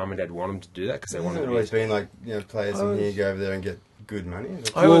time, and mum and dad want them to do that because they want to. Hasn't it always been like players in here go over there and get good money?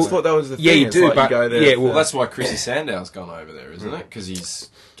 I always thought that was the thing. Yeah, you It's do, like but you go there Well, that's why Chrissy Sandow's gone over there, isn't it? Because he's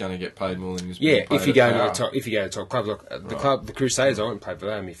going to get paid more than he's being paid if you go at to Power. a top club, look, the club, the Crusaders, I went and played for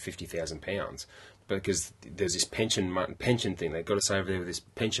them, £50,000 because there's this pension thing. They've got us over there with this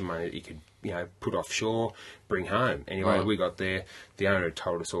pension money that you could put offshore, bring home. Anyway, we got there. The owner had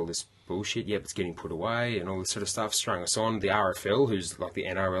told us all this bullshit. Yep, it's getting put away and all this sort of stuff. Strung us on. The RFL, who's like the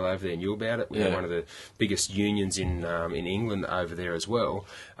NRL over there, knew about it. We had one of the biggest unions in England over there as well.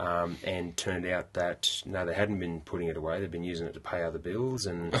 And turned out that no, they hadn't been putting it away. They'd been using it to pay other bills,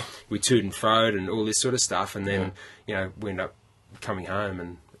 and we toed and froed and all this sort of stuff. And then we ended up coming home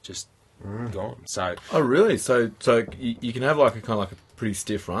and just gone. So really? So you can have like a kind of like a pretty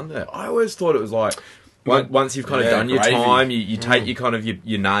stiff run there. I always thought it was like once you've kind of done your gravy. time, you take your kind of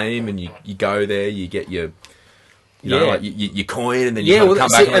your name and you go there, you get your like your coin, and then you come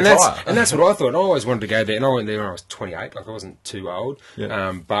back and retire. And that's what I thought. I always wanted to go there, and I went there when I was 28. Like I wasn't too old,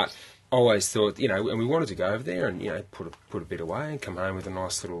 but I always thought, and we wanted to go over there and put a bit away and come home with a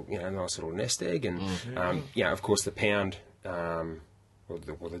nice little nest egg, and of course the pound. Well,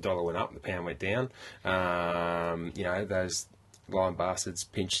 the dollar went up, the pound went down. Those lying bastards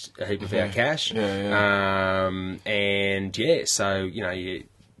pinched a heap of our cash. So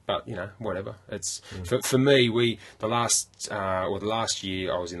but whatever. It's for me. The last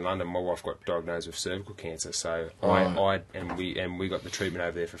year I was in London, my wife got diagnosed with cervical cancer. So we got the treatment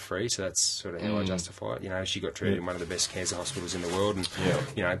over there for free. So that's sort of how I justify it. She got treated in one of the best cancer hospitals in the world, and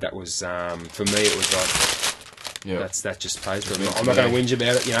that was for me. It was like. Yeah, that just pays for it. I'm not going to whinge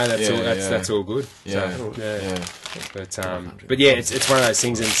about it. That's all good. But it's one of those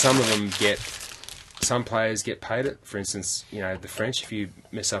things, and some players get paid it. For instance, the French, if you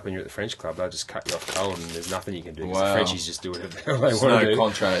mess up and you're at the French club, they'll just cut you off cold and there's nothing you can do. Wow. The Frenchies just do whatever they want to do. No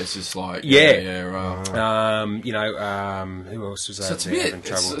contract, it's just like... Who else was over there having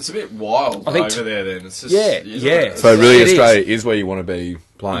trouble? It's a bit wild over there then. It's just, So really Australia is where you want to be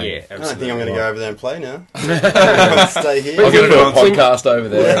playing. Yeah, absolutely. I don't think I'm going to go over there and play now. Stay here. I'm going to do a podcast over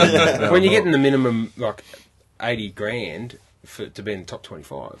there. When you get in the minimum, like 80 grand... to be in the top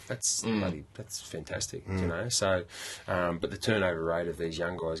 25, that's fantastic, So, but the turnover rate of these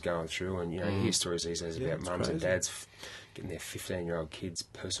young guys going through, and you hear stories these days about mums and dads getting their 15-year-old kids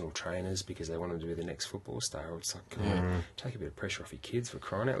personal trainers because they want them to be the next football star. It's like, take a bit of pressure off your kids, for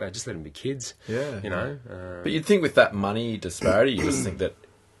crying out loud. Just let them be kids. But you'd think with that money disparity, you just think that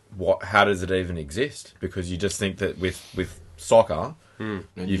how does it even exist? Because you just think that with soccer.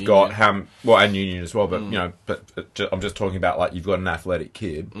 You've got and union as well, but I'm just talking about like you've got an athletic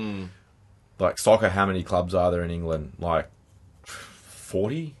kid. Like soccer, how many clubs are there in England? Like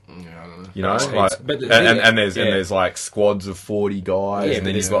 40. Yeah, I don't know. And there's like squads of 40 guys, and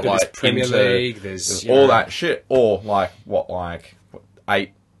then you've got like Premier League. There's all that shit, or like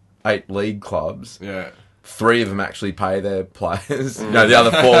eight league clubs. Yeah. 3 of them actually pay their players. The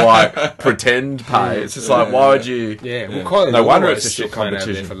other 4 pretend pay. It's just like, why would you? Yeah, well, no wonder it's a still shit playing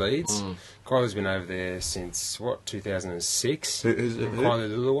competition over there for Leeds. Kylie's been over there since 2006. Who's it?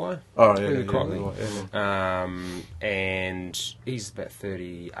 Kylie Luluwai. Oh yeah. And he's about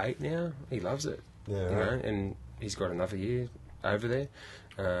 38 now. He loves it. And he's got another year over there.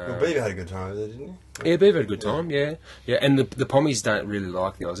 Beaver had a good time over there, didn't he? Yeah, Beaver had a good time, yeah. And the Pommies don't really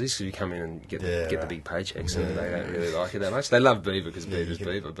like the Aussies because you come in and get the big paychecks, and they don't really like it that much. They love Beaver because Beaver's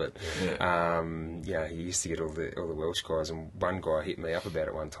Beaver, but he used to get all the Welsh guys, and one guy hit me up about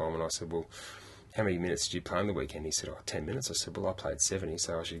it one time, and I said, well, how many minutes did you play on the weekend? He said, 10 minutes. I said, well, I played 70,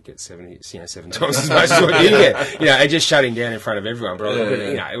 so I should get 70, 7 times as much as what you get. And just shutting down in front of everyone. But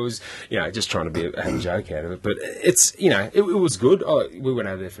it was, just trying to have a joke out of it. But it's, it was good. We went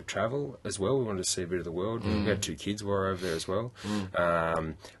over there for travel as well. We wanted to see a bit of the world. We had 2 kids who were over there as well.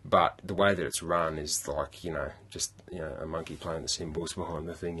 But the way that it's run is like, just, a monkey playing the cymbals behind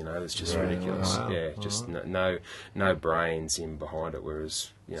the thing, it's just ridiculous. Wow. Yeah, just no brains in behind it,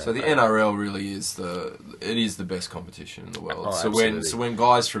 whereas... So the NRL really is the best competition in the world. Oh, so when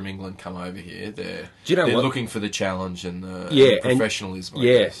guys from England come over here, they're looking for the challenge and the professionalism.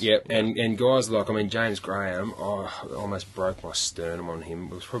 And guys like James Graham, I almost broke my sternum on him.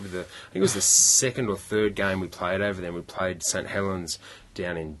 It was probably I think it was the second or third game we played over there. We played St Helens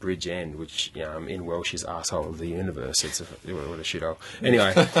down in Bridgend, which in Welsh is arsehole of the universe. It's what a shithole.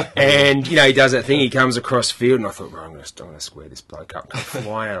 Anyway, and he does that thing. He comes across field, and I thought, I'm going to square this bloke up. Come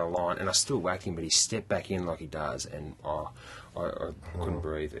flying out of line, and I still whacked him, but he stepped back in like he does, and I couldn't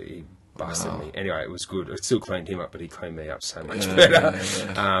breathe. He busted me. Anyway, it was good. I still cleaned him up, but he cleaned me up so much better.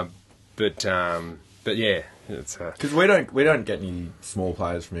 But yeah, it's because we don't get any small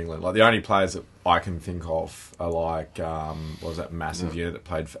players from England. Like the only players that I can think of are like what was that massive unit that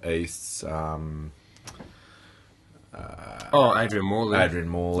played for Easts? Adrian Morley.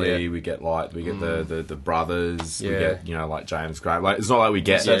 Yeah. We get the brothers. Yeah. We get like James Gray. Like it's not like we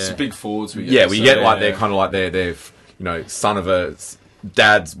get that's big forwards. We get they're kind of like they're son of a.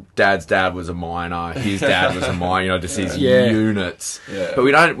 Dad's dad was a miner. His dad was a miner. Just these units. Yeah. But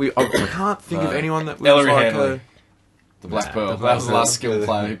we can't think of anyone that was Ellery like Hanley. The Black Pearl. That was the last skilled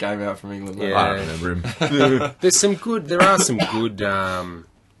player who came out from England. Yeah. I don't remember him. There are some good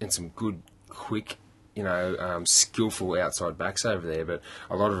and some good quick, skillful outside backs over there. But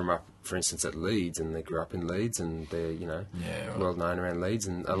a lot of them are, for instance, at Leeds, and they grew up in Leeds, and they're well known around Leeds,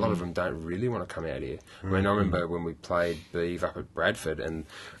 and a lot of them don't really want to come out here. I mean, I remember when we played Beeve up at Bradford, and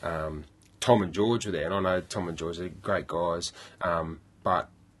Tom and George were there, and I know Tom and George are great guys, but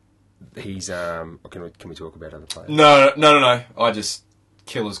he's can we talk about other players? No. I just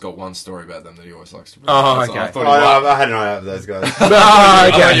Killer's got one story about them that he always likes to bring. Oh, okay. I had an eye out for those guys.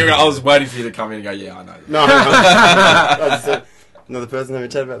 Okay. I was waiting for you to come in and go, yeah, I know. No. I just said, another person having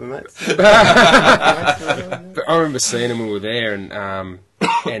a chat about my mates. But I remember seeing him when we were there, and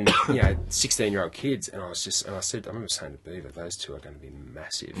and 16-year-old kids, and I remember saying to Beaver, those two are going to be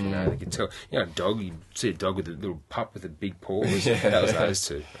massive. They could tell. A dog, you'd see a dog with a little pup with a big paws. That was those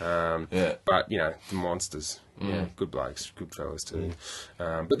two. But the monsters. Yeah, good blokes, good fellas too.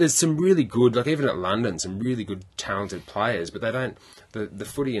 But there's some really good, like even at London, some really good, talented players. But they don't. The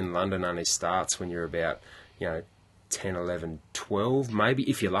footy in London only starts when you're about 10, 11, 12, maybe,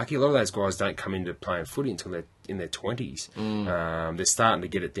 if you're lucky. A lot of those guys don't come into playing footy until they're in their 20s. They're starting to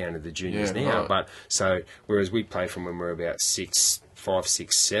get it down to the juniors now. Right. But so, whereas we play from when we're about 5,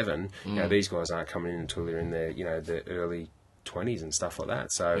 6, 7, these guys aren't coming in until they're in their, the early 20s and stuff like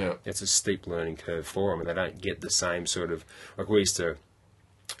that. So it's a steep learning curve for them, and they don't get the same sort of, like we used to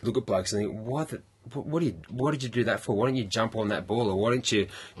look at blokes and think, what did you do that for? Why don't you jump on that ball, or why don't you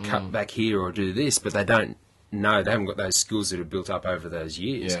cut back here or do this? But they don't. No, they haven't got those skills that have built up over those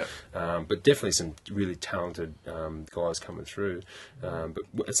years. But definitely some really talented guys coming through. But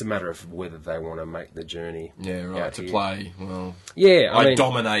it's a matter of whether they want to make the journey. Yeah, right. To play well. Yeah, I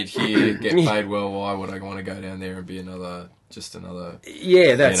dominate here, get paid well. Why would I want to go down there and be another?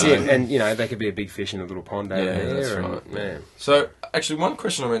 Yeah, that's it. And they could be a big fish in a little pond over there. That's right. Man. So actually, one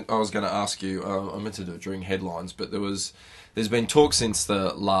question I was going to ask you. I meant to do it during headlines, but there's been talk since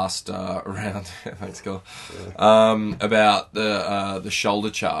the last round. Thanks, Gil. About the shoulder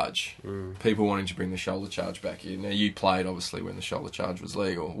charge. People wanting to bring the shoulder charge back in. Now, you played obviously when the shoulder charge was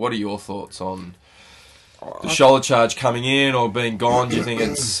legal. What are your thoughts on the shoulder charge coming in or being gone? Do you think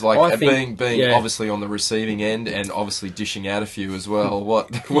it's like being obviously on the receiving end and obviously dishing out a few as well?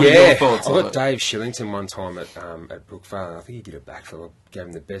 What are your thoughts on it? I got Dave Shillington one time at Brookvale. I think he did a backflip. I gave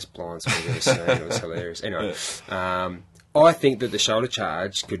him the best blinds I've ever seen. It was hilarious. Anyway. I think that the shoulder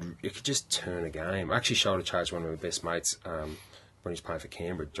charge could just turn a game. I actually shoulder charged one of my best mates when he was playing for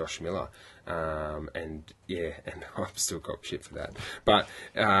Canberra, Josh Miller, and I've still got shit for that. But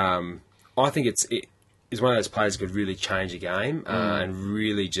I think it is one of those players that could really change a game and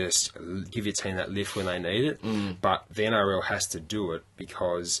really just give your team that lift when they need it. But the NRL has to do it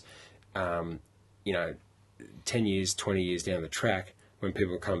because 10 years, 20 years down the track, when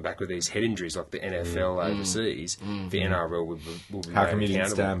people are coming back with these head injuries like the NFL overseas, the NRL will be how come you didn't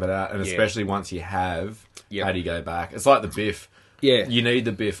stamp it out? And especially once you have, how do you go back? It's like the biff. Yeah. You need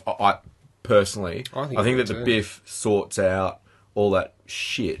the biff. I personally, I think that the biff sorts out all that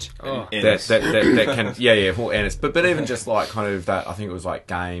shit that can for Ennis. But even just like kind of that, I think it was like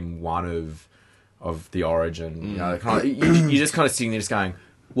game 1 of the Origin. You're just kind of sitting there just going,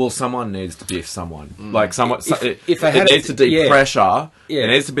 well, someone needs to biff someone. Like someone, if they had needs to deep pressure. It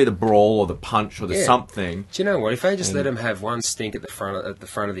needs to be the brawl or the punch or the something. Do you know what? If they just let them have one stink at the front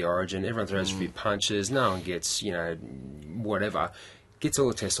of the Origin, everyone throws a few punches. No one gets whatever. Gets all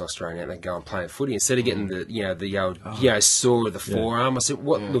the testosterone out and they go and play footy instead of getting the old sore of the forearm. I said,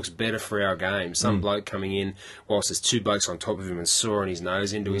 what looks better for our game? Some bloke coming in whilst there's 2 blokes on top of him and sawing his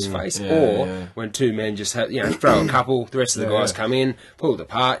nose into his face, when 2 men just have throw a couple, the rest of the guys come in, pull it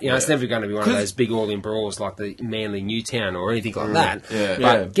apart. It's never going to be one of those big all-in brawls like the Manly Newtown or anything like that.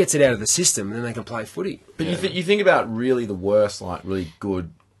 But gets it out of the system and then they can play footy. But you think about really the worst, like really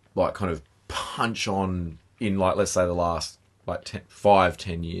good, like kind of punch on in like let's say the last.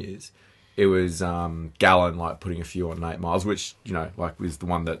 5-10 years, it was Gallen like putting a few on Nate Miles, which was the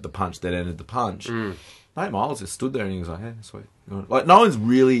one that the punch that ended the punch. Nate Miles just stood there and he was like, "Hey, sweet." Like no one's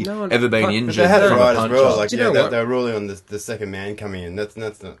really ever been injured. But they had it from right a punch as well. Like they were ruling on the second man coming in. That's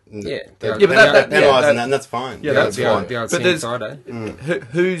not. That's fine. Yeah, that's fine. But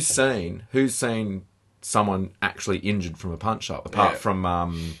who's seen someone actually injured from a punch up apart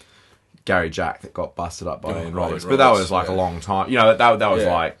from Gary Jack that got busted up by Ian Roberts, but that was like a long time. That was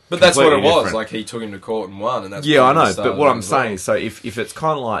like. But that's what it was. Different. Like he took him to court and won, and that's. Yeah, I know. But what I'm saying is, so if it's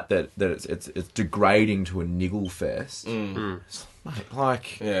kind of like that it's degrading to a niggle fest. Mate,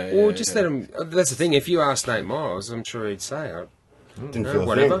 like. Just let him. That's the thing. If you ask Nate Miles, I'm sure he'd say. Didn't feel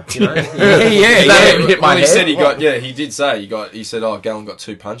whatever. Hit my head. He said he did say he said, "Oh, Gallen got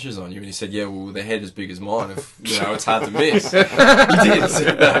 2 punches on you," and he said, "Yeah, well, their head as big as mine. If it's hard to miss." He did say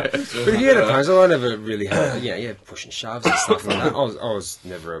that. But he had a punch. I never really had pushing shoves and stuff like that. I was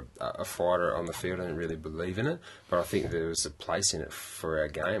never a fighter on the field. I didn't really believe in it, but I think there was a place in it for our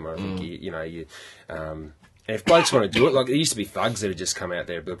game. I think and if blokes want to do it, like there used to be thugs that would just come out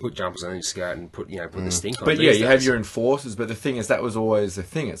there, but put jumpers on and just go out and put the stink on. But you have your enforcers. But the thing is, that was always the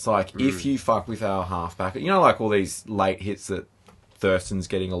thing. It's like if you fuck with our halfback, like all these late hits that Thurston's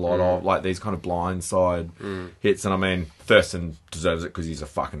getting a lot of, like these kind of blindside hits. And I mean, Thurston deserves it because he's a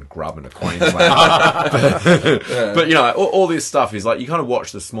fucking grub and a Queenslander. But you know, all this stuff is like, you kind of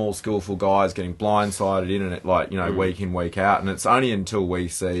watch the small, skillful guys getting blindsided in it, like, you know, week in, week out. And it's only until we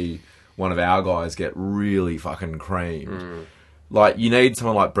see one of our guys get really fucking creamed. Like, you need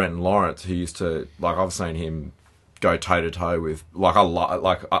someone like Brenton Lawrence, who used to, like, I've seen him go toe to toe with, like,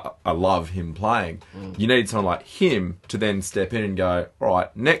 I love him playing. You need someone like him to then step in and go, all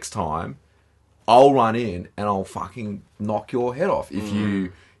right, next time I'll run in and I'll fucking knock your head off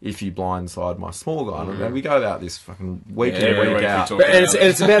if you blindside my small guy. And we go about this fucking week in, week out. And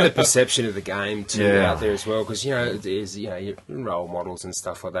it's about the perception of the game too out there as well, because, you know, there's, you know, your role models and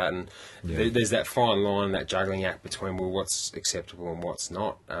stuff like that, and there's that fine line, that juggling act between, well, what's acceptable and what's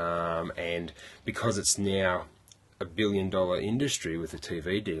not. And because it's now $1 billion industry with the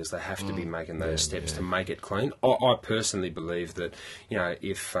TV deals, they have to be making those steps to make it clean. I personally believe that, you know,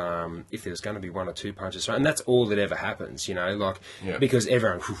 if there's going to be one or two punches, and that's all that ever happens, you know, like, because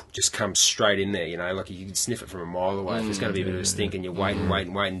everyone just comes straight in there, you know, like you can sniff it from a mile away. If there's going to be a bit of a stink and you're waiting,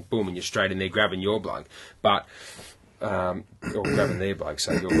 boom, and you're straight in there grabbing your bloke. But or grabbing their bloke,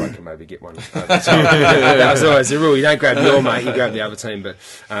 so your bloke can maybe get one over the top. That was always the rule. You don't grab your mate, you grab the other team. But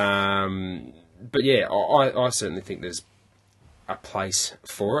yeah, I certainly think there's a place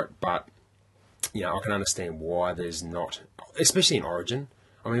for it, but, you know, I can understand why there's not, especially in Origin.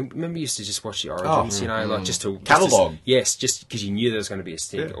 I mean, remember you used to just watch the Origins, you know, like just to... Catalogue. Yes, just because you knew there was going to be a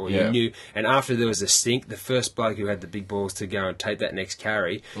stink, or you knew... And after there was a stink, the first bloke who had the big balls to go and take that next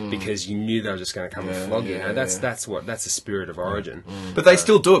carry, because you knew they were just going to come and flog you. You know, that's the spirit of Origin. But they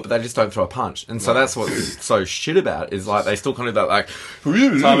still do it, but they just don't throw a punch. And so that's what's so shit about it, is like, they still kind of do that, like...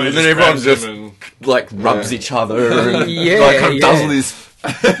 And then everyone just, like, rubs each other and like, kind of does all this...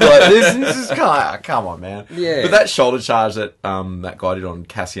 like, this is kind of, come on, man. Yeah. But that shoulder charge that that guy did on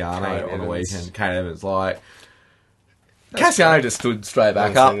Cassiano on the weekend, Kane Evans, like, Cassiano just stood straight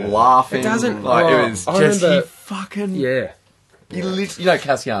back up, laughing. It doesn't, like, it was I just, remember, he fucking, yeah. He literally, you know,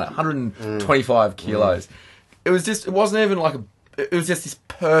 Cassiano, 125 kilos. It was just, it wasn't even like it was just this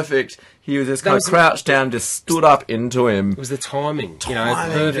perfect, he was just kind of crouched down, just stood up into him. It was the timing, you know,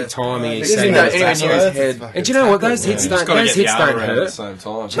 perfect timing. Isn't that anywhere near his head? And do you know what, those hits don't hurt. At the same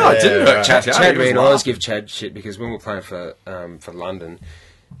time. No, it didn't hurt Chad. Chad, I always give Chad shit, because when we were playing for London,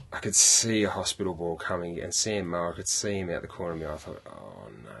 I could see a hospital ball coming, and Sam Moore, I could see him out the corner of my eye. I thought, oh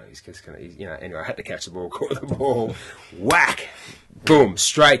no, he's just going to, you know, anyway, I had to catch the ball, caught the ball, whack, boom,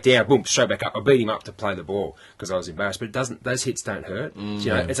 straight down, boom, straight back up. I beat him up to play the ball because I was embarrassed, but it doesn't, those hits don't hurt. You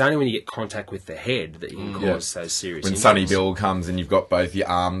know, it's only when you get contact with the head that you can cause those serious When injuries. Sonny Bill comes and you've got both your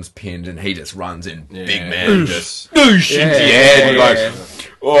arms pinned and he just runs in, big man, just boosh into your head, and you're like,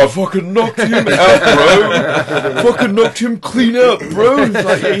 oh, I fucking knocked him out, bro. Fucking knocked him clean out, bro. He's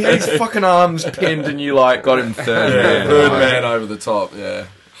like, he had his fucking arms pinned and you, like, got him third man over the top, I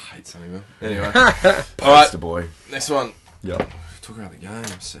hate Sonny Bill. Anyway. Alright, the boy. Next one. Yep. Talk about the game,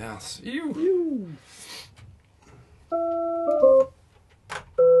 South. Ew.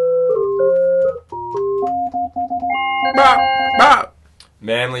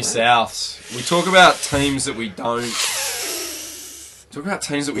 Manly Souths. We talk about teams that we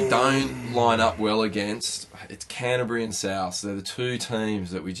don't line up well against. It's Canterbury and Souths. They're the two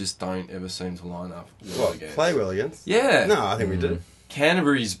teams that we just don't ever seem to line up well against. Play well against? Yeah. No, I think we do.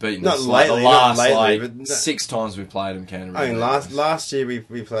 Canterbury's beaten Not us lately, the last not lately, but 6 times we've played them. Canterbury. I mean, last year we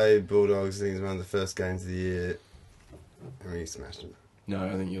played Bulldogs. I think it was one of the first games of the year, and we smashed them. No,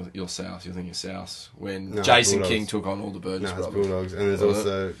 I think you're South. You think you're South. When No, Jason Bulldogs. King took on all the Burgess No, it's brothers. Bulldogs, and there's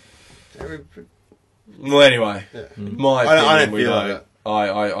also. Well, anyway, Yeah. my I opinion, don't we feel don't.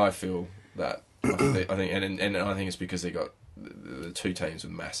 like I feel that. I think, and I think it's because they got the two teams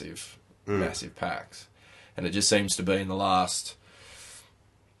with massive packs, and it just seems to be in the last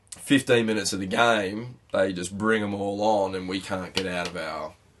 15 minutes of the game, they just bring them all on, and we can't get out of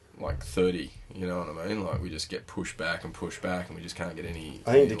our 30. You know what I mean? Like, we just get pushed back, and we just can't get any.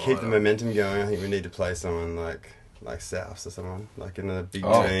 I think to keep the momentum going, I think we need to play someone like Souths or someone like in a big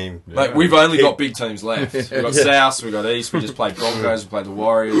team. Like, we've only got big teams left. We've got Souths, we've got East. We just played Broncos. We played the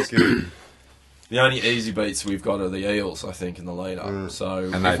Warriors. The only easy beats we've got are the Eels, I think, in the lead-up. So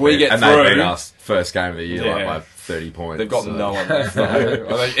And if they we beat, get and through, they beat us first game of the year Yeah. by 30 points. they've got no one left. Though.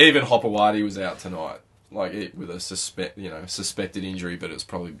 I think even Hopewadi was out tonight, with a suspected injury, but it was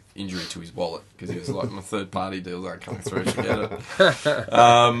probably injury to his wallet because he was like, my third-party deals aren't coming through. Forget it.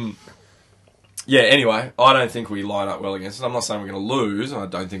 Yeah. Anyway, I don't think we line up well against it. I'm not saying we're going to lose. I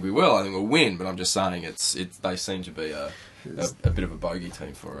don't think we will. I think we'll win, but I'm just saying they seem to be a bit of a bogey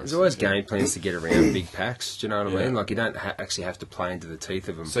team for us. There's always game plans to get around big packs. Do you know what I mean? Like you don't actually have to play into the teeth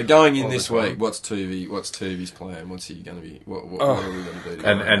of them. So going in this week, what's Tuvi's plan? What's he going to be? What are we going to do?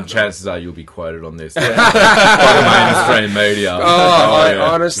 And chances are you'll be quoted on this by the mainstream media.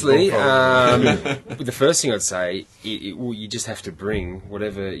 Honestly, the first thing I'd say, well, you just have to bring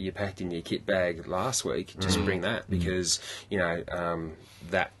whatever you packed in your kit bag last week. Just bring that because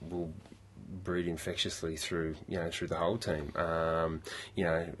that will breed infectiously through the whole team. To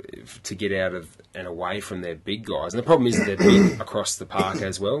get out of and away from their big guys, and the problem is that they're big across the park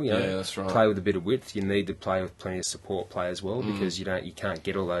as well. Yeah, that's right. Play with a bit of width. You need to play with plenty of support play as well because you can't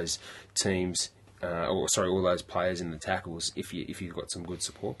get all those teams. All those players in the tackles if you've got some good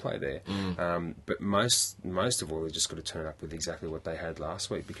support play there. But most of all, they've just got to turn up with exactly what they had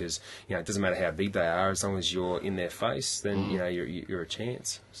last week because it doesn't matter how big they are as long as you're in their face, then you're a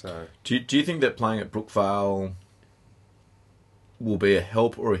chance. So do you think that playing at Brookvale will be a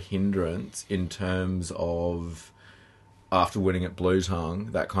help or a hindrance in terms of after winning at Blue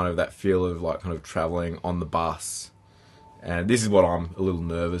Tongue, that feel of like kind of travelling on the bus? And this is what I'm a little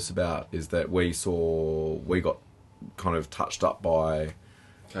nervous about, is that we got kind of touched up by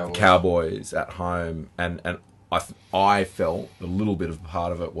Cowboys at home, and I felt a little bit of a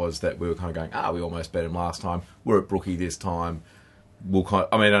part of it was that we were kind of going, we almost beat them last time. We're at Brookie this time. We'll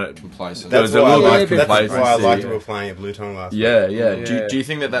complacent. That's why I liked we were playing at Blue Tongue last week. Yeah. Do you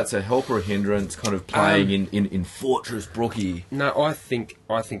think that that's a help or a hindrance, kind of playing in Fortress Brookie? No, I think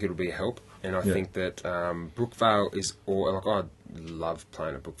it'll be a help. And I think that Brookvale is I love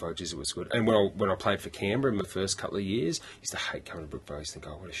playing at Brookvale. Jeez, it was good. And when I played for Canberra in the first couple of years, I used to hate coming to Brookvale. I used to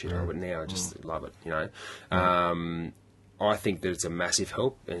think, what a shithole. But now I just love it, I think that it's a massive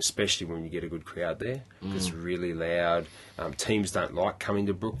help, and especially when you get a good crowd there. It's really loud. Teams don't like coming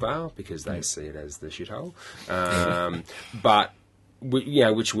to Brookvale because they see it as the shithole. But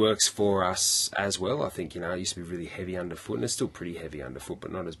which works for us as well. I think it used to be really heavy underfoot, and it's still pretty heavy underfoot,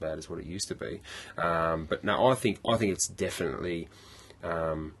 but not as bad as what it used to be. But no, I think it's definitely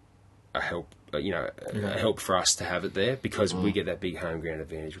a help. A help for us to have it there because we get that big home ground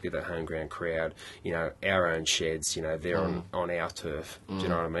advantage. We get that home ground crowd. Our own sheds. They're on our turf. Do you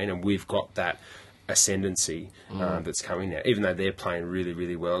know what I mean? And we've got that ascendancy that's coming now, even though they're playing really,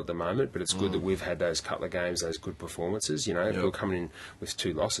 really well at the moment. But it's good that we've had those couple of games, those good performances. If we're coming in with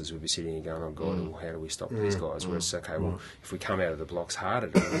 2 losses, we'd be sitting here going, "Oh God, well, how do we stop these guys?" Whereas, okay, well, if we come out of the blocks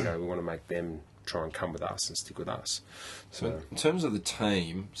harder, we want to make them try and come with us and stick with us. So in terms of the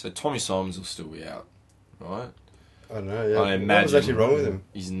team, so Tommy Simons will still be out, right? I don't know. Yeah. I imagine what was actually wrong with him?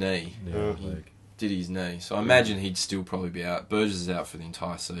 His knee. Yeah, He did his knee, so I imagine he'd still probably be out. Burgess is out for the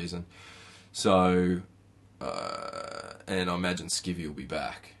entire season. So, and I imagine Skivvy will be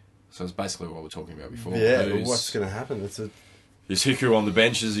back. So it's basically what we were talking about before. Yeah, but what's going to happen? Is Hiku on the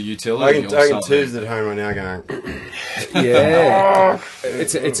bench as a utility? I can Two's at home right now going... Yeah.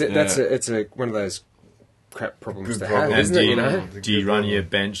 It's one of those crap problems to have, isn't it? Do you run your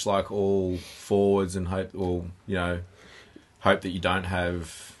bench like all forwards and hope that you don't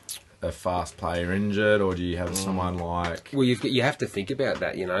have a fast player injured, or do you have someone like... Well, you have to think about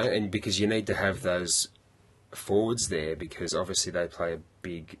that, and because you need to have those forwards there because obviously they play a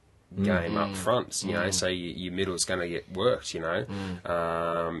big game up front, so your middle's going to get worked, I'd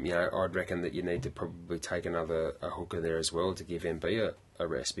reckon that you need to probably take a hooker there as well to give MB a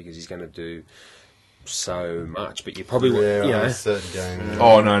rest because he's going to do so much, but you probably a certain game.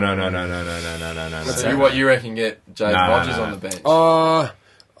 Oh, no. So what you reckon get Jay Rogers on the bench?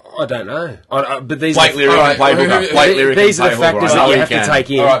 I don't know. But these Blake Lyric and play hooker. These are the factors that you have to take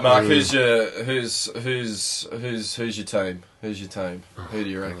in. All right, Mark. Who's your team? Who do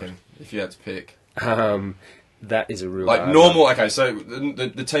you reckon if you had to pick? That is a real normal. Okay, so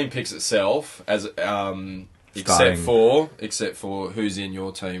the team picks itself as except for who's in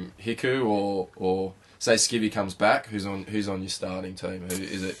your team, Hiku or say Skivvy comes back. Who's on your starting team?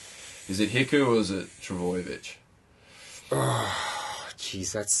 Is it Hiku or is it Travojevic?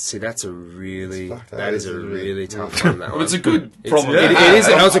 Jeez, that's a really tough one. That one. Well, it's a good problem. It is.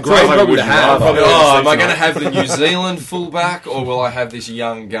 It's a great problem to have. Am I going to have the New Zealand fullback, or will I have this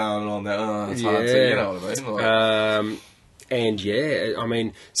young gun on there? It's hard to, you know what I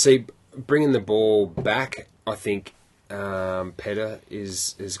mean. Bringing the ball back, I think Petter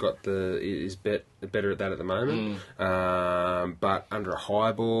is better at that at the moment. But under a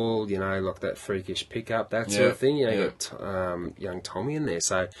high ball, like that freakish pickup, that sort of thing. You got young Tommy in there,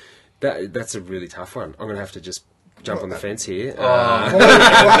 so that's a really tough one. I'm going to have to just jump on the fence here.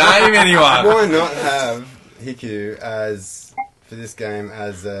 Name anyone. Why not have Hiku for this game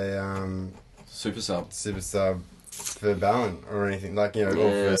as a super sub? for Ballon or anything like or I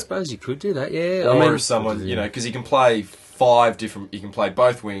for, suppose you could do that. Yeah, Or someone, because he can play 5 different. You can play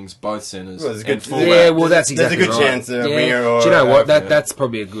both wings, both centres, Well, there's a and good- fullback. Yeah, well, that's exactly There's a good right. chance a winger or do you know what? a- That's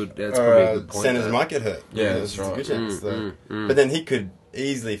probably a good. That's probably a good point. centres though. might get hurt. Yeah, There's that's a right. good chance. But then he could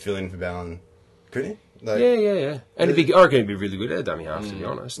easily fill in for Ballon, couldn't he? Like, Yeah. And I reckon he'd be really good at dummy half, to be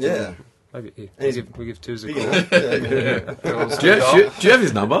honest. Yeah. Maybe He's- we give twos a big call. enough. Yeah. Do you have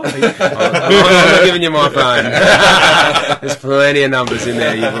his number? I'm not giving you my phone. There's plenty of numbers in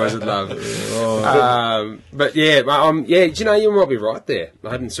there you guys would love. But yeah, do you know, you might be right there. I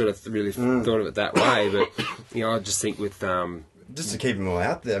hadn't sort of really thought of it that way, but I just think with Just to keep them all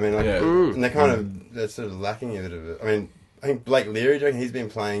out there. I mean, like, Yeah. and they're sort of lacking a bit of it. I mean, I think Blake Leary, do you reckon he's been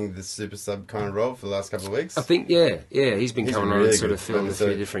playing the super sub kind of role for the last couple of weeks? I think he's been coming on really and sort good. of filling a And so-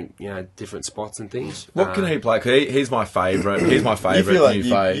 few different spots and things. What can he play? 'Cause he's my favourite. He's my You favourite feel like new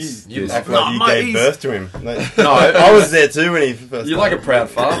face. you Yes. act like you mate, gave he's- birth to him. Like, No, I was there too when he first. You're like a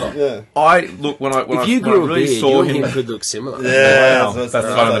proud father. Yeah. I look when I If you when I grew a really beard, saw you and him. him could look similar. Yeah, Wow, that's that's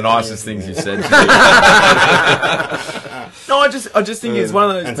one of the like- nicest things you've said to me. No, I just think he's one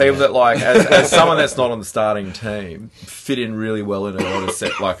of those And people that, like, as someone that's not on the starting team, fit in really well in a lot of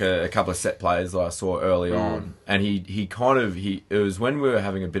set, like a couple of set plays that I saw early on. And it was when we were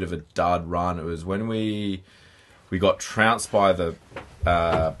having a bit of a dud run. It was when we got trounced by the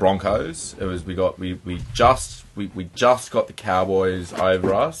Broncos. It was we just got the Cowboys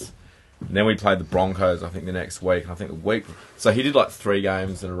over us. And then we played the Broncos, I think, the next week. And I think the week... So he did, like, 3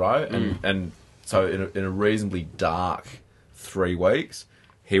 games in a row. And so in a reasonably dark 3 weeks,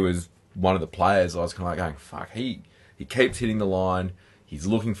 he was one of the players I was kind of like going, fuck, he keeps hitting the line. He's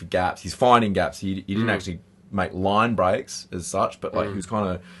looking for gaps. He's finding gaps. He didn't actually make line breaks as such, but, like, he was kind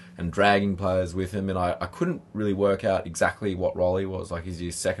of... and dragging players with him. And I couldn't really work out exactly what role he was. Like, is he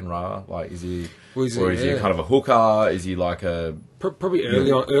a second rower? Like, is he... is he kind of a hooker? Is he like a... Probably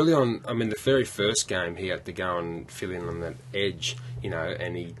early on, I mean, the very first game, he had to go and fill in on that edge, and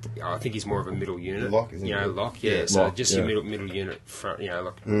I think he's more of a middle unit. Lock, isn't he? Lock, yeah. So lock, just yeah. your middle unit front,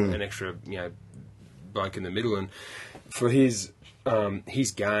 like an extra, bloke in the middle. And for his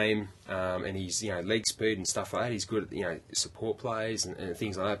game and his leg speed and stuff like that, he's good at support plays and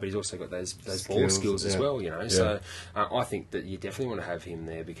things like that. But he's also got those ball skills as well. So I think that you definitely want to have him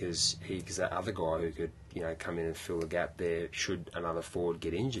there because that other guy who could come in and fill the gap there should another forward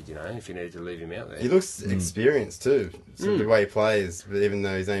get injured. If you needed to leave him out there. He looks experienced too. So the way he plays, but even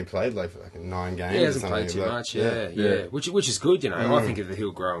though he's only played like 9 games, He or hasn't something, played too like, much, yeah. Which is good, I think that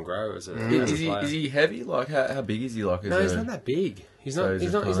he'll grow and grow as a Is player. he heavy? Like, how big is he? Like, No, he's not that big. He's not.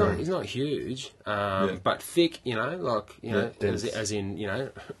 So He's not huge. But thick. dense. As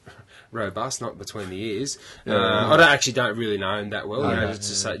in robust, not between the ears. I don't really know him that well. Just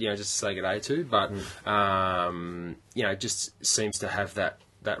to say good day to, but just seems to have that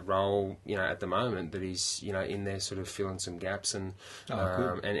role, at the moment that he's, in there sort of filling some gaps and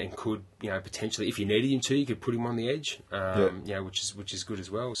could, potentially, if you needed him to, you could put him on the edge, which is good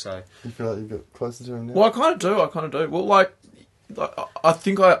as well. So You feel like you got closer to him now? Well, I kind of do. Well, like I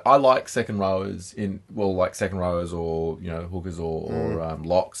think I like second rowers second rowers or hookers or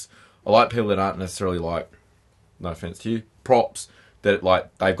locks. I like people that aren't necessarily like, no offense to you, props that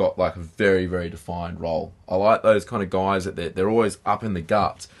like they've got like a very very defined role. I like those kind of guys that they're always up in the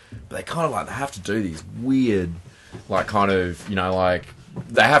guts, but they kind of like they have to do these weird like kind of like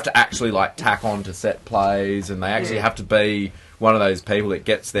they have to actually like tack on to set plays and they actually have to be one of those people that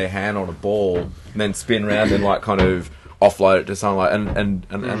gets their hand on a ball and then spin around and like kind of offload it to someone like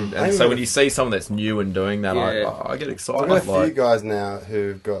and so when you see someone that's new and doing that, I get excited. I've got a few guys now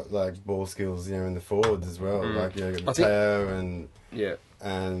who've got like ball skills, in the forwards as well. Like Mateo and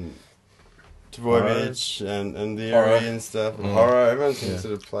Tvojevic and the area and stuff. Horror, everyone can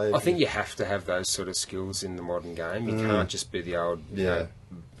sort of play. I think you have to have those sort of skills in the modern game. You can't just be the old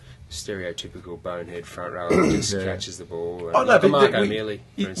stereotypical bonehead front rower who just catches the ball. Mark O'Mealy,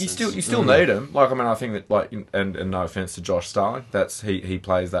 for instance. You still need him. Like, I mean, I think that, like, and no offense to Josh Starling, he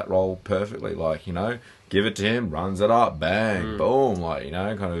plays that role perfectly. Like, give it to him, runs it up, bang, boom, like,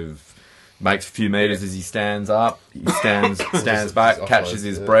 kind of makes a few metres as he stands up, he stands back, catches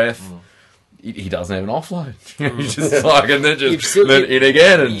his breath. He doesn't have an offload. He's just like, and then just in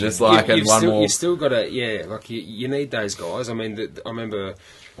again, and just like, and one more. You still got to, you need those guys. I mean, I remember.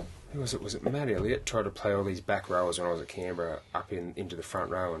 Who was it? Was it Matt Elliott tried to play all these back rowers when I was at Canberra up into the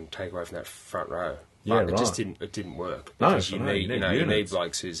front row and take away from that front row? But Yeah, it just right. didn't work No, because I you know, need you you need need units.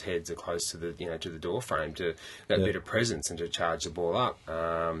 blokes whose heads are close to the to the door frame to that Yeah. bit of presence and to charge the ball up.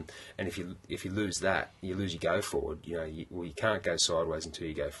 And if you lose that, you lose your go forward. You can't go sideways until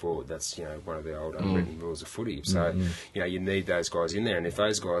you go forward. That's one of the old unwritten rules of footy. So you need those guys in there, and if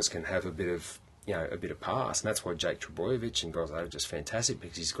those guys can have a bit of pass, and that's why Jake Trebojevic and guys are just fantastic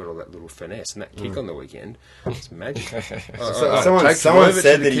because he's got all that little finesse and that kick on the weekend. It's magic. Someone Jake said Trebojevic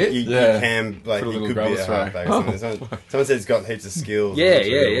that in the he kit? he can, like, Put a he little could grubber be a throw. halfback. or something. Someone said he's got heaps of skills. Yeah, which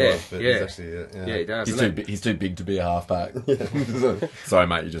is really yeah, well, but yeah. he's actually, Yeah, he does. He's too big to be a halfback. Sorry,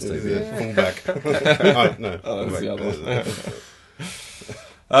 mate, you're just too He's big. a fullback. Oh, no. that's the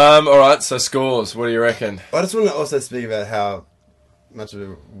fullback. All right, so scores. What do you reckon? I just want to also speak about how much of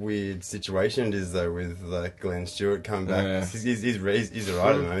a weird situation it is, though, with like Glenn Stewart coming back. Yeah. He's all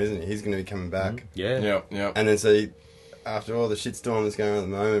right at the moment, isn't he? He's going to be coming back. Yeah. Yeah. And then after all the shitstorm that's going on at the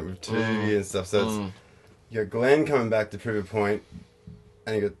moment with Tuvey and stuff, so you got Glenn coming back to prove a point,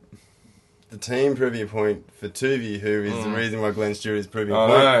 and you got the team proving a point for Tuvey, who is the reason why Glenn Stewart is proving a I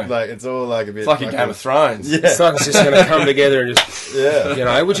point. know. Like, it's all like a bit... It's like a Game of Thrones. Yeah. It's like it's just going to come together and just,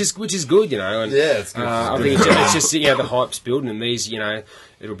 Yeah. which is good, And, Yeah, it's good. I think it's just the hype's building, and these,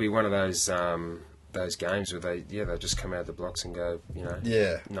 it'll be one of those games where they just come out of the blocks and go,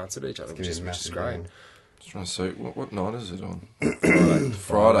 Yeah. nuts at each other, It's which gonna is be a massive great. game. Just trying to see what night is it on?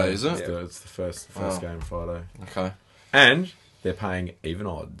 Friday, is it? It's the first game Friday. Okay. And they're paying even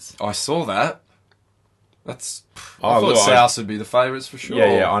odds. I saw that. I Oh, thought look, South would be the favourites for sure.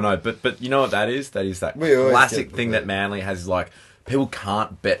 Yeah, I know. But you know what that is? That is that We always classic get thing the- that Manly has. Like, people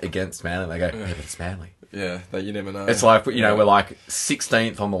can't bet against Manly. They go, yeah, but it's Manly. Yeah, that you never know. It's like, we're like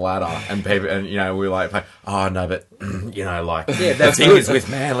 16th on the ladder, and people, and we're like, oh no, but like, that's the thing good. is with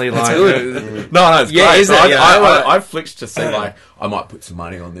Manly, like, good. no, it's Yeah, great. is So it? I flicked to see, like, I might put some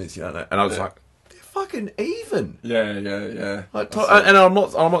money on this, and I was like, they're fucking even. Yeah. Like, and I'm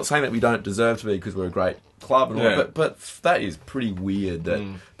not saying that we don't deserve to be because we're a great club and all, Yeah. but that is pretty weird that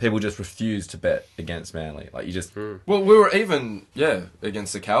people just refuse to bet against Manly. Like, you just. Well, we were even,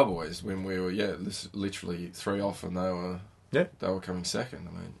 against the Cowboys when we were, literally 3 off and they were coming second.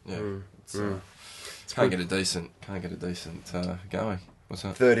 I mean, it's can't get a decent going. What's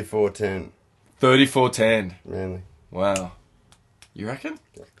that? 34-10, 34-10. Manly. Wow. You reckon?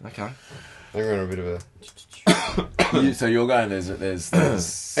 Okay. I think we're on a bit of a... So you're going. There's It's gonna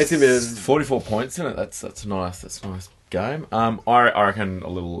be 44 points in it. That's a nice game. I reckon a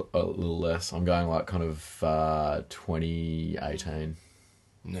little less. I'm going like kind of 2018.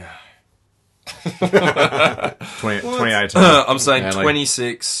 No. 2018. I'm saying Manly.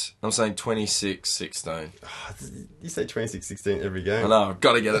 26. I'm saying 26-16. You say 26-16 every game. I know. I've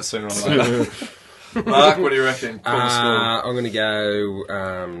got to get it sooner or later. Mark, what do you reckon? Call the score. I'm going to go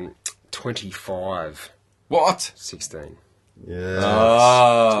 25-16 What? Yeah. to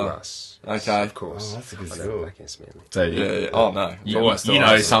Oh. us. Okay. Of course. Oh, that's a good I score. don't back against Manly. So Yeah. Oh no. You, Always you know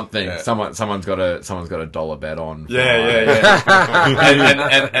thought- something. Yeah. Someone's got a dollar bet on. Yeah.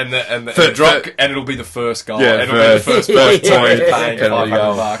 and the drop, and it'll be the first goal. Yeah, it'll be the first point paying Penalty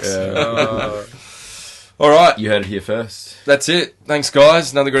goal. $500. All right, You heard it here first. that's it. Thanks,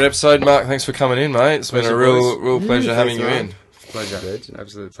 guys. Another good episode. Mark, thanks for coming in, mate. It's been a Pleasure, real pleasure having you thanks, in. Pleasure.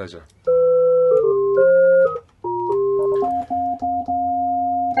 Absolute pleasure.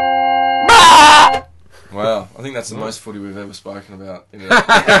 Wow, I think that's the most footy we've ever spoken about in an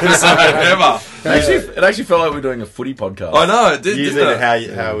episode ever. It actually felt like we're doing a footy podcast. I know, it did, Usually didn't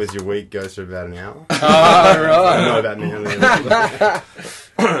it? how was your week goes for about an hour. Oh, I right. know about Manly.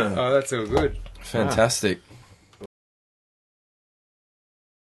 Oh, that's all good. Fantastic.